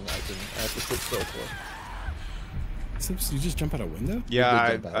long I have to sit still for. Sips, you just jump out a window?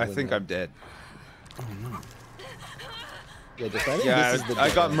 Yeah, jump out I of think window. I'm dead. Oh no. Yeah, just I think Yeah, this is the I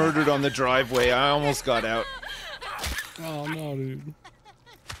got dead end. murdered on the driveway. I almost got out. Oh no, dude.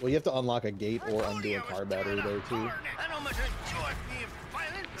 Well, you have to unlock a gate or undo a car battery there too. I don't much enjoy being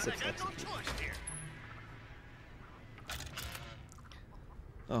violent, but I Six got no execute. choice here.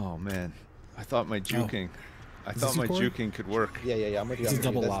 Oh man, I thought my juking. I Is thought this my your core? juking could work. Yeah. I'm with you. It's a I'm with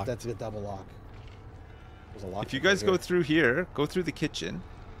you. double That's, lock. That's a double lock. There's a lock. If you right guys go here. through here, go through the kitchen,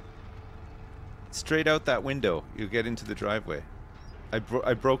 straight out that window, you'll get into the driveway. I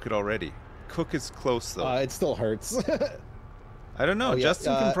broke it already. Cook is close though. It still hurts. I don't know. oh, yeah,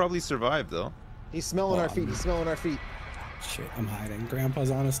 Justin can probably survive though. He's smelling our feet. He's smelling our feet. Shit, I'm hiding. Grandpa's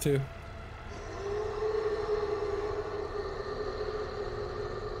on us too.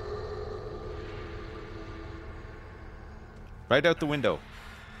 Right out the window.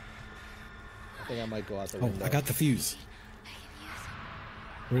 I think I might go out the Oh, window. I got the fuse.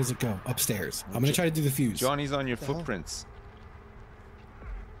 Where does it go? Upstairs. I'm gonna try to do the fuse. Johnny's on your hell? footprints.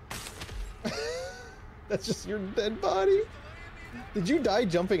 That's just your dead body. Did you die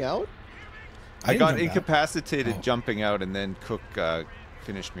jumping out? I didn't got jump out. incapacitated Oh. jumping out, and then Cook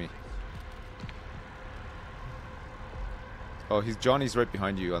finished me. Oh, Johnny's right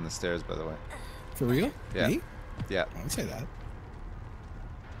behind you on the stairs, by the way. For real? Yeah. Me? Yeah. I would say that.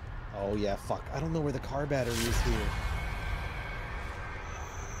 Oh yeah, fuck. I don't know where the car battery is here.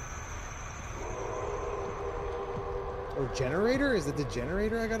 Or generator? Is it the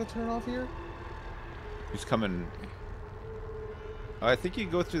generator I gotta turn off here? Who's coming? Oh, I think you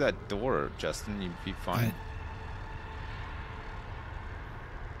go through that door, Justin. You'd be fine.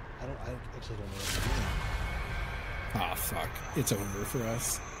 I actually don't know what to do. Ah, fuck. It's over for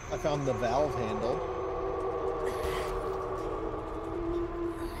us. I found the valve handle.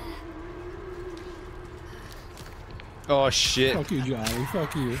 Oh shit! Fuck you, Johnny.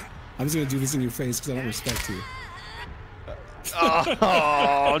 Fuck you. I'm just gonna do this in your face because I don't respect you.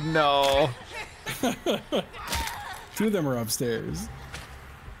 Oh no! Two of them are upstairs.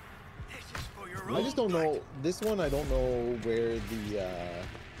 I just don't know. This one, I don't know where the.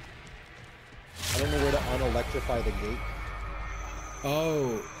 I don't know where to unelectrify the gate.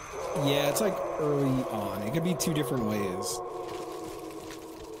 Oh, yeah, it's like early on. It could be two different ways.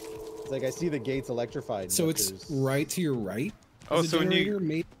 It's like I see the gates electrified. So but it's there's- right to your right. Oh, The so when you generator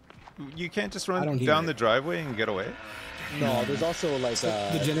made- can't just I run don't hear down it. the driveway and get away? No, there's also like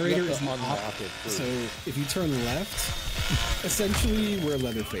the you generator have is to the unlock op- it. too. So if you turn left, essentially where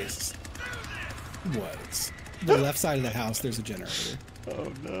Leatherface was, the left side of the house, there's a generator.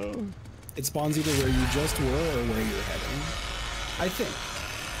 Oh no! It spawns either where you just were or where you're heading. I think.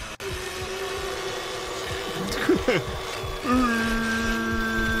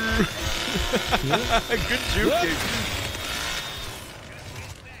 Good juking.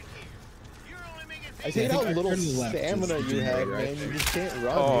 I see Yeah, I how think little turn to the left is stamina the you have, generator, I man. You think. just can't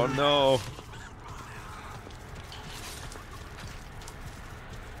run. Oh dude. no!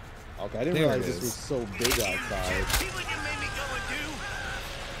 Okay, I didn't There realize it this is. was so big outside. See what you made me go and do?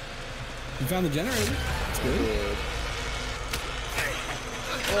 You found the generator. It's good. Dude.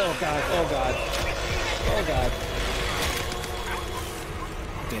 Oh god! Oh god! Oh god!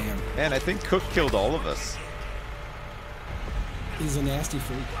 Damn. Man, I think Cook killed all of us. He's a nasty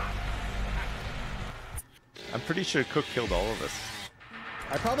freak. I'm pretty sure Cook killed all of us.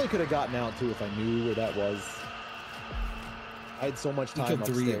 I probably could have gotten out too if I knew where that was. I had so much He time killed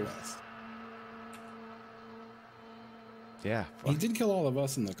three upstairs. of us. Yeah. He did kill all of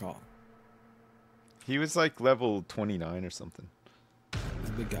us in the call. He was like level 29 or something. He's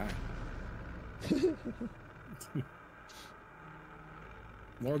a big guy.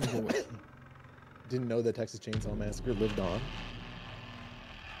 Large boy. Didn't know the Texas Chainsaw Massacre lived on.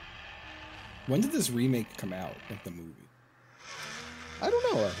 When did this remake come out? Like the movie? I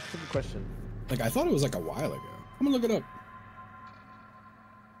don't know. That's a good question. Like I thought it was like a while ago. I'm gonna look it up.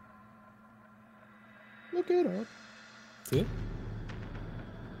 Look it up. See it?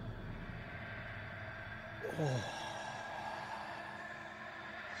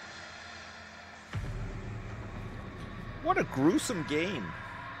 What a gruesome game.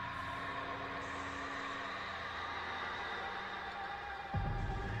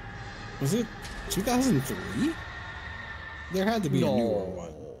 Was it 2003? There had to be a newer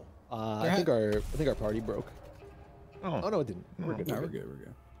one. I think our party broke. Oh, Oh no, it didn't. We're good. No, we're we're good. good. We're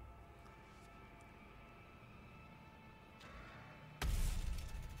good.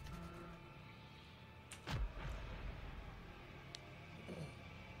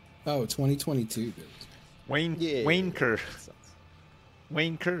 Oh, 2022, dude. Wayne Yeah. Wayne Kerr.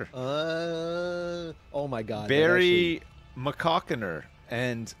 Wayne Kerr. Oh my God. that Barry McCockiner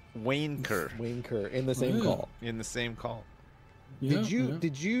and Wayne Kerr actually- Wayne Kerr in the same Yeah. call. in the same call. Yeah, Did you yeah.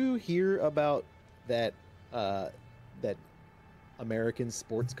 did you hear about that that American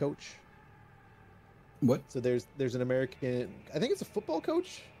sports coach? What? So there's an American, I think it's a football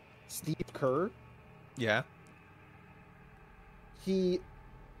coach, Steve Kerr. Yeah.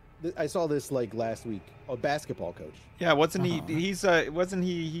 I saw this like last week. A basketball coach. Yeah, wasn't Uh-huh. he wasn't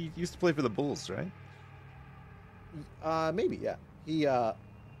he used to play for the Bulls, right? Maybe, yeah.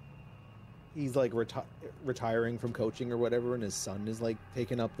 He's like retiring from coaching or whatever, and his son is like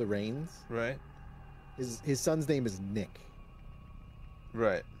taking up the reins. Right. His son's name is Nick.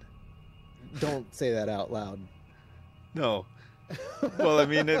 Right. Don't say that out loud. No. Well, I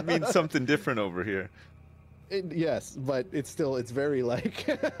mean, it means something different over here. Yes, but it's very like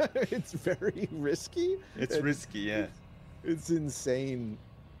it's very risky. It's and risky, yeah. It's insane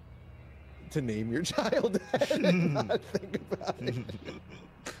to name your child that and not think about it.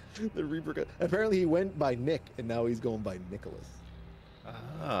 The repercussion. Apparently, he went by Nick, and now he's going by Nicholas.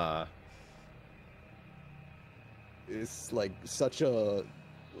 Ah. It's like such a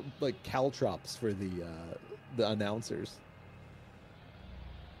like caltrops for the announcers.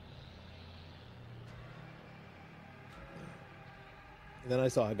 And then I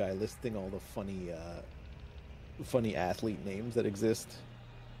saw a guy listing all the funny athlete names that exist.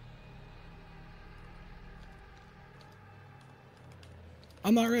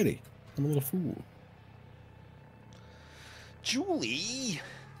 I'm not ready. I'm a little fool. Julie.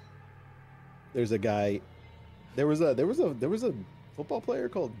 There's a guy. There was a football player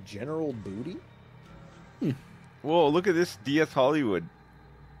called General Booty. Whoa, look at this DS Hollywood.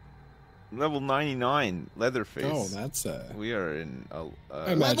 Level 99, Leatherface. Oh, that's We are in a.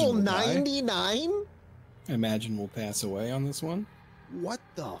 I imagine Level we'll die. 99? I imagine we'll pass away on this one. What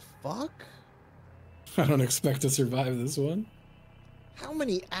the fuck? I don't expect to survive this one. How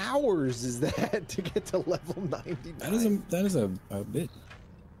many hours is that to get to level 99? That is a bit.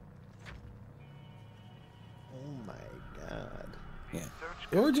 Oh my god.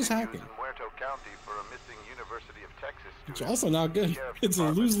 Yeah. Or just hacking. Muerto County for a missing University of Texas It's student. also not good. Sheriff's It's a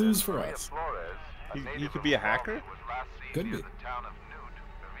Department lose-lose says for Maria us. Flores, a You native could of be a Uvalde, hacker? was last seen Could near be. the town of Newt.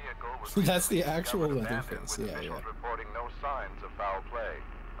 The vehicle was That's the recently actual discovered abandoned, Leatherface. with Yeah, officials yeah. reporting no signs of foul play.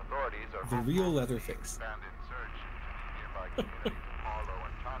 Authorities are The hopeful real that Leatherface. the expanded search into nearby communities of Harlow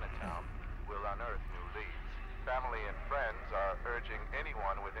and Chinatown will unearth new leads. Family and friends are urging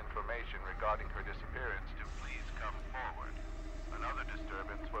anyone with information regarding her disappearance to please come forward. Another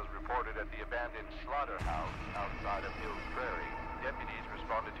disturbance was reported at the abandoned slaughterhouse outside of Hills Prairie. Deputies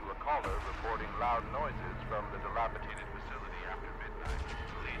responded to a caller reporting loud noises from the dilapidated facility after midnight.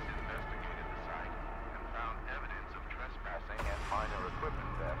 Police investigated the site and found evidence of trespassing and minor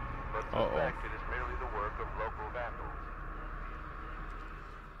equipment theft, but suspect it is merely the work of local vandals.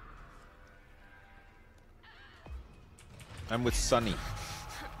 I'm with Sunny.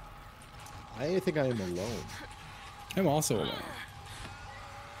 I think I am alone. I'm also alone.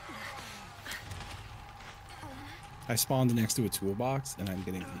 I spawned next to a toolbox and I'm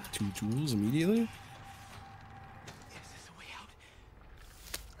getting 2 tools immediately.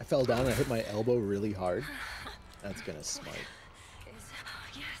 I fell down and I hit my elbow really hard. That's gonna smite.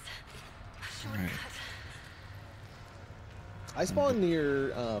 Alright. I spawned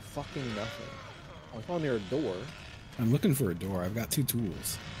near fucking nothing. I spawned near a door. I'm looking for a door. I've got 2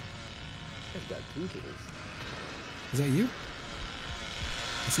 tools. I've got 2 doors. Is that you?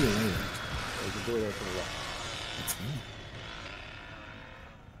 I see a light. There's a door there to the left. That's me.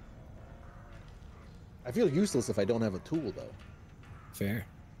 I feel useless if I don't have a tool though. Fair.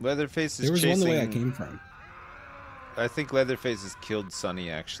 Leatherface is There was chasing. one the way I came from. I think Leatherface has killed Sunny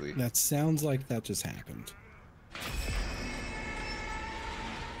actually. That sounds like that just happened.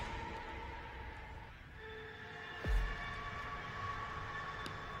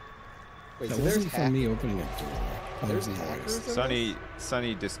 Wait, That so there's wasn't from me opening a door. That There's was hackers in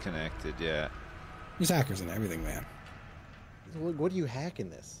Sunny disconnected. Yeah. There's hackers in everything, man. this? What do you hack in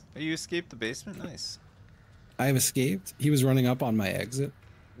this? Oh, you escaped the basement. Nice. I have escaped. He was running up on my exit.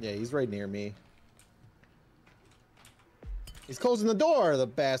 Yeah, he's right near me. He's closing the door, the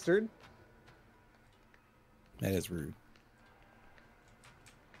bastard. That is rude.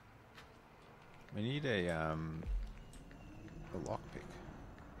 We need a lockpick.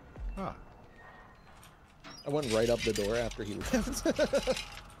 Ah. I went right up the door after he left.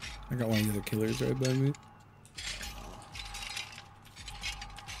 I got one of the other killers right by me.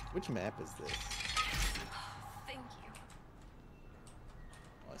 Which map is this? Thank you.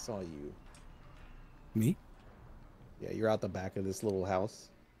 Oh, I saw you. Me? Yeah, you're out the back of this little house.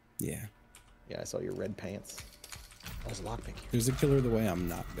 Yeah. Yeah, I saw your red pants. Oh, there's a lockpick here. There's a killer the way I'm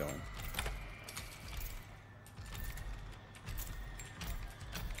not going.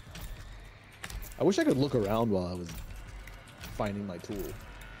 I wish I could look around while I was finding my tool.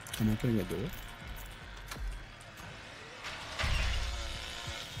 I'm opening a door.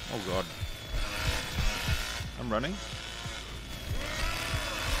 Oh god. I'm running.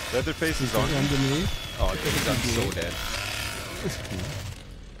 Leatherface is on Run me. to me. Oh, dude, I'm so dead.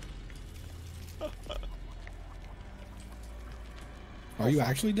 Are you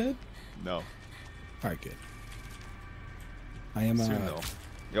actually dead? No. Alright, good. I am Soon though.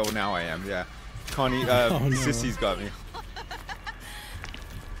 Yo, now I am. Yeah. Connie, Oh, no. Sissy's got me.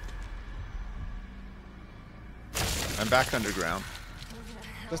 I'm back underground.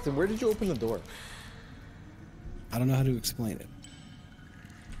 Justin, where did you open the door? I don't know how to explain it.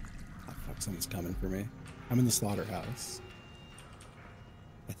 Oh, fuck, someone's coming for me. I'm in the slaughterhouse.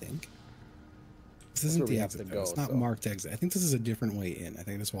 I think. This isn't where we the have exit, to though. It's go, not so- marked exit. I think this is a different way in. I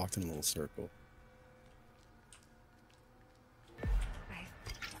think I just walked in a little circle. I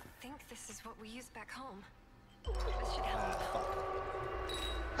think this is what we use back home. This should help.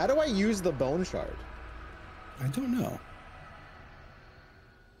 How do I use the bone shard? I don't know.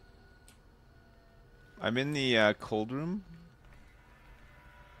 I'm in the cold room.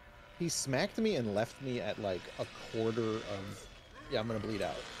 He smacked me and left me at like a quarter of... Yeah, I'm gonna bleed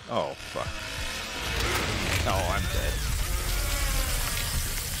out. Oh, fuck. Oh, I'm dead.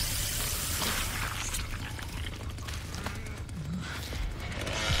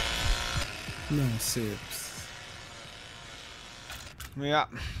 No sips. Yeah.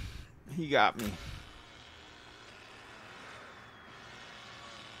 He got me.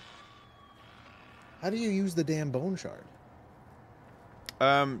 How do you use the damn bone shard?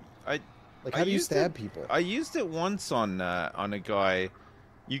 Like how do you stab people? I used it once on a guy.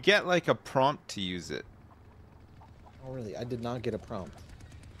 You get like a prompt to use it. Oh really? I did not get a prompt.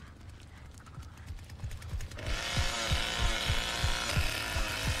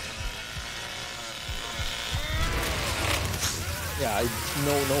 Yeah,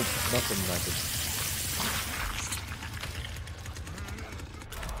 nothing.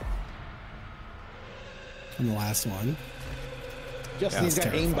 I'm the last one. Justin, he's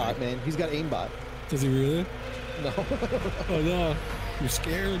got aimbot, man. He's got aimbot. Does he really? No. Oh no, you're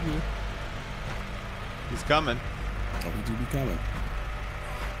scared me. He's coming. Oh, he do be coming.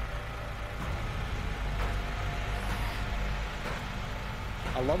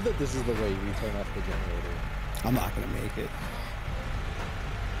 I love that this is the way we turn off the generator. I'm not gonna make it.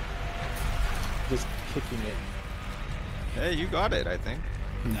 Just kicking it. Hey, you got it, I think.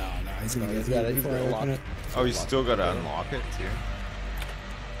 No, he's gonna He's get got it it. He's before I gonna open lock it. Oh, you still gotta unlock it too.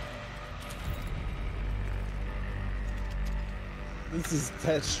 This is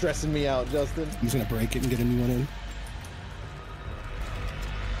stressing me out, Justin. I'm just gonna break it and get a new one in.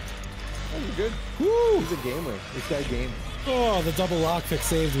 Oh, you're good. Woo! He's a gamer. This guy games. Oh, the double lockpick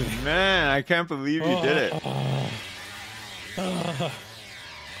saved me. Man, I can't believe you did it.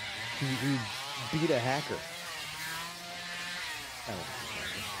 He beat a hacker.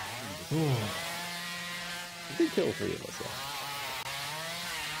 He did kill 3 of us, though.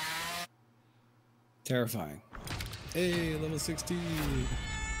 Terrifying. Hey, level 16.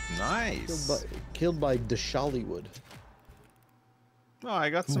 Nice. Killed by Deshollywood. Oh, I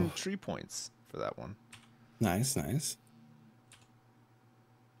got some tree points for that one. Nice, nice.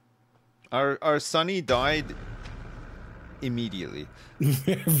 Our Sonny died immediately.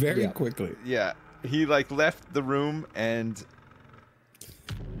 Very quickly. Yeah, he like left the room and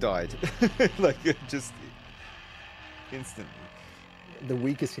died, like just instantly. The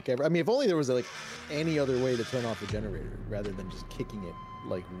weakest kick ever. I mean, if only there was like any other way to turn off the generator rather than just kicking it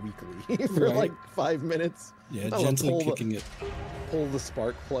like weakly for like 5 minutes. Yeah, I don't know, gently kicking it. Pull the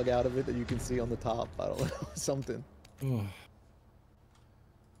spark plug out of it that you can see on the top. I don't know, something. Oh.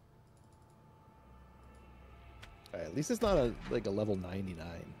 Alright, at least it's not like a level 99.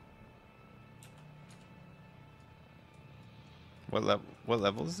 What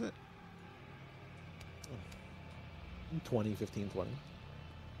level is it? 20, 15, 20.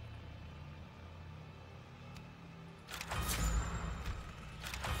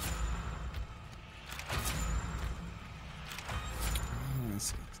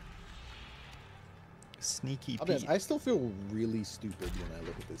 Sneaky I Pete. mean, I still feel really stupid when I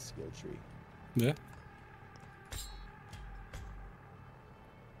look at this skill tree. Yeah.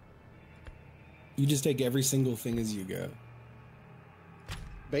 You just take every single thing as you go.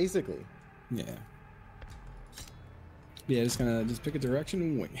 Basically. Yeah. Yeah, just pick a direction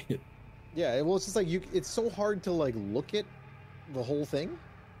and wing it. Yeah, well, it's just like it's so hard to like look at the whole thing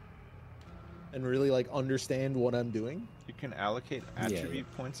and really like understand what I'm doing. You can allocate attribute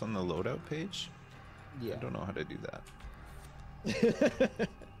points on the loadout page. Yeah. I don't know how to do that.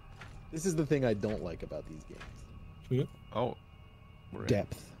 This is the thing I don't like about these games. Yeah. Oh, we're in.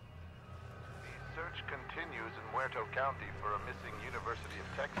 Depth. The search continues in Muerto County for a missing University of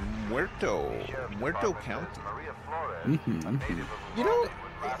Texas. Muerto County. Maria Flores, a native of You know,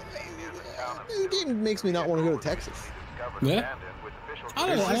 near the town of this game makes me not want to go to Texas. Yeah.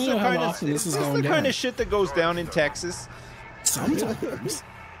 I don't know how often this is going the down. kind of shit that goes down in Texas. Sometimes.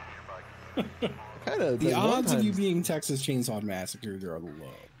 The odds of you being Texas Chainsaw Massacre are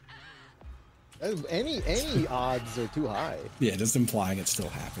low. Any odds are too high. Yeah, just implying it still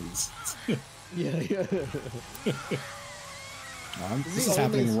happens. Yeah. This is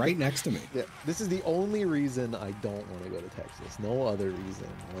happening right next to me. Yeah, this is the only reason I don't want to go to Texas. No other reason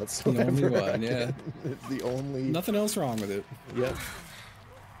whatsoever. The only one, yeah. It's the only. Nothing else wrong with it. Yep.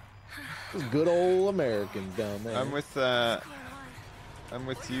 Those good old Americans down there. I'm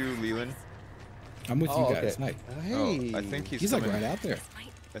with you, Leland. I'm with you guys. Okay. Hi. Hey. Oh, I think He's like right out there.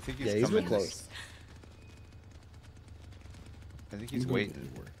 I think he's he's coming. real close. I think he's I'm going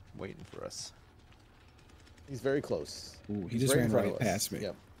waiting for us. He's very close. Ooh, he He's just in ran front right of us. past me.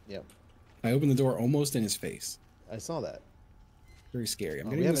 Yep. I opened the door almost in his face. I saw that. Very scary. I'm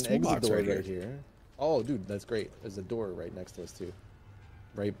We getting have this an exit toolbox door right here. here. Oh, dude, that's great. There's a door right next to us too.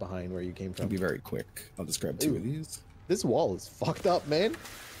 Right behind where you came from. I'll be very quick. I'll just grab 2 of these. This wall is fucked up, man.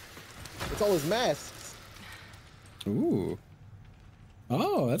 It's all his masks. Ooh.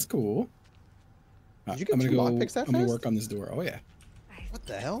 Oh, that's cool. Did you get I'm gonna two go. lockpicks that I'm gonna fast? work on this door. Oh yeah. What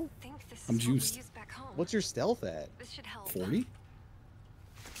the hell? I'm juiced. What's your stealth at? This should help. 40.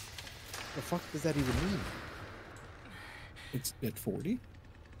 The fuck does that even mean? It's at 40.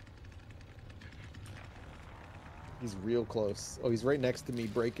 He's real close. Oh, he's right next to me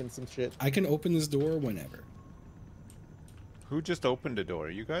breaking some shit. I can open this door whenever. Who just opened a door?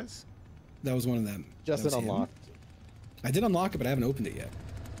 You guys? That was one of them. Justin That was him. unlocked. I did unlock it, but I haven't opened it yet.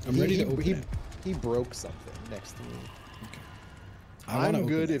 I'm ready to open it. He broke something next to me. Okay. I wanna I'm open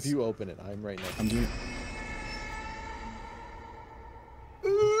good this. if you open it. I'm right next I'm to you. doing it.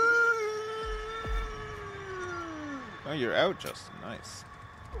 Oh, you're out, Justin. Nice.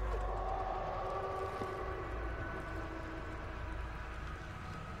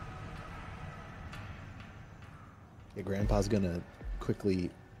 Yeah, Grandpa's gonna quickly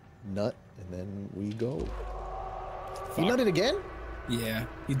nut, and then we go. He Fuck. nutted again? Yeah,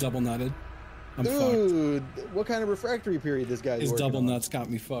 he double nutted. I'm fucked. Dude, what kind of refractory period this guy's His working double on? nuts got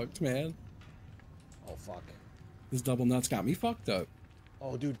me fucked, man. Oh, fuck. His double nuts got me fucked up.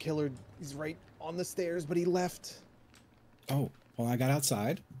 Oh, dude, Killer, he's right on the stairs, but he left. Oh, well, I got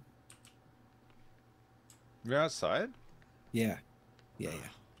outside. You're outside? Yeah. Yeah.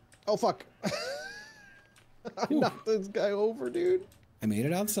 Oh, fuck. I Ooh. knocked this guy over, dude. I made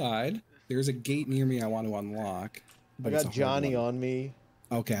it outside. There's a gate near me I want to unlock. I but it's a got hard Johnny one. on me.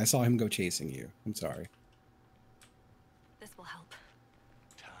 Okay, I saw him go chasing you. I'm sorry. This will help.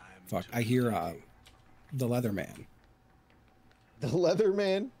 Fuck, I hear the leather man. The leather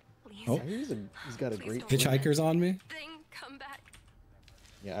man. Please. Oh. He's got a Please great... don't. Hitchhiker's on me. Thing, come back.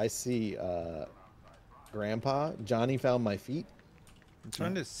 Yeah, I see Grandpa. Johnny found my feet. I'm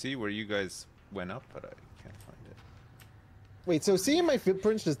trying to see where you guys went up, but I can't find it. Wait, so seeing my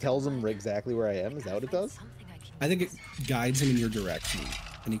footprints just tells him exactly where I am? Is that what it does? Something I can I think it guides him in your direction,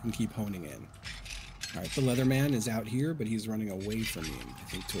 and he can keep honing in. All right, the leather man is out here, but he's running away from you, I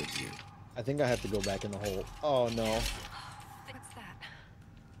think, towards you. I think I have to go back in the hole. Oh, no. What's that?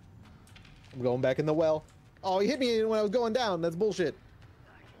 I'm going back in the well. Oh, he hit me when I was going down. That's bullshit.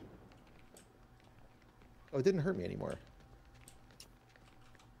 Oh, it didn't hurt me anymore.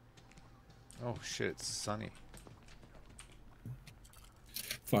 Oh shit, it's sunny.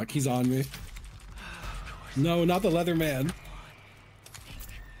 Fuck, he's on me. No, not the leather man.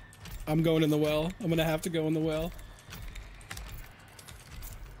 I'm going in the well. I'm gonna have to go in the well.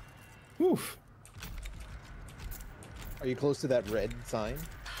 Whew. Are you close to that red sign?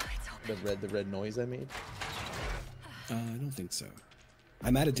 The red noise I made? I don't think so.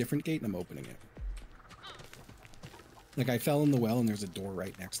 I'm at a different gate and I'm opening it. Like I fell in the well and there's a door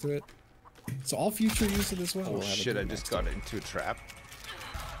right next to it. So all future use of this well. Oh will have a shit, door I next just to got it. into a trap.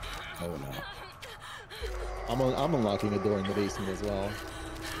 Oh no. I'm unlocking a door in the basement as well.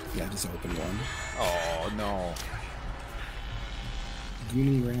 Yeah, just open one. Oh no.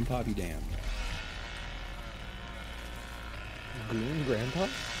 Gooning Grandpa be damned. Goon Grandpa?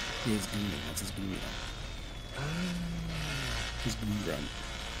 He is gooning. That's his gooning. His goon grunt.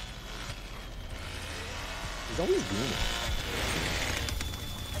 He's always gooning.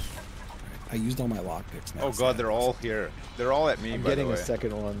 I used all my lockpicks now. Oh god, they're all here. They're all at me, I'm by getting the a way.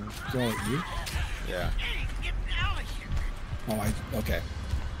 second one. They're all at you? Yeah. Oh, okay.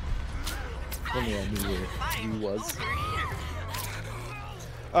 Only I knew where he was.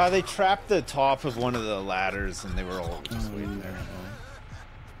 They trapped the top of one of the ladders and they were all just Oh, waiting there.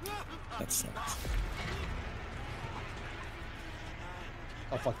 that sucks.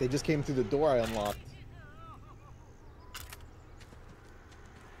 Oh fuck, they just came through the door I unlocked.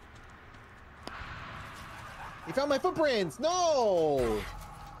 He found my footprints! No! Oh,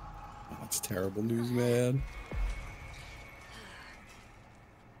 that's terrible news, man.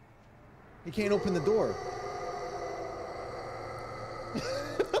 He can't open the door.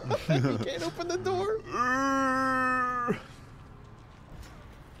 He can't open the door.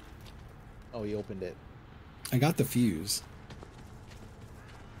 Oh, he opened it. I got the fuse.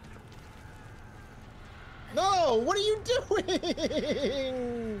 No! What are you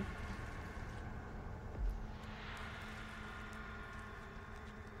doing?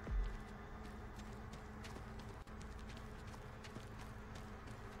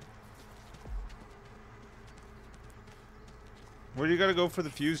 Where do you gotta go for the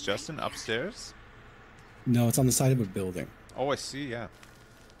fuse, Justin? Upstairs? No, it's on the side of a building. Oh, I see, yeah.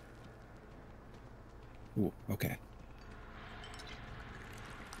 Ooh, okay.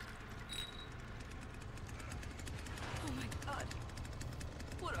 Oh my god.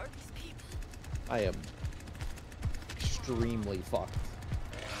 What are these people? I am extremely fucked.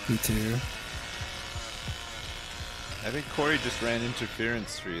 Me too. I think Corey just ran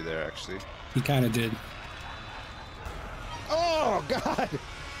interference for you there, actually. He kind of did. Oh, God!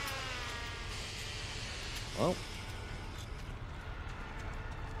 Well.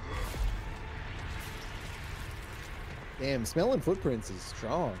 Damn, smelling footprints is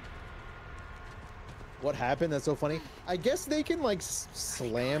strong. What happened? That's so funny. I guess they can like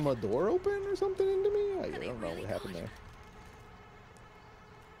slam a door open or something into me. I don't know what happened there.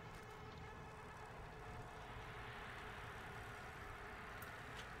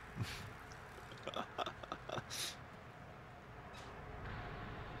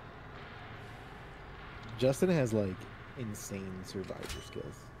 Justin has like insane survivor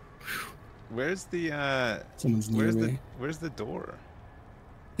skills. Where's the Someone's near me. where's the door?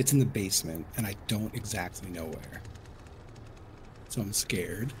 It's in the basement, and I don't exactly know where. So I'm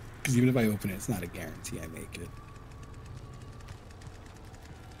scared. Because even if I open it, it's not a guarantee I make it.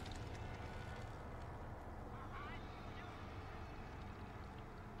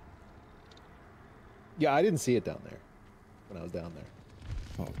 Yeah, I didn't see it down there when I was down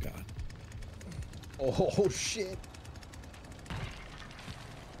there. Oh, God. Oh, shit.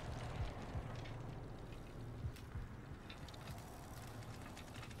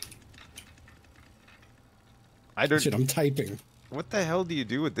 I don't. Shit, I'm typing. What the hell do you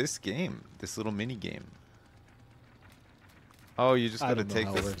do with this game? This little mini game. Oh, you just I gotta don't know take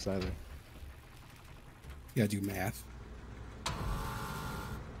how this. it works either. You gotta do math.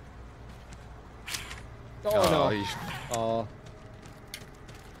 Oh, no. you- Oh,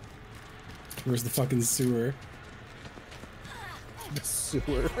 Where's the fucking sewer? the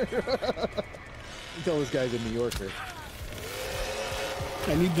sewer. You tell this guy's a New Yorker.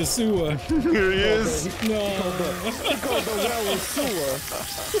 I need the sewer. Here he is. No. He called the well a sewer.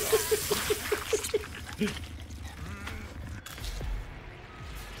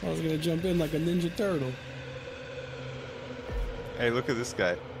 I was gonna jump in like a Ninja Turtle. Hey, look at this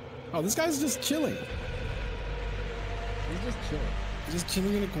guy. Oh, this guy's just chilling. He's just chilling. He's just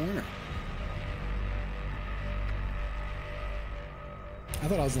chilling in a corner. I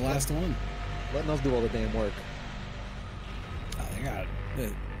thought I was the last one. Letting us do all the damn work. Oh, they got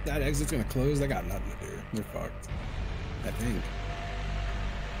that exit's gonna close. They got nothing to do. They're fucked. I think.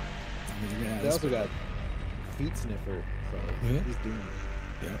 They also got feet sniffer, so Yeah. he's doomed.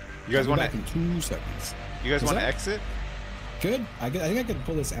 Yeah. You guys I'll be want back to? in 2 seconds? You guys What's want to that? exit? Good. I think I could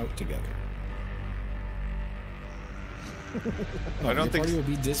pull this out together. I don't the think party so. will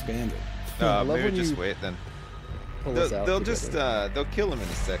be disbanded. I love Maybe when just you wait then. Pull us out They'll together. just they'll kill him in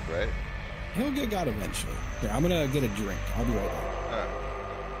a sec, right? He'll get got eventually. Here, I'm gonna get a drink. I'll be right back. Alright.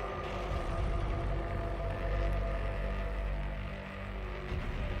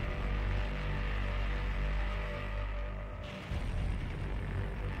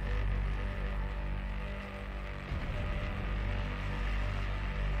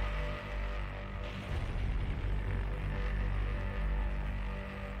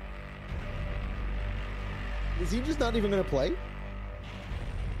 Is he just not even gonna play?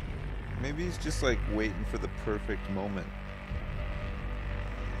 Maybe he's just like waiting for the perfect moment.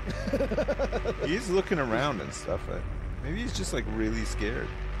 He's looking around and stuff. Maybe he's just like really scared.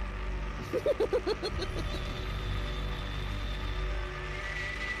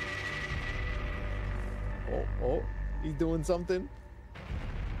 Oh, he's doing something.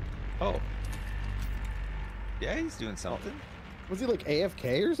 Oh. Yeah, he's doing something. Was he like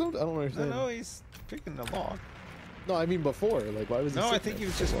AFK or something? I don't No, understand. no, he's picking the lock. No, I mean before. Like, why was he? No, I sitting think he there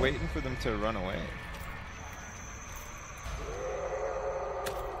was for just so long? waiting for them to run away.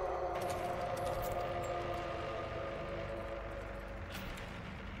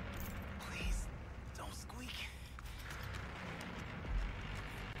 Please, don't squeak.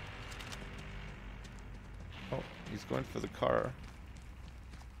 Oh, he's going for the car.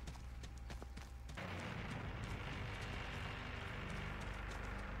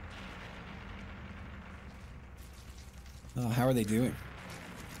 How are they doing?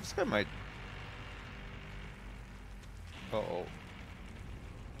 This guy might. Uh-oh.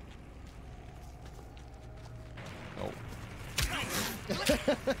 Oh.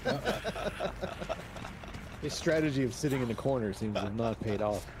 His strategy of sitting in the corner seems to have not paid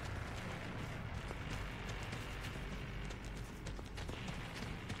off.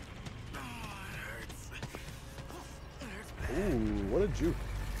 Ooh, what a juke.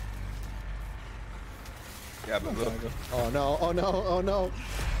 Yeah, but look. Oh no, oh no, oh no.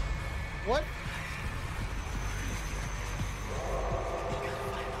 What?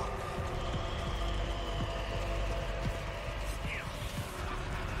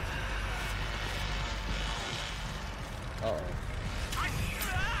 Uh-oh.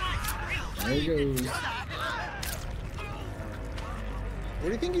 There he goes. What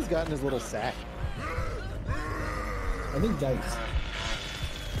do you think he's got in his little sack? I think dice.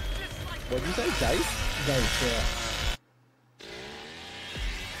 What'd you say? Dice? Dice, yeah.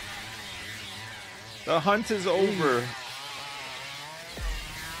 The hunt is over.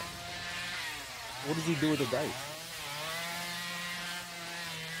 What does he do with the dice?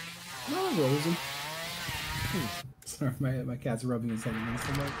 No, rolls him. Sorry, my cat's rubbing his head against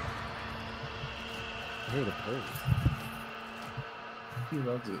the mic. I heard a purr. He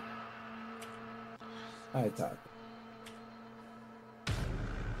loves it. Hi, Todd.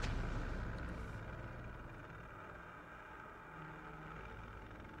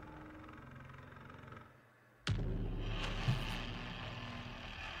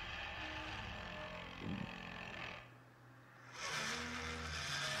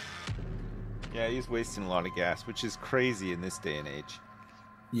 Yeah, he's wasting a lot of gas, which is crazy in this day and age.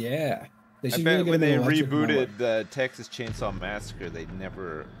 Yeah. They I should bet really get when him they an electric mower. rebooted the Texas Chainsaw Massacre, they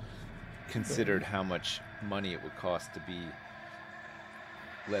never considered how much money it would cost to be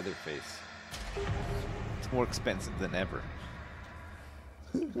Leatherface. It's more expensive than ever.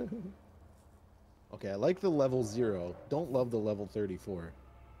 Okay, I like the level 0. Don't love the level 34.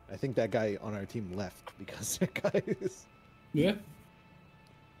 I think that guy on our team left because that guy is... Yeah.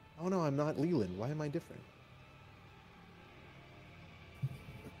 Oh no, I'm not Leland. Why am I different?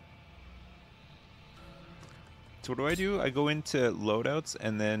 So what do? I go into loadouts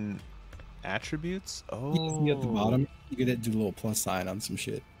and then attributes? Oh. You see at the bottom, you get to do a little plus sign on some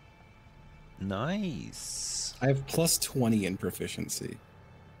shit. Nice. I have plus 20 in proficiency.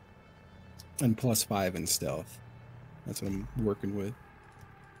 And plus 5 in stealth. That's what I'm working with.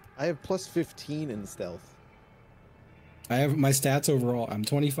 I have plus 15 in stealth. I have my stats overall. I'm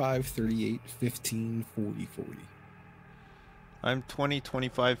 25, 38, 15, 40, 40. I'm 20,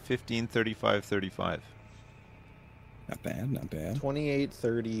 25, 15, 35, 35. Not bad, not bad. 28,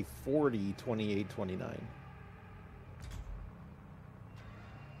 30, 40, 28, 29.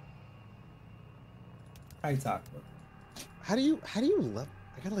 Hi, Taco. How do you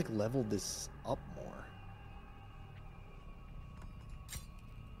I gotta like level this up more.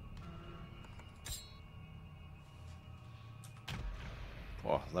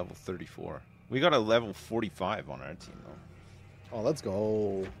 Oh, level 34. We got a level 45 on our team, though. Oh, let's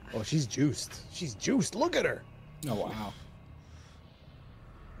go. Oh, she's juiced. She's juiced. Look at her. Oh, wow.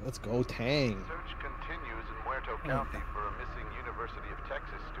 Let's go, Tang. Search continues in Muerto County for a missing University of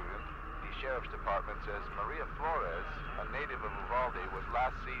Texas student. The Sheriff's Department says Maria Flores, a native of Uvalde, was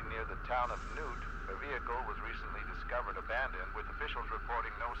last seen near the town of Newt. Her vehicle was recently discovered abandoned, with officials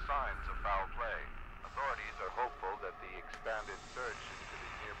reporting no signs of foul play. Authorities are hopeful that the expanded search into the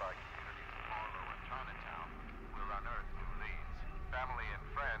nearby communities of Harlow and Chinatown will unearth new leads. Family and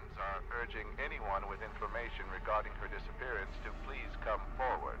friends are urging anyone with information regarding her disappearance to please come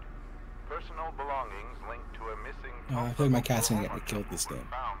forward. Personal belongings linked to a missing I feel like my cat's gonna get me killed this game.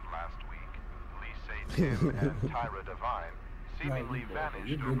 found last week. Lisa Tim and Tyra Devine seemingly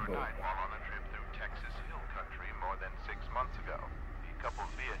vanished overnight while on a trip through Texas Hill Country more than 6 months ago. The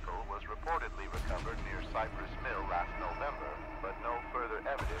couple's vehicle was reportedly recovered near Cypress Mill last November, but no further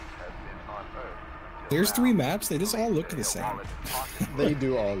evidence has been unearthed. There's 3 maps. They just all look the same. They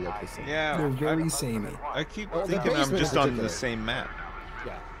do all look the same. Yeah, They're very samey. I keep Oh, the thinking I'm basement just in on particular. the same map.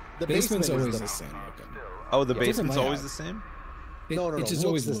 Yeah. The Basement's basement always is the same looking. Oh, the Yeah, basement's different always layout. the same? No, It just looks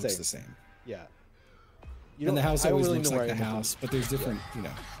always the looks same. the same. Yeah. And the house always looks know like where the I am. house, but there's different, you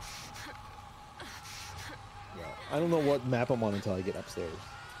know. Yeah. I don't know what map I'm on until I get upstairs.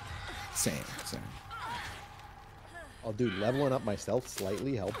 Same. Oh, dude, leveling up myself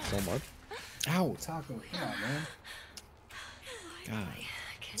slightly helped so much. Ow, Taco, come on, man. God,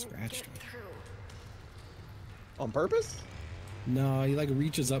 scratched me. On purpose? No, he like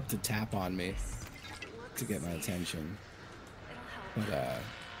reaches up to tap on me to get my attention. But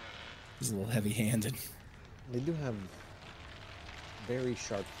he's a little heavy-handed. They do have very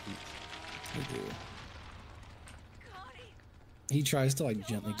sharp feet. They do. He tries to like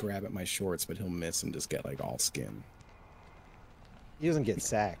gently grab at my shorts, but he'll miss and just get like all skin. He doesn't get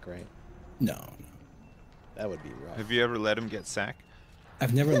sack, right? No. That would be rough. Have you ever let him get sack?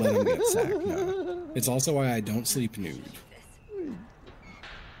 I've never let him get sacked, no. It's also why I don't sleep nude.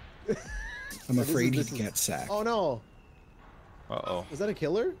 I'm afraid he'd get sacked. Oh no! Uh-oh. Was that a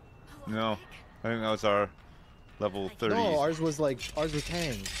killer? No. I think that was our level 30. No, ours was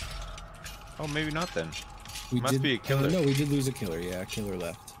Tang. Oh, maybe not then. We Must be a killer. No, we did lose a killer. Yeah, a killer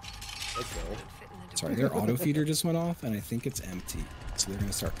left. Let's go. Sorry, their auto feeder just went off, and I think it's empty. So they're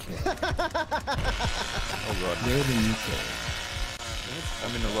gonna start killing. Oh god. They're the new killer.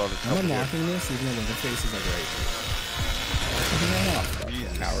 I'm in a lot of I'm trouble here. unlocking this, even though the other face is like right here. Turn that off,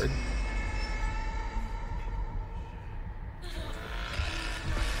 Jesus. Howard.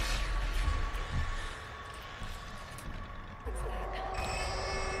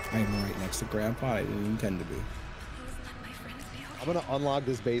 I am right next to Grandpa. I didn't intend to be. Please let my friends be I'm gonna unlock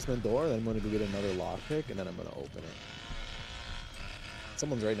this basement door, and then I'm gonna go get another lockpick, and then I'm gonna open it.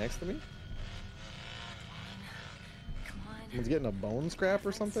 Someone's right next to me. Come on. Someone's getting a bone scrap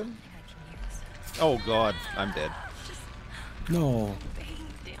or something. Oh God, I'm dead. No,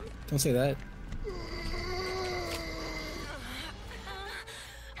 Damn. don't say that.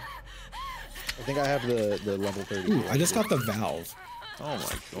 I think I have the level 30. Ooh, I just got the valve, Oh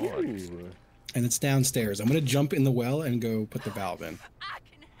my God. Ooh. and it's downstairs. I'm gonna jump in the well and go put the valve in. I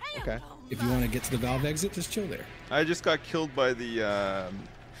can Okay. handle If you want to get to the valve exit, just chill there. I just got killed by the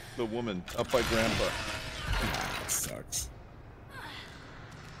woman up by Grandpa. Ah, that sucks.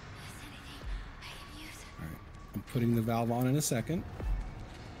 All right, I'm putting the valve on in a second.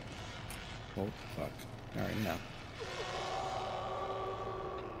 Oh fuck! All right, now.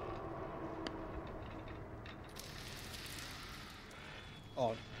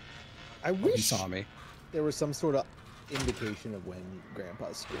 Oh, I Oh, he wish saw me. there was some sort of indication of when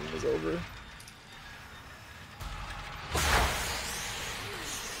Grandpa's screen was over.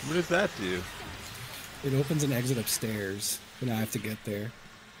 What does that do? It opens an exit upstairs, but now I have to get there.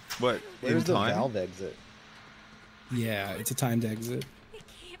 What? Where's in the time? valve exit? Yeah, it's a timed exit. It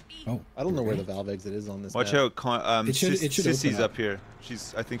can't be. Oh, I don't know where okay. the valve exit is on this. Watch map. out! It should Sissy's open up up. here.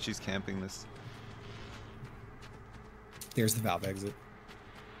 I think she's camping this. There's the valve exit.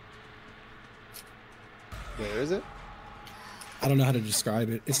 Where is it? I don't know how to describe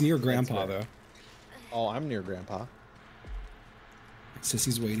it. It's near Grandpa, right. though. Oh, I'm near Grandpa.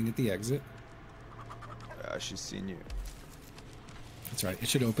 Sissy's waiting at the exit. She's seen you. That's right. It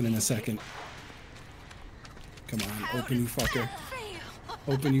should open in a second. Come on, open, you fucker.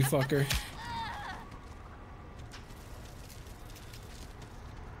 Open, you fucker.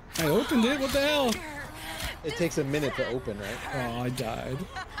 I opened it. What the hell? It takes a minute to open, right? Oh, I died.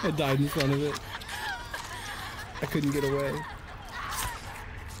 I died in front of it. I couldn't get away.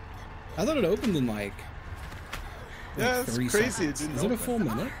 I thought it opened in like Yeah, it's 30 crazy. seconds. It didn't Is it a open. full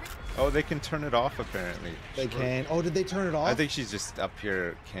minute? Oh, they can turn it off apparently. They can. Oh, did they turn it off? I think she's just up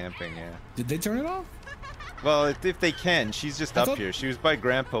here camping. Yeah. Did they turn it off? Well, if they can, she's just I up thought- here. She was by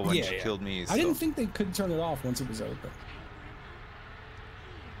Grandpa when Yeah, she yeah. killed me. I didn't so- think they could turn it off once it was open.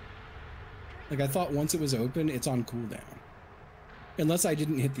 Like I thought once it was open, it's on cooldown. Unless I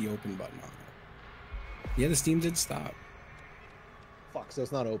didn't hit the open button on it. Yeah, the Steam did stop. Fuck, so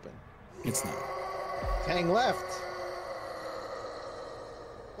it's not open. It's not. Tang left.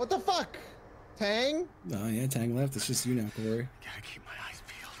 What the fuck? Tang? Oh yeah, Tang left. It's just you now, Corey. Gotta keep my eyes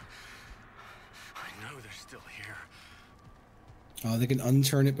peeled. I know they're still here. Oh, they can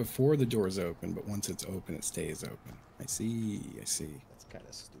unturn it before the door's open, but once it's open, it stays open. I see. I see. That's kind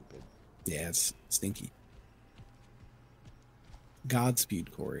of stupid. Yeah, it's stinky.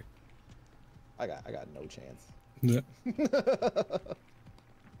 Godspeed, Corey. I got no chance. Yeah.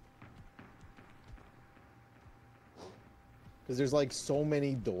 Because there's like so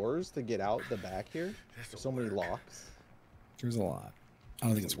many doors to get out the back here. There's so many locks. There's a lot. I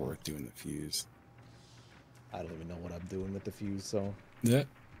don't think it's worth doing the fuse. I don't even know what I'm doing with the fuse, so. Yeah.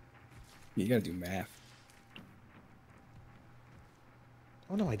 You gotta do math.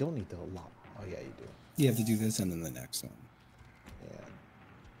 Oh no, I don't need the lock. Oh yeah, you do. You have to do this and then the next one. Yeah.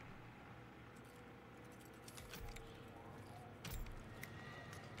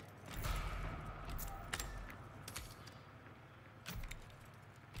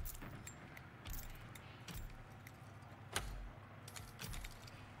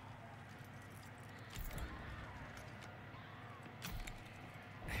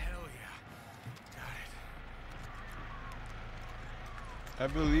 Hell yeah. Got it. I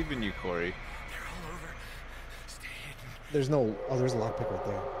believe in you, Corey. They're all over. Stay hidden. There's no. Oh, there's a lockpick right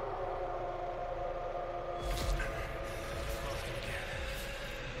there.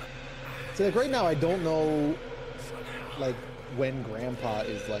 See, like right now, I don't know, like when Grandpa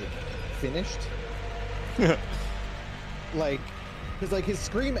is like finished. Like, because like his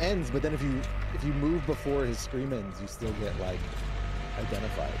scream ends, but then if you move before his scream ends, you still get like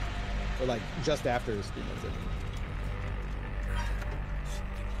identified, or like just after his scream ends.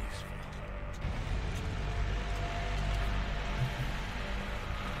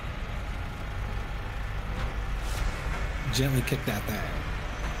 Gently kick that back.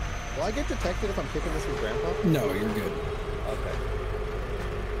 Will I get detected if I'm kicking this with Grandpa? No, you're good. Okay.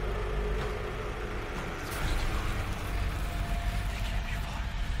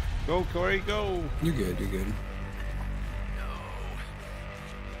 Go, Corey, go. You're good. You're good.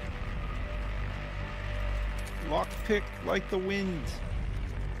 Lockpick like the wind.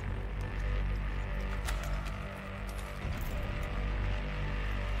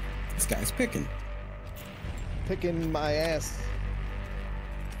 This guy's picking. Picking my ass.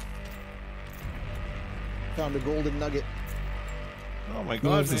 Found a golden nugget. Oh my Love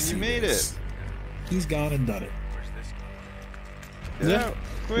god, to man, see you made this. it. He's gone and done it. Yeah,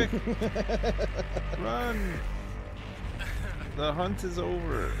 quick. Run. The hunt is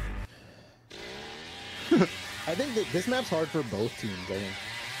over. I think that this map's hard for both teams, I think.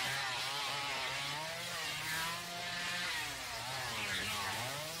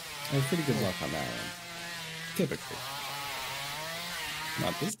 I have pretty good luck on that one. Typically.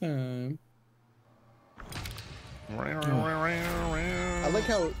 Not this time. I like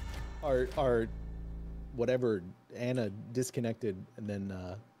how our whatever Anna disconnected and then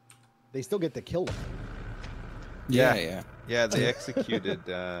they still get to kill them. Yeah. Yeah, they executed.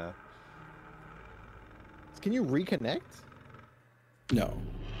 Can you reconnect? No.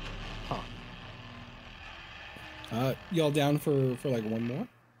 Huh. Y'all down for like one more?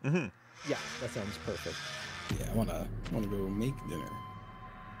 Mm-hmm. Yeah, that sounds perfect. Yeah, I wanna go make dinner.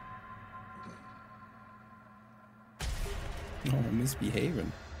 Oh, I'm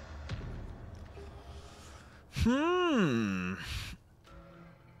misbehaving.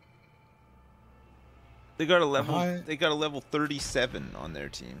 They got a level. High. They got a level 37 on their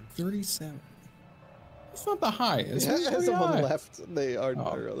team. 37. It's not the highest. Yeah, It's pretty someone high. left. Our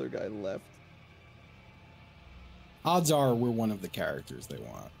Oh. other guy left. Odds are we're one of the characters they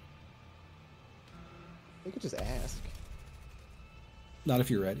want. They could just ask. Not if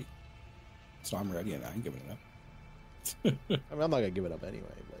you're ready. So I'm ready and I ain't giving it up. I mean, I'm not gonna give it up anyway,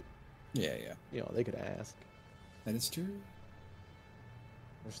 but Yeah. you know, they could ask. That is true.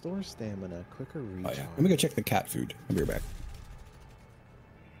 Restore stamina, quicker Oh, recharge. yeah. Let me go check the cat food. I'll be right back.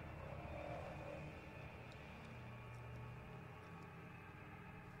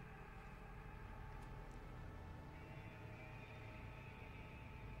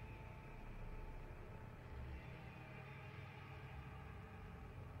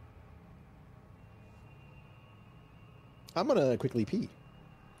 I'm gonna quickly pee.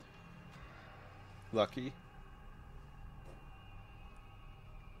 Lucky.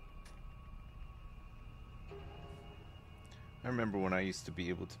 I remember when I used to be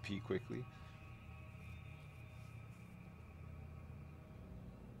able to pee quickly.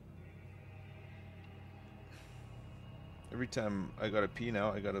 Every time I gotta pee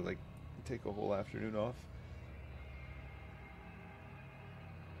now, I gotta like take a whole afternoon off.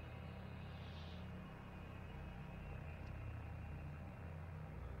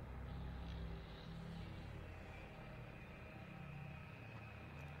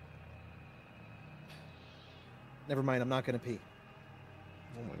 Never mind, I'm not gonna pee.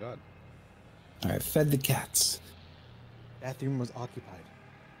 Oh my god. All right, fed the cats. Bathroom was occupied.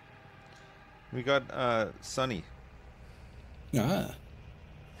 We got Sunny. Ah.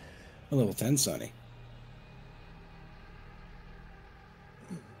 A level 10 Sonny.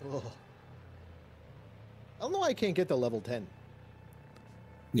 Ugh. I don't know why I can't get to level 10.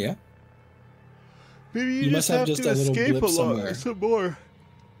 Yeah. Maybe You must have just a little blip somewhere. some more.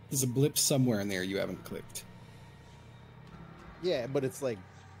 There's a blip somewhere in there you haven't clicked. Yeah, but it's like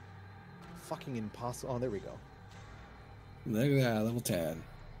fucking impossible. Oh, there we go. Look at that, level 10.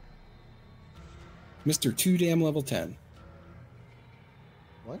 Mr. Too Damn level 10.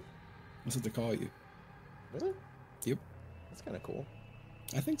 What? That's what they call you. Really? Yep. That's kind of cool.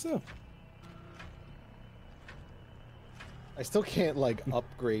 I think so. I still can't like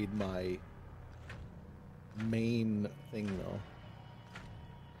upgrade my main thing though.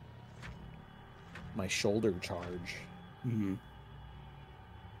 My shoulder charge. Mm-hmm.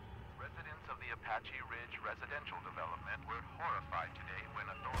 Residents of the Apache Ridge residential development were horrified today when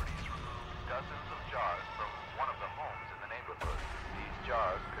authorities removed dozens of jars from one of the homes in the neighborhood. These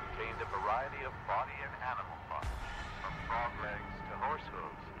jars contained a variety of body and animal parts, from frog legs to horse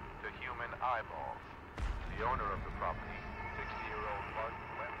hooves to human eyeballs. The owner of the property, 60-year-old Martin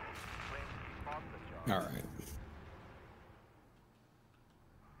Wembley, claims he bought the jars. All right.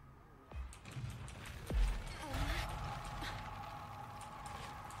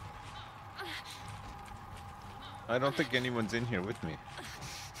 I don't think anyone's in here with me.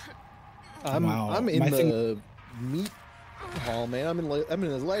 Wow. I'm in My the meat hall, man. I'm in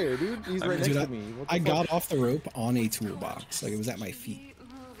his lair, dude. He's right Dude, next to me. What the I fuck? got off the rope on a toolbox. Like, it was at my feet.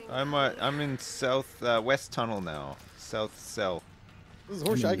 I'm in South West Tunnel now. South Cell. This is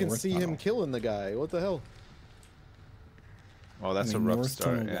horseshit. I can North see him Tunnel. killing the guy. What the hell? Oh, that's I'm a rough North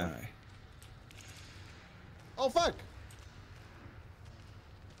start. Tunnel Yeah. guy. Oh fuck!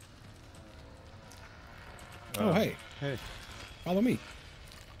 Oh, hey. Hey, Follow me.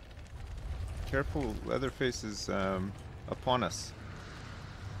 careful! Leatherface is upon us.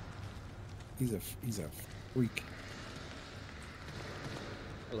 He's a freak.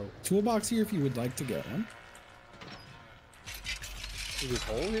 Hello. Toolbox here if you would like to get one. Is this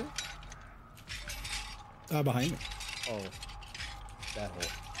hole here? Behind me. Oh, that hole.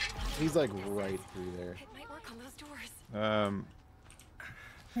 He's like right through there. It might work on those doors.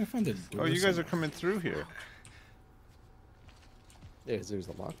 I found a door Oh, you guys are somewhere. coming through here. There's the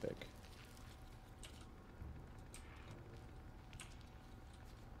lockpick.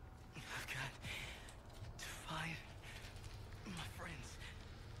 I've got to find my friends.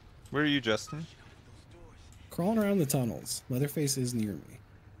 Where are you, Justin? Crawling around the tunnels. Leatherface is near me,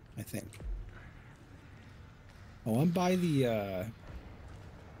 I think. Oh, I'm by the,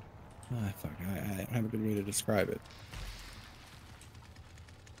 fuck, I don't have a good way to describe it.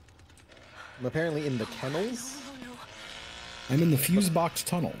 I'm apparently in the kennels. I'm in the fuse box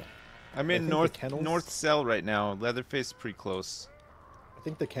tunnel. I'm I in think the north kennels- north cell right now. Leatherface is pretty close. I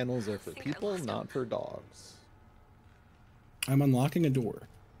think the kennels are for people, not for dogs. I'm unlocking a door.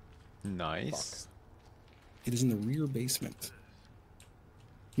 Nice. It is in the rear basement.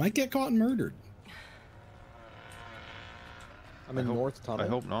 Might get caught and murdered. I'm in North Tunnel. I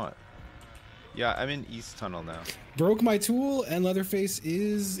hope not. Yeah, I'm in East Tunnel now. Broke my tool, and Leatherface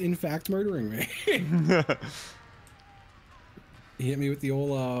is in fact murdering me. He hit me with the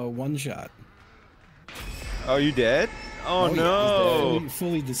old one shot. Oh, you dead? Oh, yeah, no! he's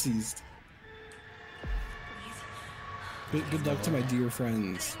fully deceased. Good luck to my dear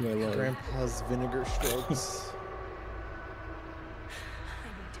friends who I love. Grandpa's vinegar strokes. I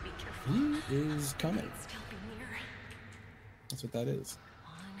need to be careful. He is coming. Still be near. That's what that is.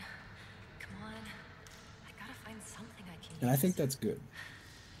 Come on. Come on. I gotta find something I can And I use. think that's good.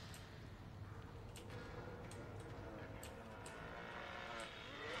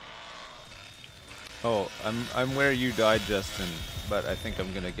 Oh, I'm where you died, Justin, but I think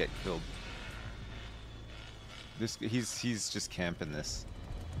I'm gonna get killed. He's just camping this.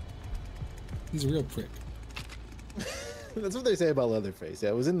 He's a real prick. That's what they say about Leatherface. Yeah,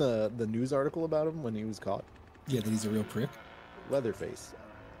 it was in the news article about him when he was caught. Yeah, that he's a real prick. Leatherface.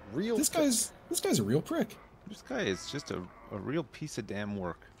 Real This guy's a real prick. This guy is just a real piece of damn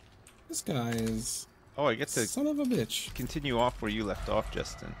work. This guy is Oh, I get to son of a bitch. continue off where you left off,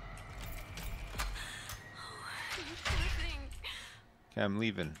 Justin. Okay, I'm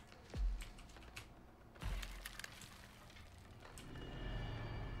leaving.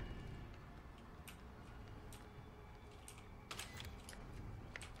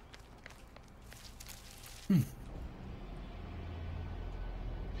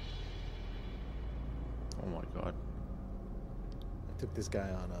 Oh my god. I took this guy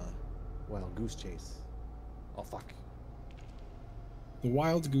on a wild goose chase. Oh fuck. The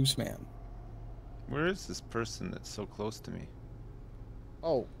Wild Goose Man. Where is this person that's so close to me?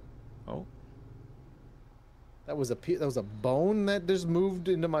 Oh, Oh, that was a bone that just moved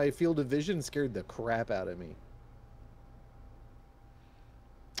into my field of vision. Scared the crap out of me.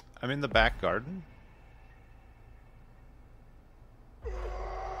 I'm in the back garden.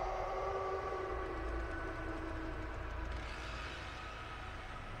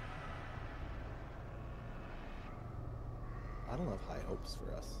 I don't have high hopes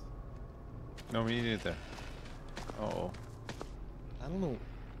for us. No, me neither. Oh. I don't know.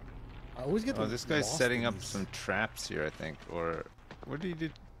 I always get. Oh, this guy's lost setting in up these. some traps here, I think. Or what did he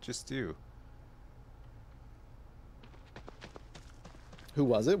just do? Who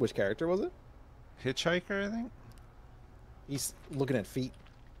was it? Which character was it? Hitchhiker, I think. He's looking at feet.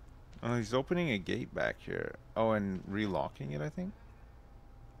 Oh, he's opening a gate back here. Oh, and relocking it, I think.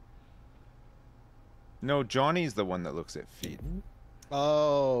 No, Johnny's the one that looks at feet.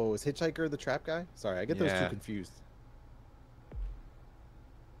 Oh, is Hitchhiker the trap guy? Sorry, I get those Yeah. two confused.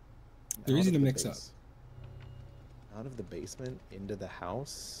 They're Out easy of to the mix up. Out of the basement into the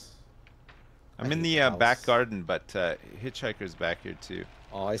house. I'm I in hate the the house. back garden, but Hitchhiker's back here too.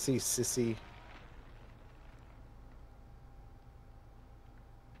 Oh, I see Sissy.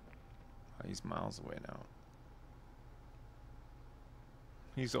 Oh, he's miles away now.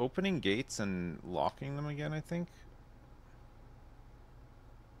 He's opening gates and locking them again, I think.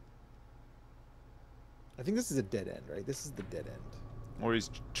 I think this is a dead end, right? This is the dead end. Or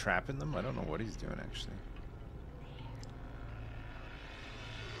he's trapping them. I don't know what he's doing, actually.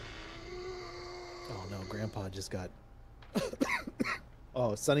 Oh no, Grandpa just got.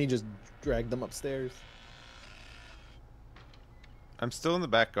 Oh, Sonny just dragged them upstairs. I'm still in the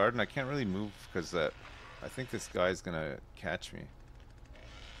back garden. I can't really move because I think this guy's gonna catch me.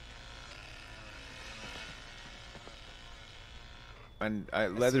 And I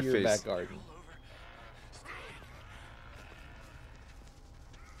see your Leatherface. back garden.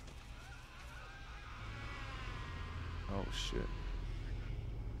 Oh shit.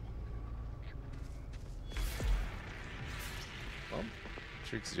 Well,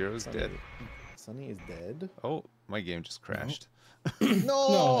 Matrix Zero's Sonny, dead. Sonny is dead. Oh, my game just crashed. No.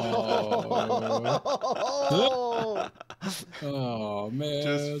 Oh man.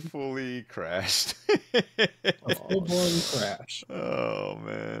 Just fully crashed. A full-blown crash. Oh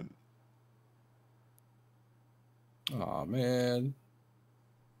man. Oh man.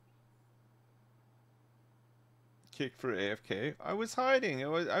 Kick for AFK. I was hiding.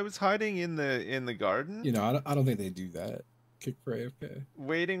 I was hiding in the garden. You know, I don't think they do that. Kick for AFK.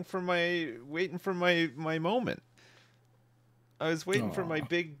 Waiting for my moment. I was waiting for my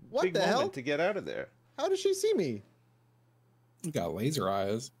big What big the moment hell? to get out of there. How does she see me? You got laser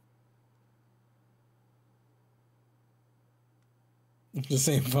eyes. Just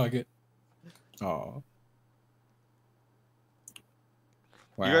saying, fuck it. Oh.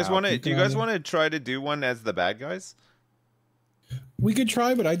 You guys want to? peeking Do you on guys want to try to do one as the bad guys? We could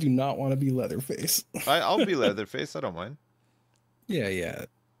try, but I do not want to be Leatherface. I'll be Leatherface. I don't mind. Yeah.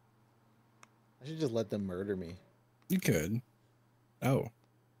 I should just let them murder me. You could. Oh.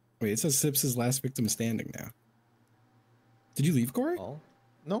 Wait, it says Sips is last victim standing now. Did you leave, Corey? Oh,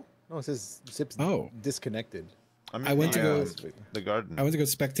 no, it says Sips disconnected. I went to go the garden. I went to go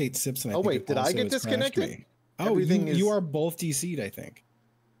spectate Sips, and I Oh, think wait, it did I also get has crashed disconnected? me. Oh, Everything you is- are both DC'd, I think.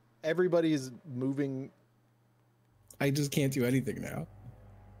 Everybody's moving. I just can't do anything now.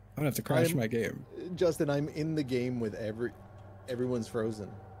 I'm gonna have to crash my game. Justin, I'm in the game with everyone's frozen.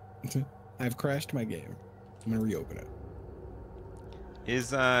 I've crashed my game. I'm gonna reopen it.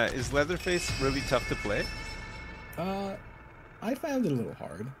 Is Leatherface really tough to play? I found it a little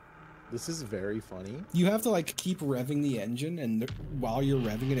hard. This is very funny. You have to like keep revving the engine, and while you're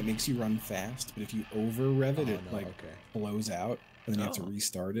revving it, it makes you run fast. But if you over rev it, blows out, and then you have to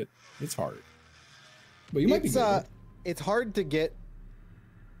restart it. It's hard. But you might be good. It's hard to get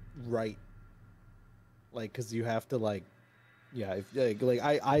right. Like, cause you have to like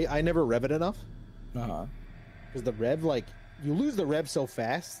I never rev it enough. Uh-huh. Because the rev, like, you lose the rev so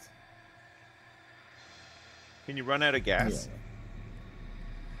fast. Can you run out of gas?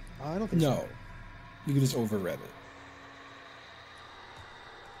 I don't think No. so. You can just over rev it.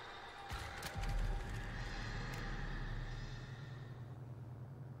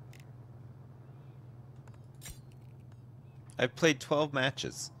 I've played 12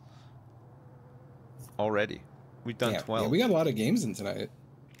 matches already. We've done 12. Yeah, we got a lot of games in tonight.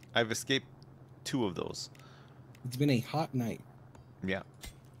 I've escaped 2 of those. It's been a hot night. Yeah.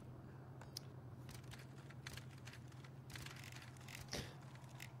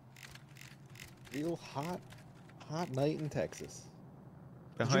 Real hot night in Texas.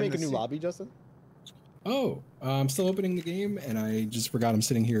 Did Behind you make the a new scene- lobby, Justin? Oh, I'm still opening the game, and I just forgot I'm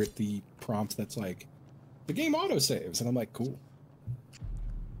sitting here at the prompt that's like, the game autosaves, and I'm like, cool.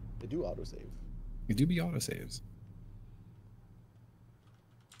 They do autosave. It do be autosaves.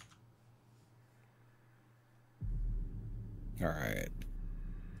 All right.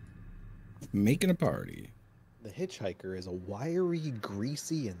 Making a party. The hitchhiker is a wiry,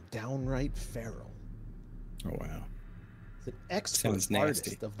 greasy, and downright feral. Oh, wow. He's an expert Sounds nasty.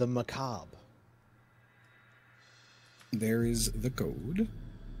 artist of the macabre. There is the code.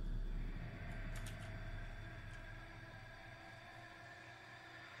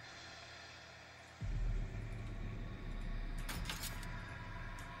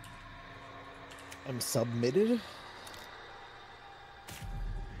 I'm submitted.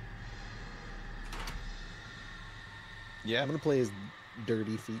 Yeah. I'm gonna play as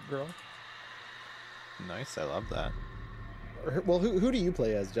Dirty Feet Girl. Nice. I love that. Well, who do you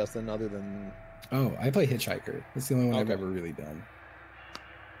play as, Justin, other than... Oh, I play Hitchhiker. That's the only one I've Okay. ever really done.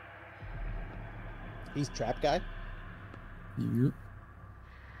 He's Trap Guy? Yep.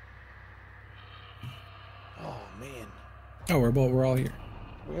 Oh, man. Oh, we're all here.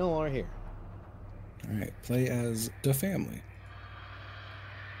 We all are here. All right, play as the family.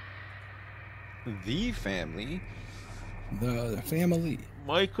 The family. The family.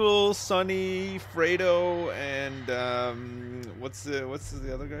 Michael, Sonny, Fredo, and what's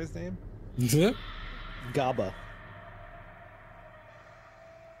the other guy's name? Gaba.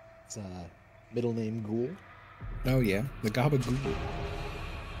 It's middle name Ghoul. Oh yeah, the Gabagool.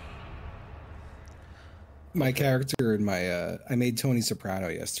 My character in my I made Tony Soprano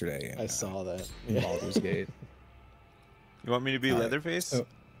yesterday. I saw that. In Baldur's Gate. You want me to be All right, Leatherface? so-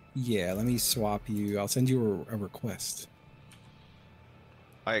 Yeah, let me swap you. I'll send you a request.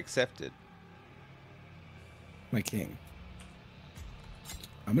 I accepted. My king.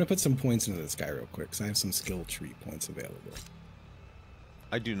 I'm gonna put some points into this guy real quick because I have some skill tree points available.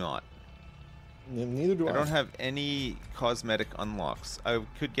 I do not. Neither do I. I don't have any cosmetic unlocks. I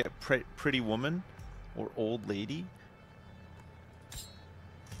could get pretty woman or old lady.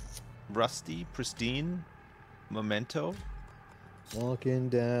 Rusty, pristine, memento. Walking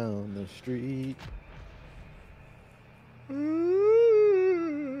down the street.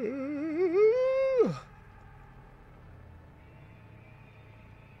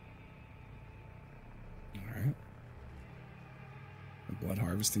 Alright. Blood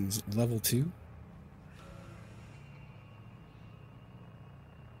harvesting's level 2.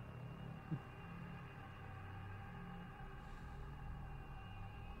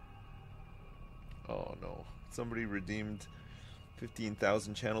 Oh no. Somebody redeemed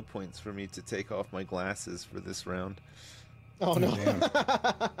 15,000 channel points for me to take off my glasses for this round. Oh no. Damn.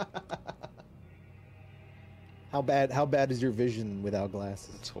 How bad is your vision without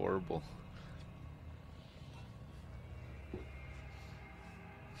glasses? It's horrible.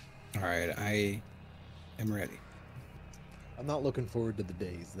 Alright, I am ready. I'm not looking forward to the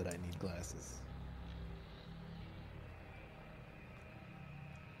days that I need glasses.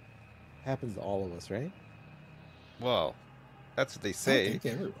 Happens to all of us, right? Well, that's what they say. think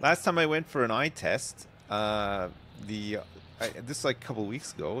everyone. Last time I went for an eye test, this is like a couple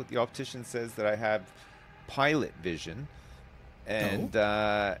weeks ago, the optician says that I have pilot vision, and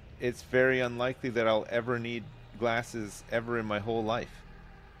it's very unlikely that I'll ever need glasses ever in my whole life.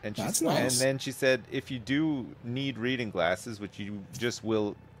 And That's nice. And then she said, if you do need reading glasses, which you just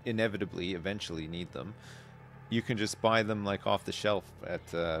will inevitably eventually need them, you can just buy them like off the shelf at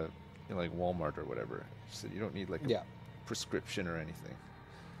like Walmart or whatever. So you don't need like a prescription or anything.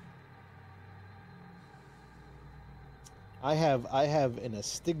 I have an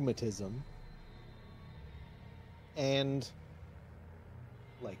astigmatism and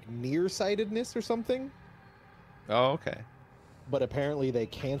like nearsightedness or something, Oh, okay. but apparently they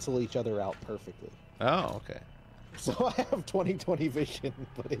cancel each other out perfectly. Oh, okay. So I have 20/20 vision,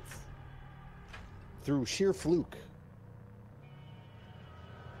 but it's through sheer fluke.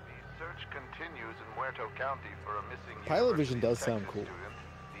 The search continues in Muerto County for a missing Pilot vision University of does sound Texas cool. student.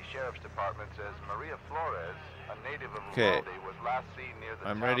 The sheriff's department says Maria Flores, a native of Okay. Uvalde, was last seen near the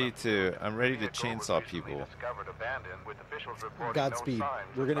I'm town ready of to Newton. I'm ready to The vehicle was chainsaw recently people. discovered abandoned, with officials reporting Godspeed. no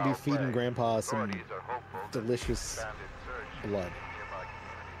signs We're of gonna be foul feeding play. Grandpa some Authorities are hopeful that delicious the expanded search blood. in nearby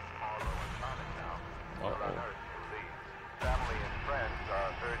communities Marlow and Chinatown will Uh-oh. unearth new leads. Family and friends are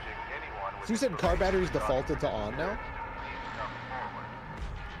urging anyone with So you said car batteries information defaulted to on now? to please come forward.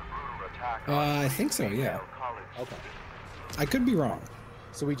 The brutal attack I think so, yeah. Okay. I could be wrong.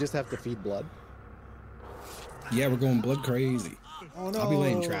 So we just have to feed blood? Yeah, we're going blood crazy. Oh no. I'll be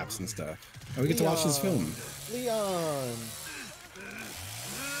laying traps and stuff. And we get to watch this film. Leon.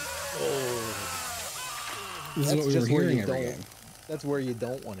 This is what we were hearing every game. That's where you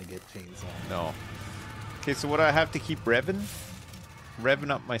don't want to get chainsaw. No. Okay, so what do I have to keep revving? Revving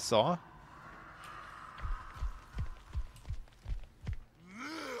up my saw?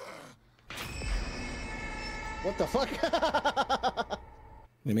 What the fuck?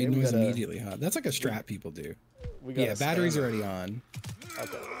 They make Yeah, we noise gotta- immediately, huh? That's like a strat people do. We Yeah, gotta batteries stand already on. up.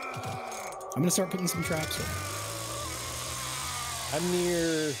 Okay. I'm gonna start putting some traps in. I'm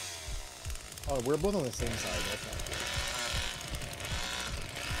near. Oh, we're both on the same side. That's not good.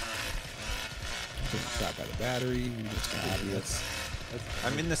 Putting a trap by the battery. It's obvious.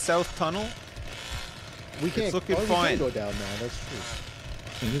 I'm in the south tunnel. We can't. looking we fine. can go down now. That's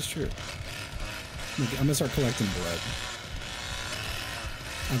true. It is true. Okay, I'm gonna start collecting blood.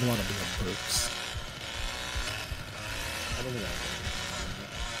 I have a lot of blood perks. I don't think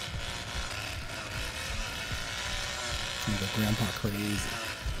I'm gonna go grandpa crazy.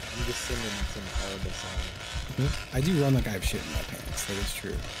 I'm just singing some horrible song. I do run like I have shit in my pants. That is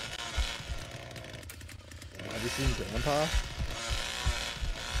true. Have you seen Grandpa?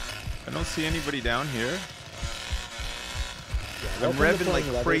 I don't see anybody down here. Yeah, I'm welcome to revving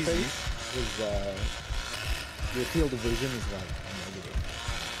playing like crazy. Leatherface Is, your field of vision is like negative.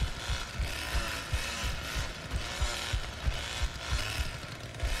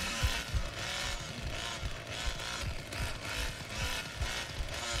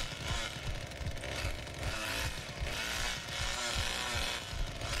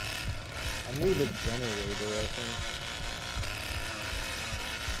 I'm near the generator, I think.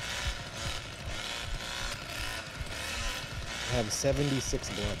 I have 76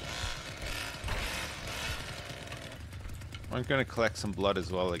 blood. I'm gonna collect some blood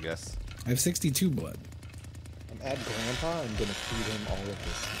as well, I guess. I have 62 blood. I'm at Grandpa. I'm gonna feed him all of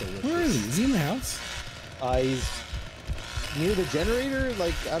this delicious. Where is he? Is he in the house? He's near the generator.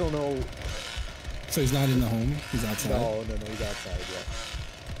 Like, I don't know. So he's not in the home. He's outside. No, he's outside. Yeah.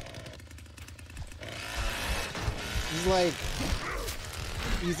 He's like,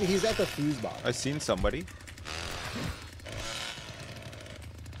 he's at the fuse box. I seen somebody.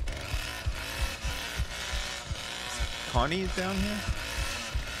 Connie down here?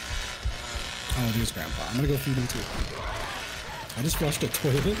 Oh, there's Grandpa. I'm gonna go feed him too. I just flushed a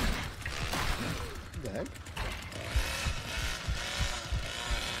toilet. What the heck?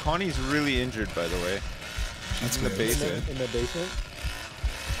 Connie's really injured, by the way. That's in the good. basement. In the basement?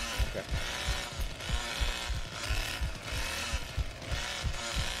 Okay.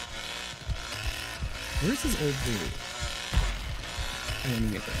 Where's this old dude? I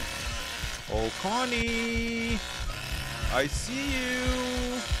didn't get that. Oh, Connie! I see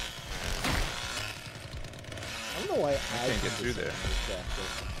you! I don't know why I can't get through there.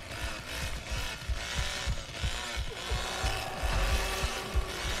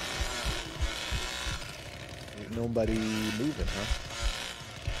 Ain't nobody moving, huh?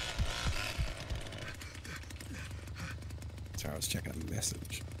 Sorry, I was checking a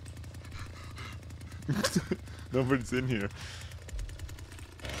message. Nobody's in here.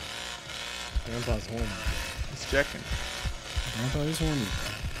 Grandpa's home. Just checking. Grandpa is horny.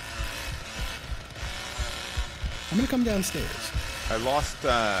 I'm gonna come downstairs. I lost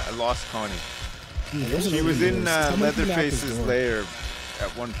Connie. There's She another was in door. Someone came out this Leatherface's door. lair at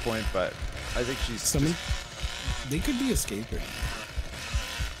one point, but I think she's Someone, they could be escaping.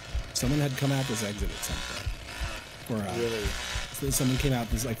 Someone had come out this exit at some point. Or Really? so someone came out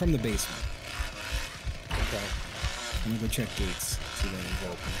this like from the basement. Okay. I'm gonna go check gates. See if anything's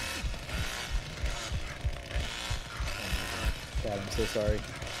open. God, I'm so sorry.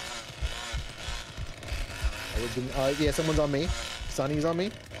 I would've been, yeah, someone's on me. Sonny's on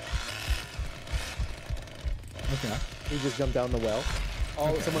me. Okay. He just jumped down the well. Oh,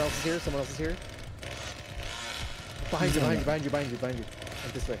 Okay. someone else is here. Someone else is here. Behind you, behind you, behind you, behind you.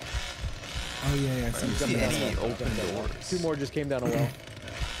 Like this way. Oh yeah, yeah. I I see. don't see Jumping down any the well. open Jumping down the well. doors. Two more just came down a well.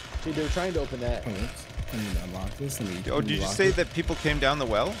 See, they were trying to open that. Oh, oops. I need to unlock this. Let me. Oh, let me did you lock say it. that people came down the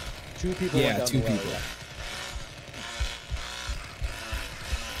well? Two people Yeah, went down two the well, people. yeah.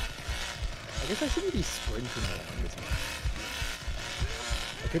 I guess I shouldn't be sprinting around this much.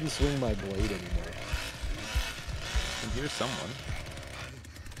 I couldn't swing my blade anymore. I can hear someone.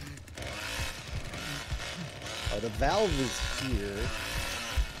 Oh, the valve is here.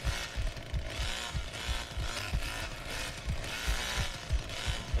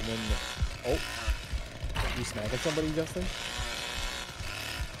 And then, oh, you smacking somebody, Justin?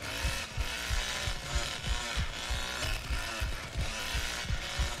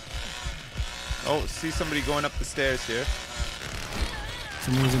 Oh, see somebody going up the stairs here.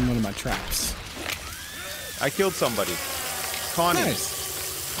 Someone's in one of my traps. I killed somebody. Connie. Nice.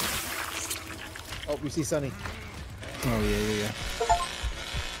 Oh, you see Sonny. Oh yeah, yeah, yeah.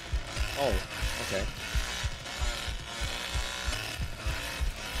 Oh, okay.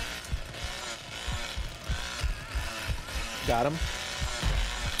 Got him.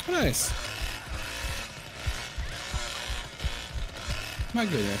 Nice. My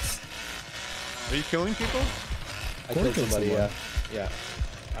goodness. Are you killing people? I Corey killed killed somebody, someone. yeah.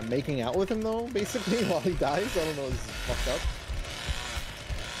 I'm making out with him, though, basically, while he dies. I don't know, this is fucked up.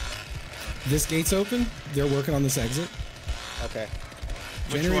 This gate's open. They're working on this exit. Okay.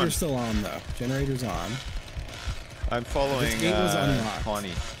 Which Generator's one? still on though. Generator's on. I'm following This gate was unlocked.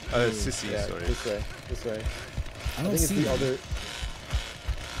 Connie. Sissy, Yeah, sorry. this way. This way. I I don't think it's see the them. other.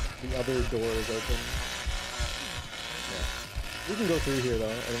 The other door is open. Yeah. We can go through here though,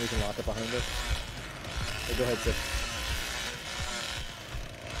 and then we can lock it behind us. Okay, go ahead, Sip.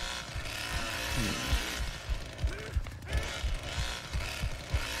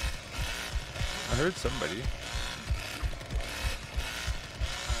 I heard somebody.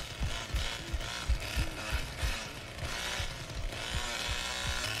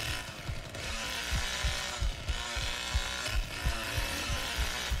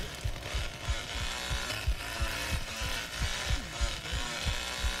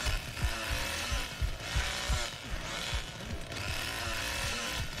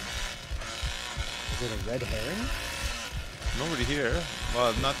 Is it a red herring? Nobody here.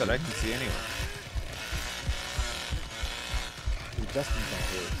 Well, not that I can see anyway. Justin's not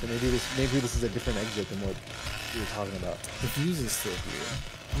here, so maybe this is a different exit than what we were talking about. The fuse is still here.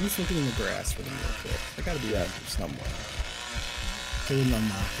 I'm just looking in the grass for them real quick. They gotta be around here somewhere. They wouldn't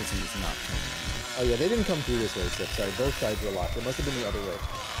unlock because he was not coming. Oh yeah, they didn't come through this way, Sip. Sorry, both sides were locked. It must have been the other way.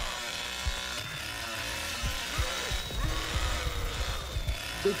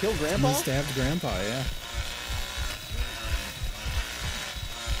 They killed Grandpa? Someone stabbed Grandpa, yeah.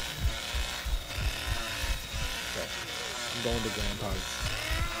 Okay. I'm going to Grandpa's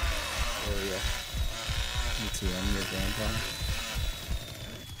area. Me too, I'm your Grandpa.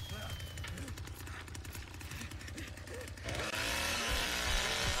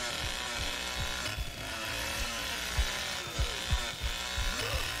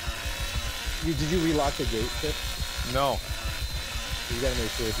 Did you relock the gate, Chip? No. You gotta make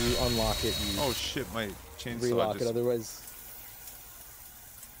sure if you unlock it, you Oh shit, my chainsaw relock it. just... Otherwise,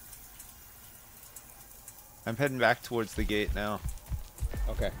 I'm heading back towards the gate now.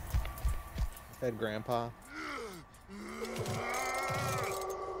 okay. Fed Grandpa.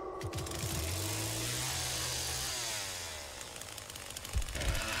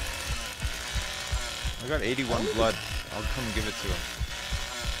 I got 81 blood. I'll come give it to him.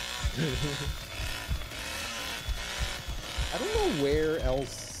 I don't know where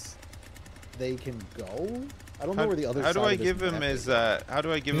else they can go. I don't know where the other How side do I of this give him map his, is. how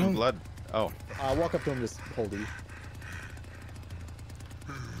do I give him blood? Oh. Walk up to him, just hold E.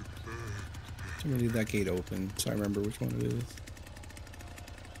 I'm gonna leave that gate open so I remember which one it is.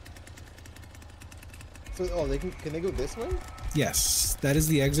 So, oh, they can they go this way? Yes, that is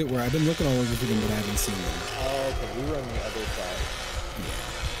the exit where I've been looking all over for them, but I haven't seen them. Oh, okay. We were on the other side.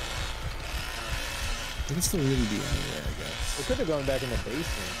 They can still really be anywhere, I guess. We could have gone back in the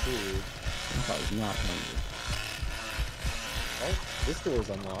basement too. Grandpa was not hungry. Oh, this door is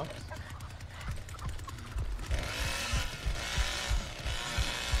unlocked.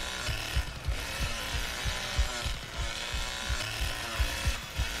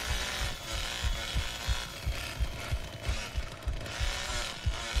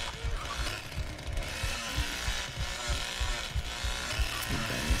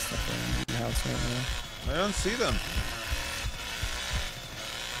 House right now. I don't see them.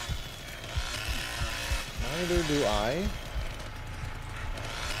 Neither do I.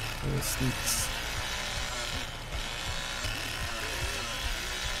 Oh, sneaks.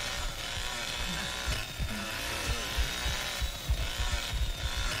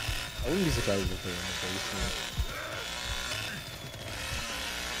 I wouldn't be surprised if they're in the basement.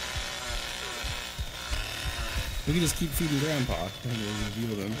 We can just keep feeding Grandpa and we'll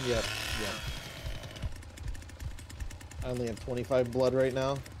reveal them. Yep, yep. I only have 25 blood right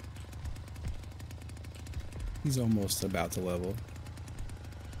now. He's almost about to level.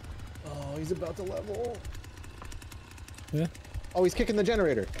 Oh, he's about to level. Yeah. Oh, he's kicking the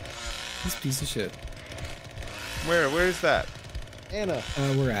generator. This piece of shit. Where is that? Anna.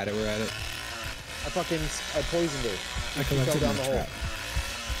 We're at it. I poisoned her. I She fell collected down my the hole. trap.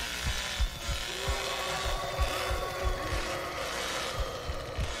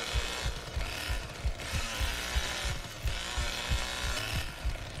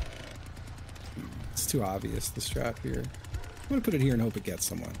 It's too obvious, the strap here. I'm gonna put it here and hope it gets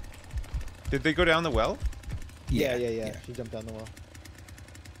someone. Did they go down the well? Yeah. She jumped down the well.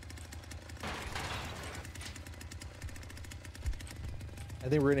 I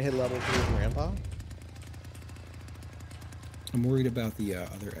think we're gonna hit level 3 with Grandpa. I'm worried about the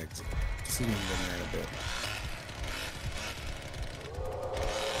other exit. See them in there in a bit.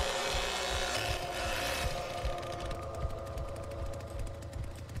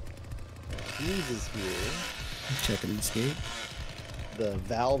 Fuse is here. I'm checking this gate. The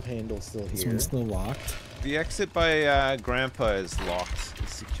valve handle's still This here. one's still locked. The exit by Grandpa is locked.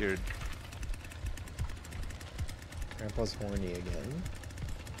 It's secured. Grandpa's horny again.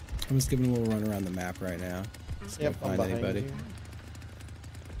 I'm just giving a little run around the map right now. See Yep, if I I'm find behind anybody. you.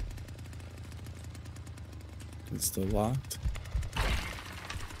 It's still locked.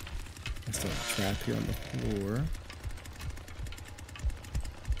 I still have a trap here on the floor.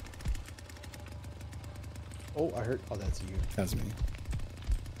 Oh, I heard. Oh, that's you. That's me.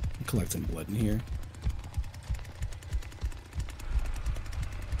 I'm collecting blood in here.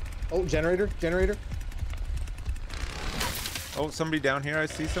 Oh, generator. Oh, somebody down here. I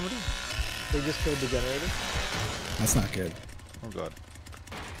see somebody. They just killed the generator. That's not good. Oh god.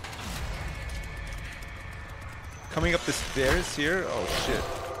 Coming up the stairs here? Oh shit.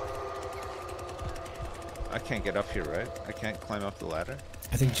 I can't get up here, right? I can't climb up the ladder?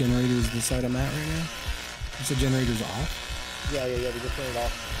 I think generator is the side I'm at right now. You said generator's off? Yeah. They just turned it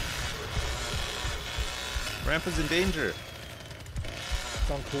off. Grandpa's in danger.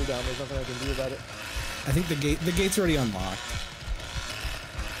 It's on cooldown. There's nothing I can do about it. I think the gate's already unlocked.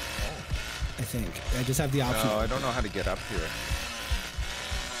 I think. I just have the option. No, I don't know how to get up here.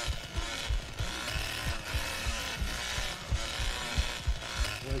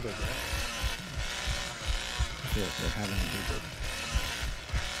 Where did they go? I feel like they're having a big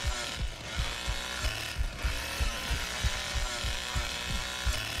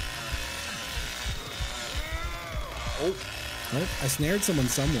Oh, I snared someone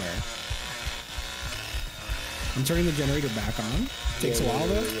somewhere. I'm turning the generator back on. Takes a while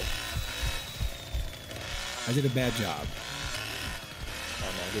though. Yeah. I did a bad job. Oh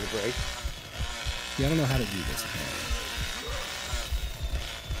no, give a break. Yeah, I don't know how to do this apparently.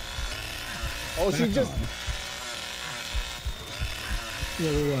 Oh, she Back just. on.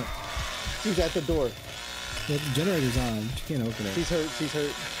 What? She's at the door. Well, the generator's on. She can't open it. She's hurt. She's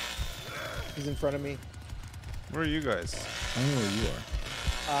hurt. She's in front of me. Where are you guys? I don't know where you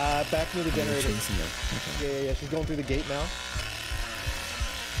are. Back near the Oh, you're generator. chasing her. Okay. Yeah. She's going through the gate now.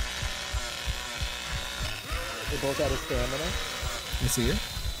 They're both out of stamina. I see her.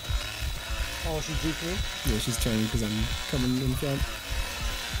 Oh, she juked me. Yeah, she's turning because I'm coming in front.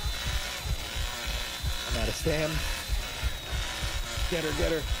 I'm out of stam. Get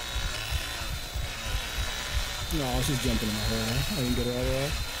her. No, she's jumping in the hole. I didn't get her all the way.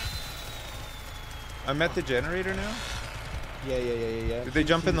 I'm at the generator now. Yeah. Did they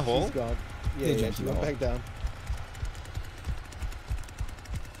jump in the hole? She's gone. They Yeah, jumped she in the went hole. back down.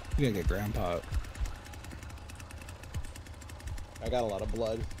 We gotta get Grandpa up. I got a lot of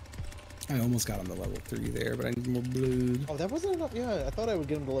blood. I almost got him to level 3 there, but I need more blood. Oh, that wasn't enough. Yeah, I thought I would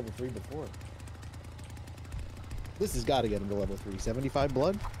get him to level 3 before. This has got to get him to level 3. 75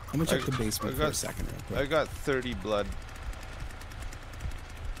 blood? I'm gonna check the basement for a got- second real quick. I got 30 blood.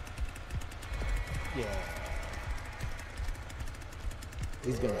 Yeah.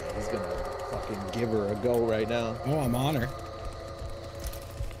 He's gonna fucking give her a go right now. Oh, I'm on her.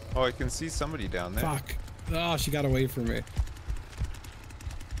 Oh, I can see somebody down there. Fuck. Oh, she got away from me.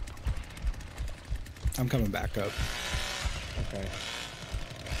 I'm coming back up. Okay.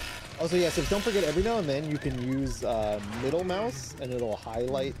 Also, yeah, so don't forget, every now and then you can use middle mouse, and it'll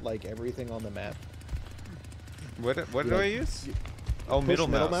highlight like everything on the map. What do I use? Oh, Push middle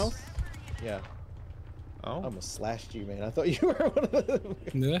mouse. Yeah. I Oh, almost slashed you, man. I thought you were one of the...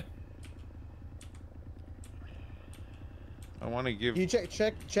 Yeah. I want to give. You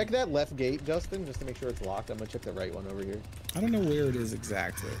check that left gate, Justin, just to make sure it's locked. I'm gonna check the right one over here. I don't know where it is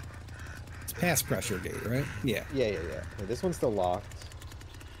exactly. It's past pressure gate, right? Yeah. Yeah. Okay, this one's still locked.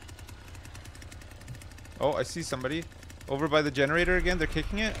 Oh, I see somebody over by the generator again. They're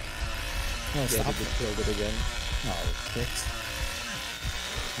kicking it. Oh, Yeah, stop they it. just killed it again. Oh, fixed.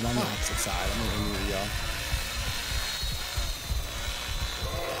 I'm on the opposite side. I'm gonna leave y'all.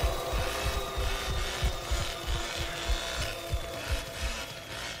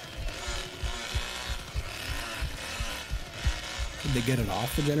 Did they get it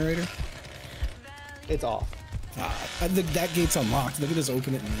off the generator? It's off. That gate's unlocked. They can just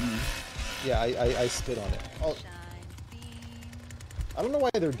open it and leave. Yeah, I spit on it. Oh, I don't know why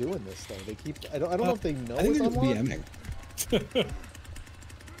they're doing this though. They keep. I don't know if they know I think it's they're just unlocked. BMing.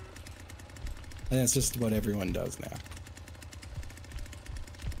 And that's just what everyone does now.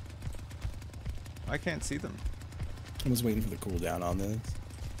 I can't see them. I was waiting for the cooldown on this.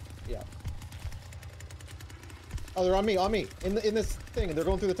 Yeah. Oh, they're on me, in this thing, and they're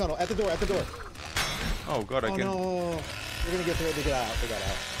going through the tunnel. At the door. Oh God, I Oh can. no! They're gonna get through it. They got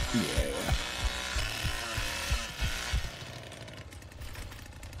out. Yeah.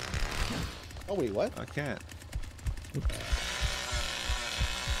 Oh wait, what? I can't.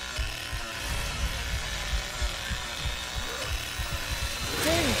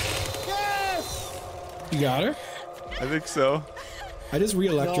 Yes! You got her? I think so. I just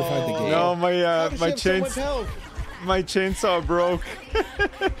re-electrified the No. gate. No, my How does she have so much health? my chainsaw broke.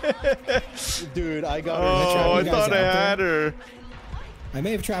 Dude, I got Oh, her. I you guys thought I out had her. I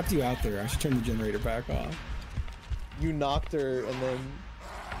may have trapped you out there. I should turn the generator back off. You knocked her, and then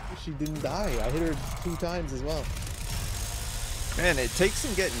she didn't die. I hit her 2 times as well. Man, it takes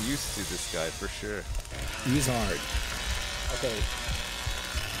some getting used to this guy for sure. He's hard. Okay.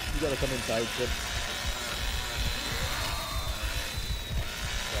 You gotta come inside, Chip.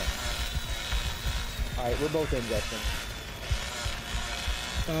 Yeah. Alright, we're both in, Justin.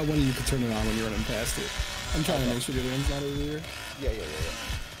 One of you can turn it on when you're running past it. I'm trying to make sure the other one's not over here. Yeah.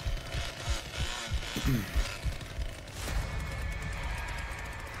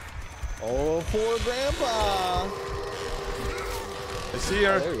 Oh, poor Grandpa! I see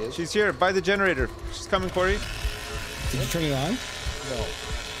Oh, there he her. is. She's here by the generator. She's coming, Corey. Did you turn it on? No.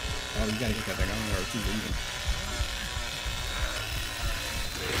 Oh, you gotta get that thing on or she's leaving.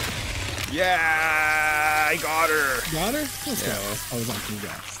 Yeah, I got her. Got her? Let's go. I was on 2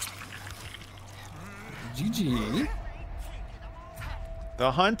 guys. GG.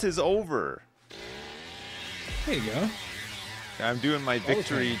 The hunt is over. There you go. I'm doing my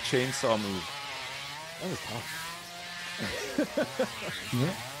victory chainsaw move. That was tough.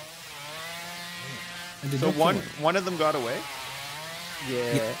 Yeah. I did So not kill her. one of them got away.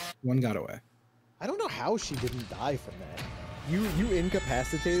 Yeah. Yeah, one got away. I don't know how she didn't die from that. You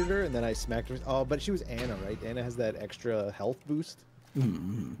incapacitated her, and then I smacked her. Oh, but she was Anna, right? Anna has that extra health boost.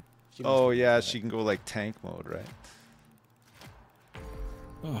 Mm-hmm. She must Oh have yeah, done she can go like tank mode, right?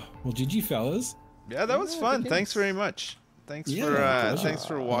 Oh, well, GG, fellas. Yeah, that was fun. Thanks very much. Thanks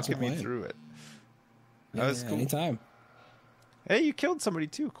for walking me through it. That was cool. Anytime. Hey, you killed somebody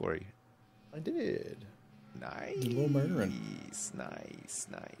too, Corey. I did. Nice. Did a little murdering. Nice.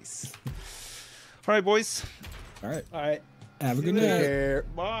 All right, boys. All right. Have a good night. Take care.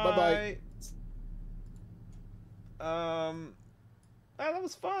 Bye. That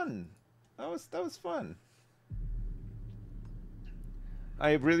was fun. That was fun.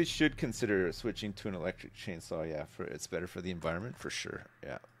 I really should consider switching to an electric chainsaw. Yeah, it's better for the environment for sure.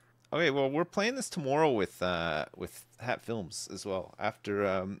 Yeah. Okay, well, we're playing this tomorrow with Hat Films as well after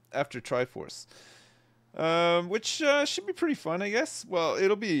Triforce, which should be pretty fun, I guess. Well,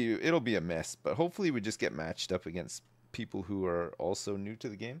 it'll be a mess, but hopefully we just get matched up against people who are also new to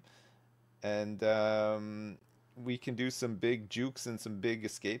the game, and we can do some big jukes and some big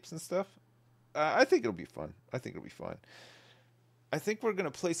escapes and stuff. I think it'll be fun. I think we're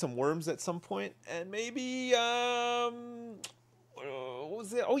gonna play some Worms at some point, and maybe what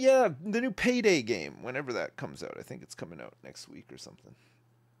was it? Oh yeah, the new Payday game. Whenever that comes out, I think it's coming out next week or something.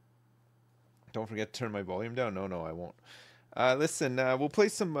 Don't forget to turn my volume down. No, I won't. Listen, we'll play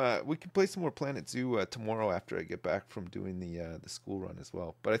some. We can play some more Planet Zoo tomorrow after I get back from doing the school run as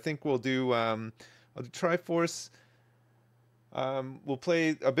well. But I think we'll do. I'll do Triforce. We'll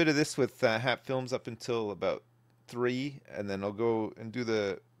play a bit of this with Hat Films up until about 3, and then I'll go and do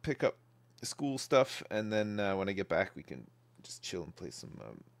the pick up school stuff, and then when I get back, we can just chill and play some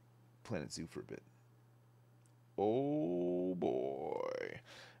Planet Zoo for a bit. Oh boy!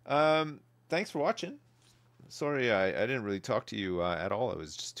 Thanks for watching. Sorry, I didn't really talk to you at all. I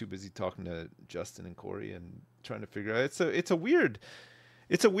was just too busy talking to Justin and Corey and trying to figure out. It's a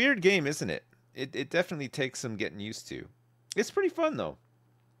weird game, isn't it? It definitely takes some getting used to. It's pretty fun though.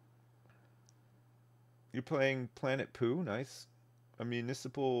 You're playing Planet Pooh, nice. A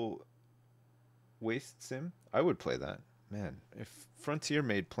municipal waste sim. I would play that. Man, if Frontier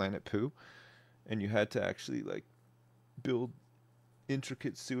made Planet Pooh and you had to actually like build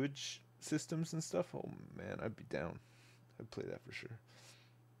intricate sewage systems and stuff, oh man, I'd be down. I'd play that for sure.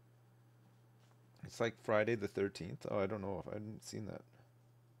 It's like Friday the 13th. Oh, I don't know if I hadn't seen that.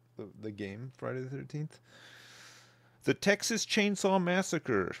 The game Friday the 13th. The Texas Chainsaw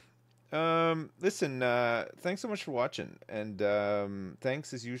Massacre. Listen, thanks so much for watching, and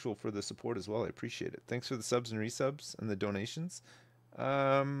thanks as usual for the support as well. I appreciate it. Thanks for the subs and resubs and the donations.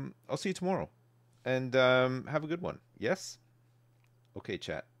 I'll see you tomorrow, and have a good one. Yes? Okay,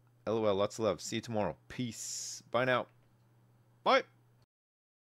 chat. LOL, lots of love. See you tomorrow. Peace. Bye now. Bye.